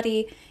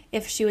body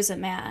if she was a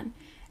man.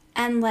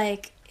 And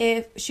like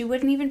if she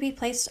wouldn't even be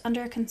placed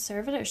under a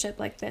conservatorship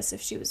like this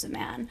if she was a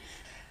man.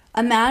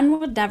 A man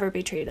would never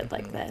be treated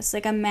like this.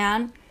 Like a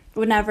man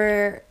would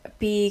never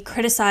be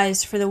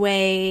criticized for the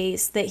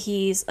ways that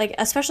he's like,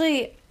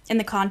 especially in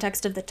the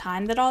context of the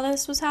time that all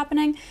this was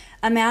happening.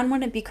 A man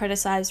wouldn't be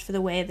criticized for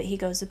the way that he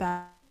goes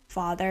about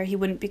father. He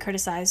wouldn't be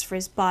criticized for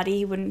his body.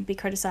 He wouldn't be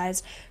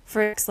criticized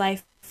for his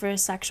life, for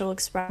his sexual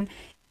expression,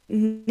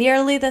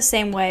 nearly the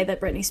same way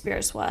that Britney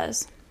Spears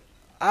was.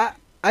 I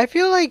I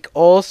feel like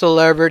all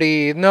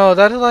celebrities. No,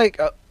 that is like.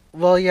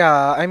 Well,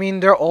 yeah. I mean,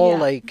 they're all Yeah.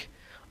 like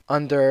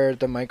under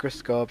the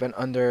microscope and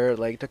under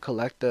like the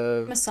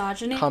collective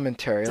Misogyny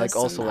commentary, like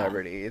all exists in that.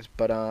 celebrities.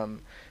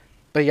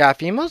 But yeah,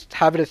 females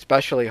have it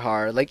especially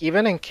hard. Like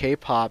even in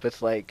K-pop,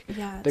 it's like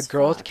Yeah, the it's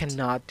girls fucked.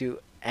 cannot do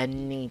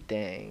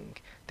anything.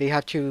 They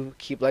have to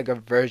keep like a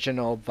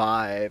virginal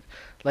vibe.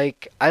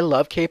 Like I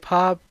love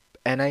K-pop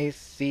and I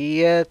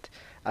see it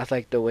as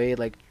like the way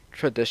like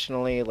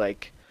traditionally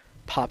like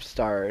pop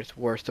stars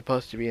were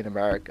supposed to be in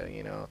America,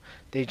 you know.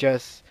 They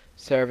just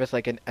serve as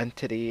like an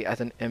entity,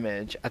 as an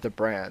image, as a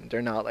brand.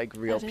 They're not like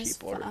real That is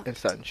people fucked.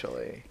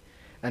 essentially,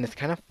 and it's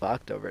kind of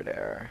fucked over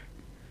there.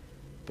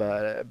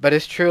 But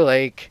it's true,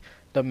 like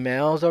the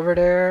males over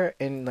there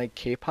in like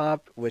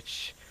K-pop,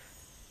 which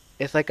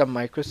is like a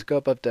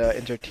microscope of the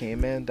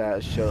entertainment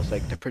that shows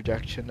like the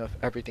projection of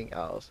everything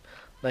else.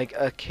 Like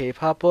a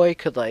K-pop boy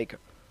could like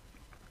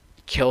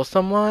kill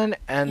someone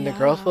and the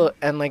girls Yeah. will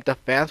and like the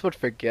fans would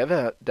forgive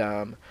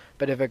them,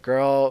 but if a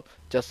girl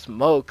just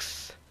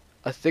smokes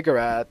a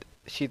cigarette,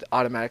 she's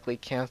automatically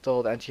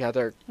canceled and she has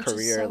her Which is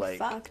career so like,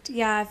 fucked.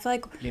 Yeah, I feel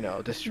like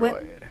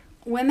destroyed.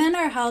 women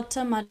are held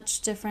to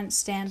much different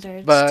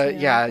standards But too.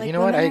 yeah, you Like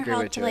know what? I women are agree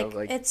held with to you. like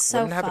Like it's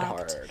so women have it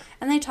fucked. hard.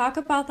 And they talk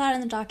about that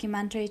in the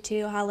documentary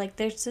too, how like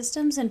there's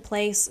systems in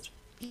place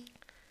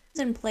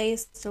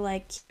to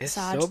like keep It's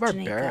so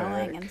misogyny going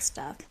barbaric. and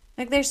stuff.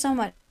 Like there's so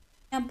much.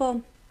 For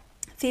example,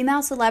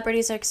 female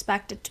celebrities are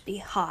expected to be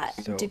hot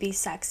and to So be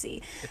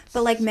sexy,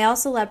 but like it's male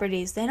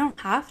celebrities, they don't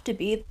have to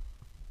be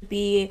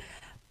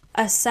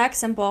a sex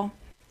symbol.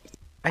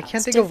 I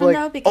can't It's think of different like,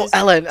 though oh, because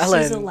Ellen,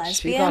 she's a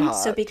she's not lesbian,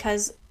 so hot.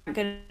 because I'm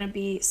gonna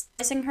be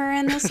slicing her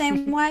in the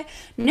same way.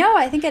 No,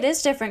 I think it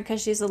is different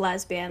because she's a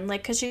lesbian.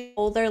 Like, because she's an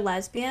older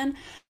lesbian,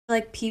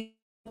 like people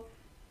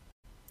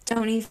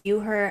don't even view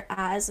her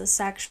as a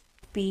sexual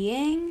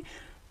being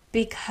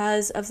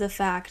because of the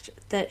fact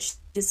that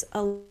she's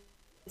a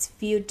it's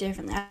viewed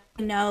differently. I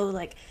don't know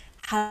like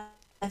how to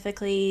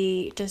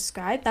specifically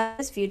describe that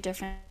is viewed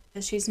differently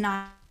because she's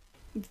not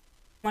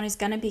one who's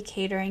going to be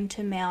catering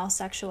to male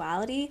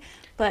sexuality,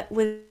 but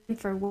within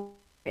for women,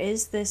 there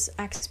is this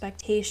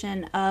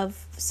expectation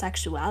of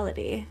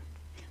sexuality,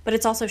 but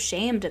it's also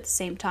shamed at the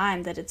same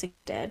time that it's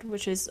accepted,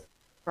 which is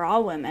for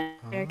all women.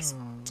 You're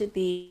expected Oh, to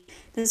be.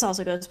 This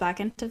also goes back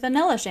into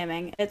vanilla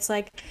shaming. It's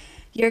like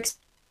you're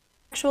expected to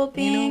be a sexual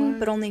you know being,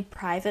 but what? only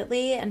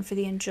privately and for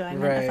the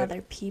enjoyment of Right.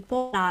 other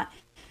people, not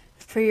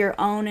for your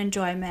own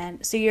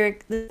enjoyment. So you're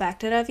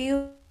expected of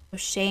you,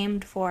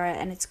 shamed for it,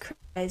 and it's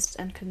criticized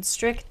and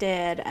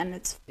constricted, and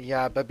it's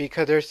Yeah, but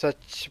because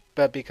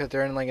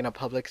they're in like in a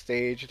public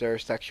stage, their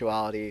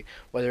sexuality,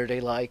 whether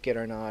they like it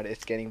or not,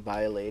 it's getting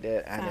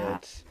violated and fat.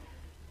 it's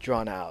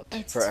drawn out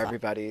for It's fu-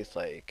 everybody's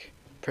like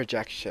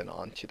projection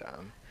onto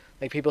them.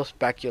 Like people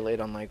speculate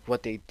on like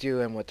what they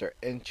do and what they're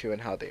into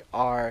and how they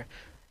are.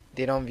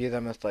 They don't view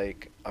them as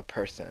like a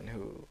person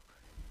who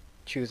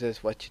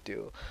chooses what to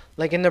do.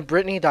 Like in the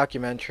Britney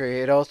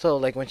documentary, it also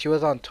like when she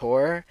was on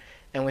tour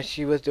and when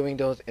she was doing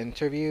those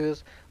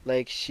interviews,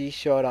 like she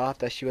showed off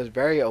that she was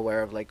very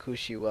aware of like who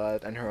she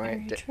was and her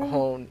very true.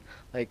 own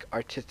like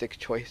artistic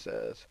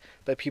choices.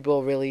 But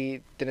people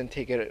really didn't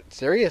take it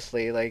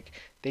seriously. Like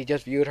they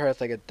just viewed her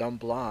as like a dumb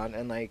blonde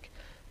and like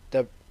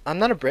the I'm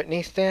not a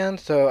Britney stan,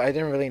 so I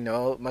didn't really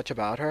know much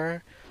about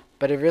her,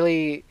 but it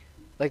really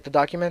like the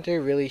documentary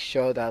really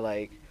showed that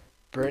like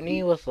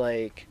Britney was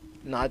like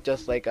not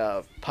just like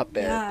a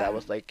puppet that Yeah.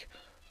 was like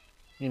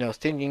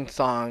singing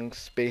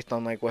songs based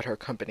on like what her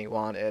company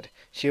wanted.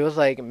 She was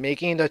like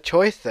making the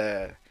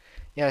choices.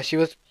 Yeah, she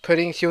was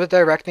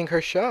directing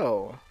her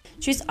show.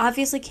 She's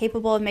obviously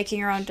capable of making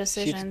her own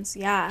She's decisions.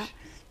 Yeah.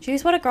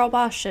 She's what a girl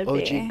boss should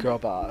OG be. girl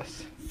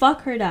boss.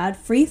 Fuck her dad.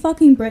 Free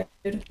fucking Brit.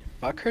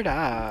 Fuck her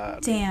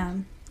dad.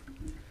 Damn.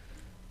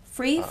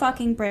 Free Uh,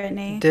 fucking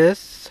Britney.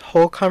 this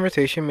whole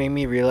conversation made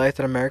me realize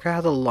that America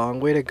has a long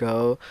way to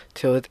go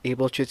till it's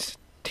able to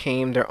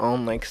tame their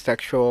own like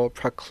sexual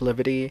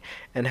proclivity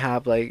and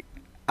have like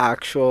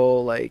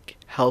actual like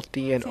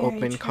healthy and Very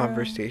open true.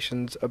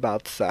 conversations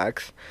about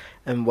sex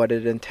and what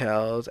it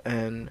entails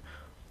and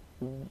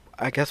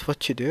I guess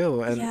what you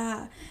do and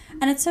Yeah.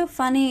 And it's so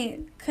funny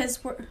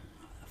because we're.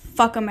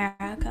 Fuck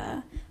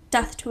America.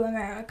 Death to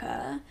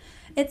America.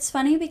 It's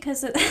funny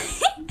because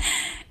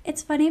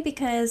it's funny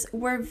because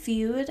we're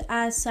viewed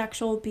as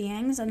sexual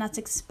beings and that's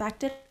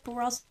expected, but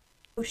we're also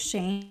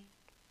shamed.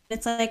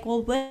 It's like,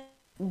 well,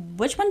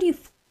 which one do you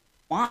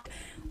want?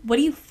 What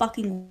do you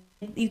fucking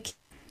want?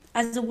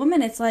 As a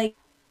woman, it's like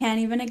can't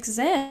even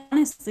exist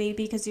honestly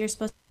because you're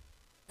supposed to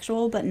be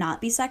sexual but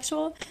not be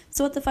sexual.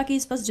 So what the fuck are you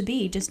supposed to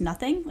be? Just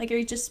nothing? Like are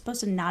you just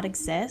supposed to not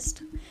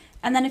exist?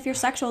 And then if you're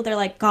sexual, they're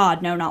like,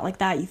 God, no, not like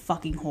that, you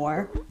fucking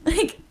whore.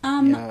 Like,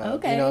 yeah,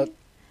 okay.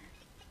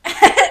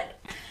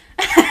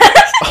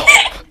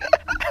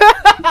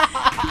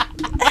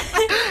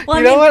 Well, I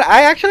You know mean, what?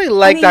 I actually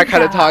like that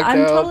kind of yeah, talk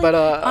I'm though, totally but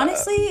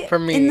honestly for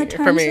in the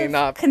for terms me, of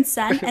not.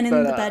 consent and in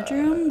But the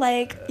bedroom,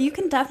 like you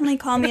can definitely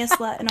call me a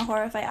slut and a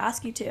whore if I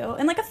ask you to,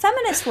 in like a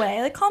feminist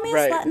way. Like call me a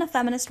right, slut in a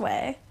feminist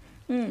way.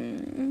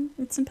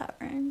 It's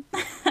empowering.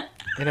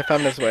 in a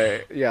feminist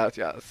way. Yes,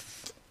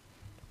 yes.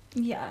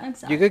 Yeah,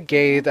 You could exactly.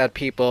 gaze at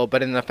people,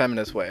 but in a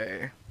feminist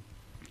way,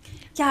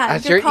 Yeah,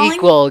 as you're your calling.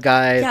 equal,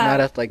 guys, not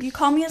Yeah, as like you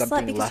call me a slut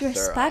something because you lesser of,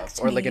 respect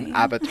or like an me.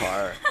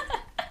 avatar.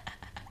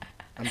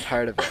 I'm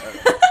tired of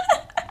it.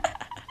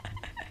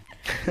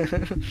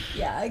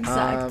 Yeah,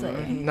 exactly.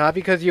 Not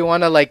because you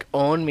want to like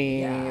own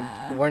me. Yeah.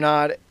 We're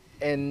not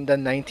in the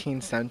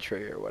 19th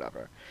century or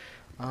whatever.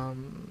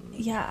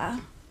 Yeah.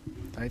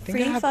 I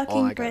think I Free have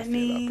all I fucking gotta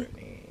say about Britney.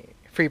 Britney.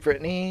 Free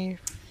Britney.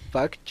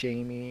 Fuck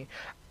Jamie.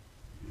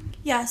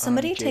 Yeah,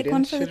 somebody take Jaden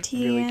one for the should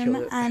really team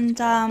kill it. and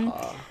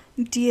Aw.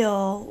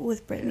 deal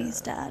with Brittany's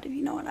dad, if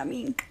you know what I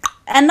mean.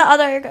 And the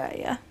other guy,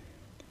 yeah.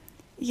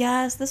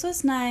 Yes, this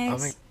was nice. Oh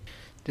my, this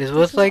This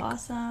was like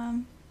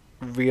awesome.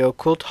 real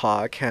cool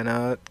talk,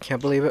 Hannah.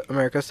 Can't believe it.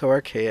 America's so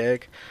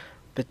archaic.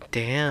 But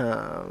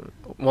damn.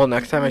 Well,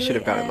 next time I should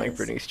have really gotten like is.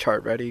 Brittany's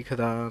chart ready because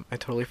I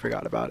totally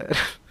forgot about it.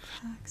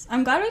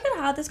 I'm glad we could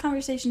have this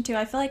conversation too.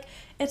 I feel like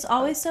it's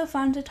always so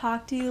fun to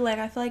talk to you. Like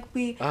I feel like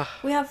we Ugh.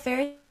 have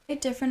very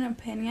different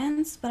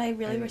opinions, but I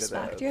really needed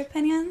respect those. your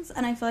opinions,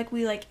 and I feel like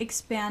we like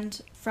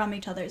expand from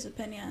each other's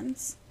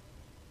opinions.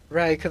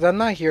 Right, because I'm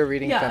not here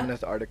reading Yeah.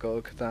 feminist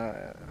article because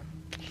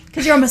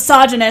Because you're a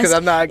misogynist. 'Cause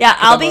I'm not- Yeah, 'cause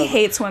I'm Albie a-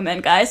 hates women,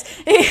 guys.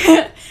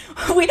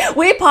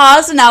 we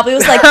paused and Albie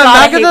was like, I'm God, I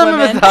not hate 'cause I'm a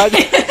women.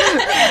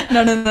 misogynist.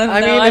 no, I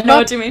mean, I it's know not-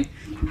 what you mean.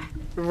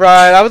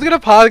 Right, I was gonna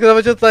pause because I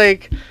was just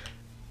like,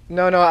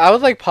 no, I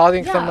was like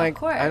pausing because Yeah, I'm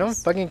of like, I don't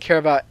course. fucking care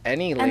about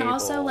any label. And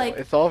also, like-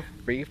 it's all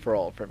free for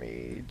all for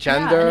me. Yeah,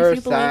 Gender, and if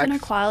you believe sex, in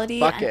equality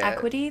fuck and it.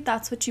 equity,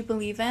 that's what you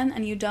believe in,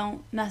 and you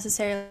don't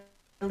necessarily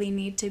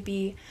need to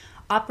be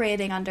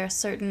operating under a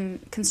certain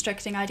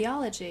constricting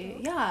ideology.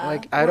 Yeah.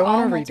 Like, I we're don't all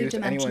wanna reduce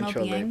anyone multidimensional to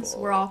a beings.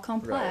 label. We're all Right.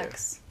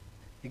 complex.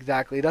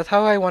 Exactly. That's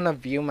how I want to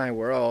view my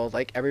world.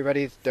 Like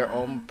everybody's their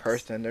own Facts.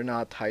 person. They're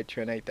not tied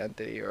to an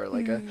identity or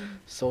like a Mm.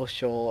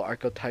 social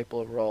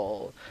archetypal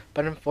role.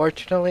 But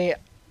unfortunately,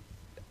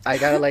 I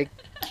gotta like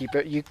keep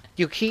it.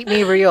 You keep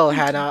me real,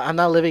 Hannah. I'm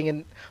not living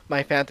in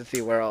my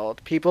fantasy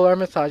world. People are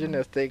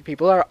misogynistic.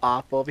 People are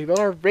awful. People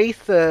are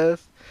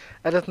racist.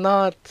 And it's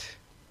not.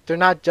 They're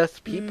not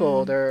just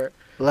people. Mm. They're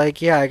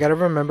like, yeah, I gotta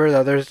remember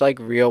that there's like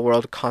real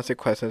world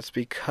consequences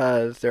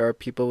because there are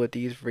people with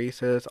these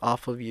racist,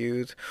 awful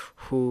views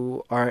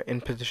who are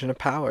in position of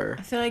power.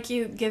 I feel like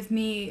you give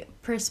me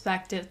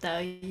perspective, though.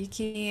 You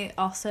keep me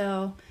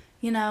also,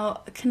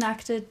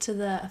 connected to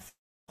the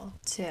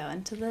too,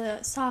 and to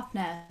the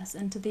softness,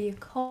 and to the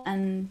occult,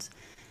 and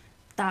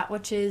that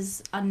which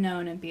is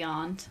unknown and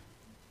beyond.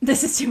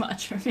 This is too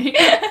much for me.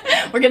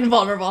 We're getting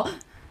vulnerable.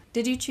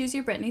 Did you choose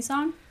your Britney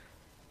song?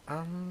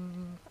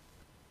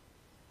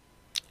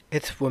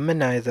 It's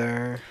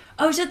Womanizer.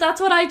 Oh shit, that's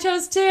what I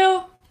chose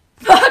too.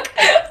 Fuck.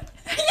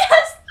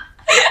 Yes.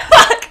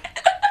 Fuck.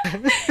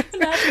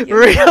 That's cute.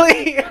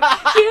 Really?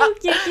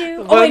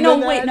 Cute. Oh wait,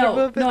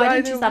 no, I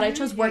didn't choose that. I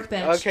chose Work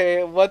Bitch.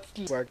 Okay, what's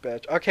Work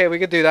Bitch? Okay, we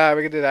could do that.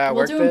 We'll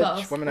Work do 'em Bitch,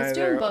 both. Womanizer. Let's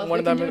do 'em both. One We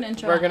of can do them. an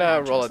intro We're and an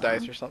gonna outro roll a song.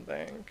 dice or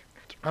something.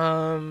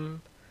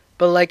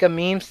 But like a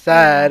meme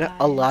said,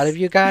 a lot Nice. of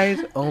you guys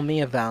owe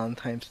me a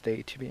Valentine's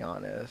Day. To be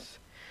honest,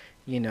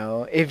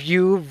 if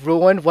you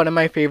ruined one of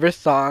my favorite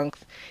songs,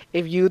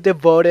 if you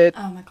devoted,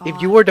 Oh my god.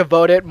 if you were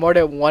devoted more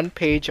than one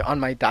page on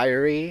my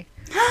diary,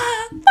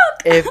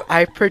 if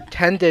I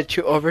pretended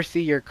to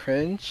oversee your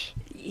cringe.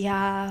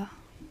 Yeah.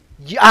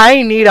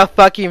 I need a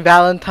fucking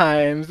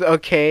Valentine's,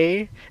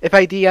 okay? If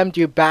I DM'd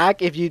you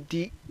back, if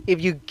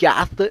you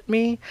gaslit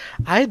me,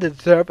 I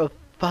deserve a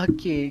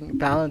fucking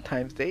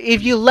Valentine's Day.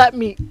 If you let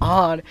me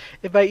on,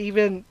 if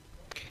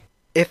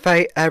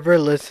I ever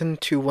listen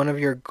to one of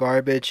your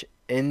garbage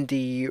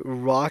indie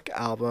rock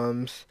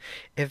albums,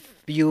 if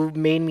you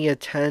made me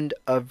attend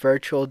a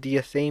virtual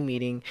DSA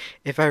meeting,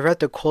 if I read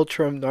The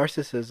Culture of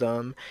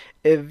Narcissism,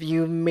 if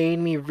you made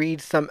me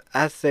read some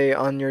essay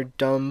on your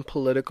dumb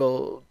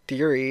political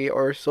theory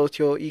or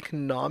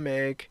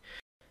socioeconomic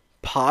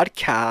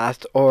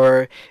podcast,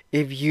 or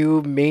if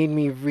you made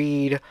me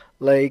read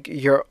like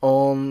your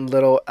own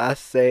little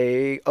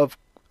essay of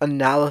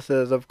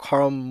analysis of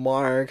Karl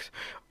Marx,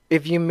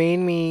 if you made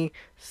me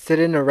sit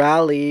in a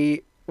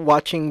rally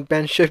watching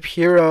Ben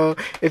Shapiro,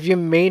 if you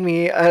made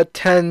me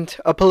attend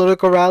a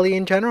political rally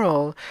in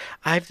general,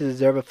 I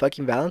deserve a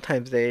fucking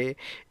Valentine's Day.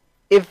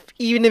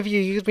 Even if you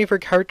use me for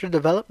character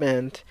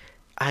development,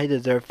 I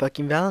deserve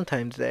fucking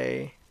Valentine's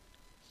Day.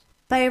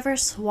 If I ever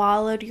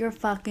swallowed your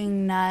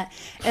fucking nut,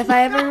 if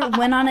I ever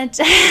went on a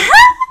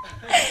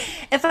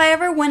if I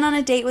ever went on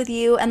a date with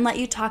you and let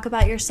you talk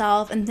about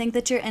yourself and think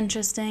that you're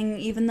interesting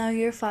even though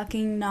you're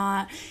fucking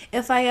not,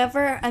 if I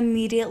ever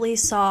immediately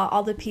saw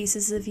all the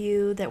pieces of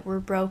you that were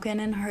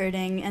broken and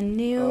hurting and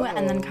knew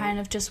and then kind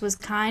of just was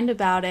kind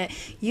about it,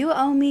 you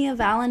owe me a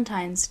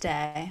Valentine's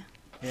Day.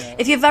 Yeah.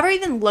 If you've ever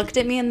even looked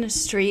at me in the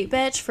street,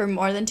 bitch, for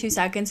more than 2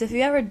 seconds, if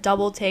you ever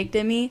double-taked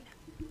at me,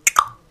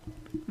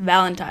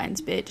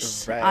 Valentine's,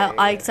 bitch. Right.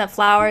 I accept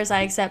flowers.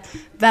 I accept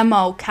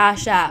Venmo,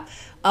 Cash App,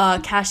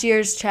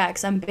 cashier's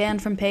checks. I'm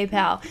banned from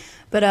PayPal.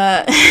 But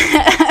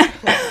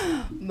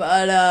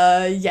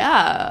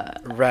yeah.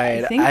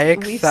 Right. think I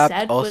we've accept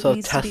said what also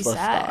needs to be Tesla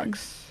said.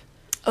 stocks.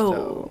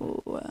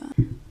 Oh.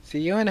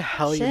 See you in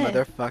hell, you Shit.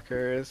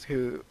 motherfuckers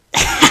who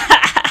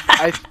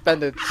I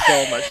spend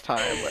so much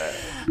time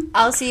with.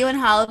 I'll see you in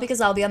hell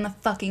because I'll be on the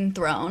fucking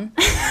throne.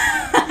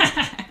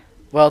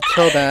 Well,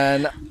 till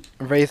then,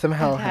 raise some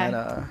hell, Okay.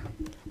 Hannah.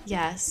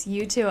 Yes,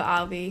 you too,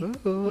 Albie.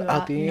 Ooh, You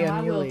I'll are- be you know I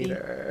on you will be.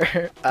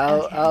 later.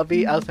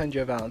 Okay. I'll send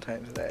you a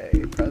Valentine's Day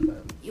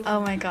present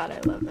Oh my god, I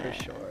love for it.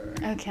 sure.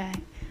 Okay.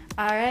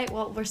 Alright,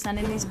 well, we're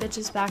sending these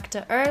bitches back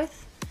to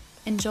Earth.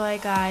 Enjoy,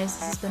 guys.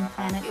 This has been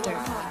Planet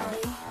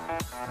Dirtbag.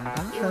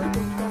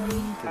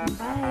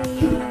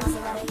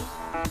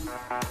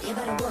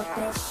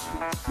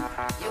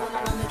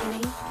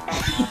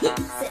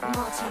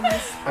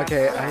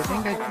 Okay, I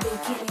think I.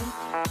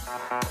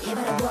 You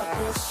better work,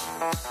 bitch.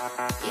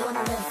 You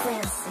wanna live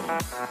fancy,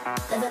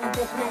 live in a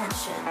big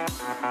mansion,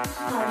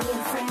 party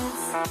in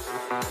France.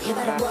 You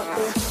better work,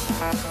 bitch.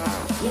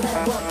 You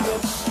better work,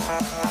 bitch.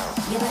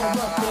 You better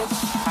work, bitch.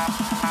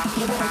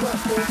 You better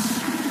work, bitch.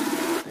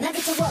 Now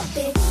get to work,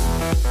 bitch.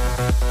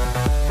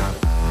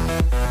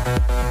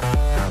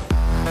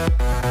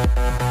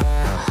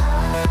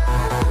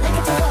 Now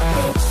get to work,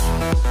 bitch.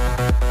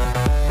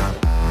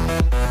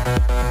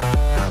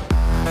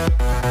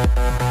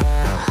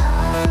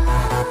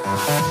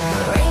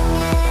 Bring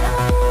it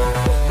on,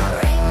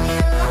 bring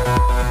it on.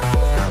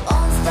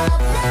 Won't stop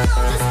now,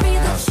 just be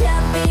the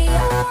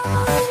champion.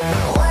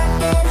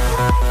 Work it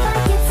hard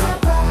like it's your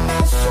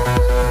profession.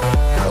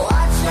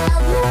 Watch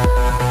out now,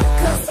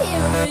 'cause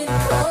here it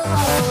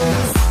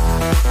comes.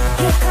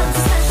 Here comes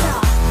the smash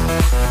up.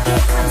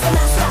 Here comes the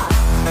master.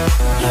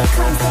 Here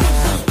comes the big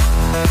beat.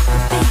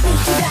 Big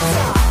beat to dance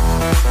up.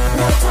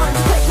 No time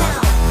to quit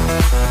now.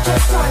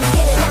 Just time to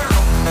get it now.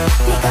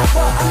 Pick up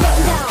what I'm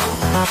putting down.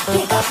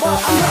 Pick up what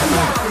I'm putting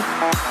down.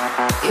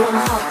 You want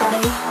a hot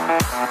body?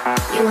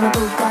 You want a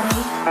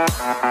Bugatti?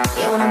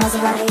 You want a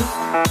Maserati?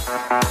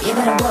 You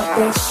better work,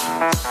 bitch.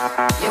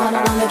 You want a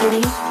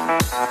Lamborghini?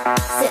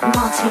 Sip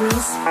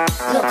martinis,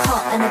 look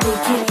hot in a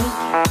bikini.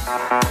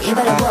 You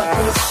better work,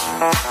 bitch.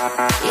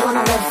 You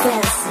wanna live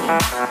fancy,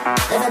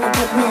 live in a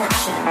big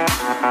mansion,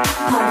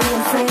 party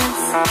in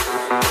France.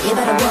 You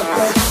better work,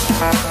 bitch.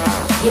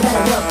 You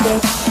better work,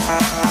 bitch.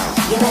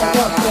 You better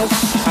work, bitch.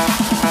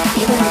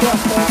 You better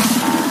work, bitch.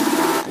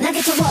 Now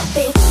get to work,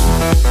 bitch.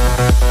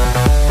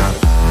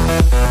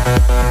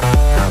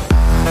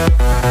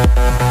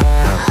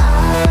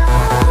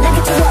 Now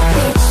get to work,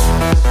 bitch.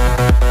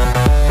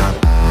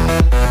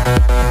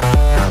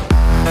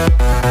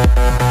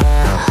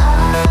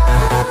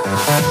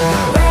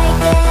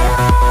 Break it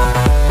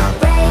up,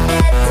 break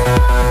it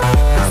down.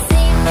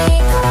 See me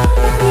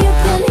coming, you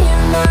can hear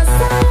my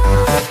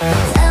sound.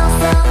 Tell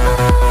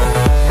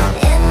somebody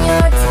in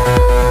your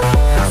town.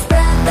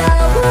 Spread the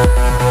word,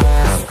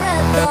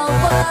 spread the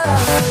word.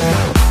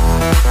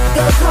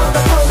 Go call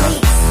the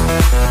police,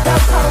 go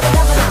call the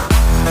governor.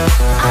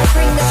 I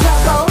bring the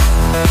trouble,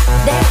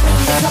 they mean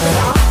me coming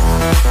off.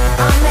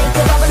 I make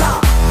it bubble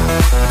up,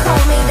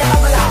 call me the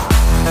bubble up.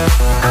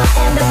 I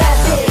am the bad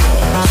bitch,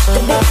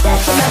 the bitch that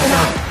you never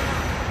know.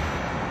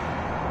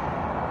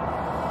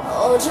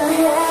 Hold your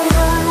head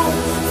high,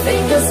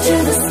 fingers to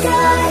the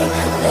sky.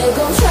 They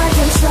gon' try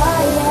and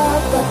try ya,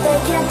 but they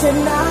can't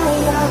deny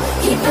ya.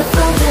 Keep it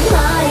moving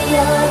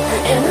higher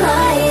and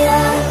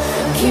higher.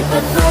 Keep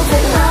it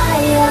moving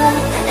higher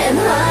and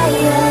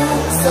higher.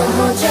 So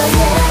hold your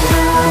head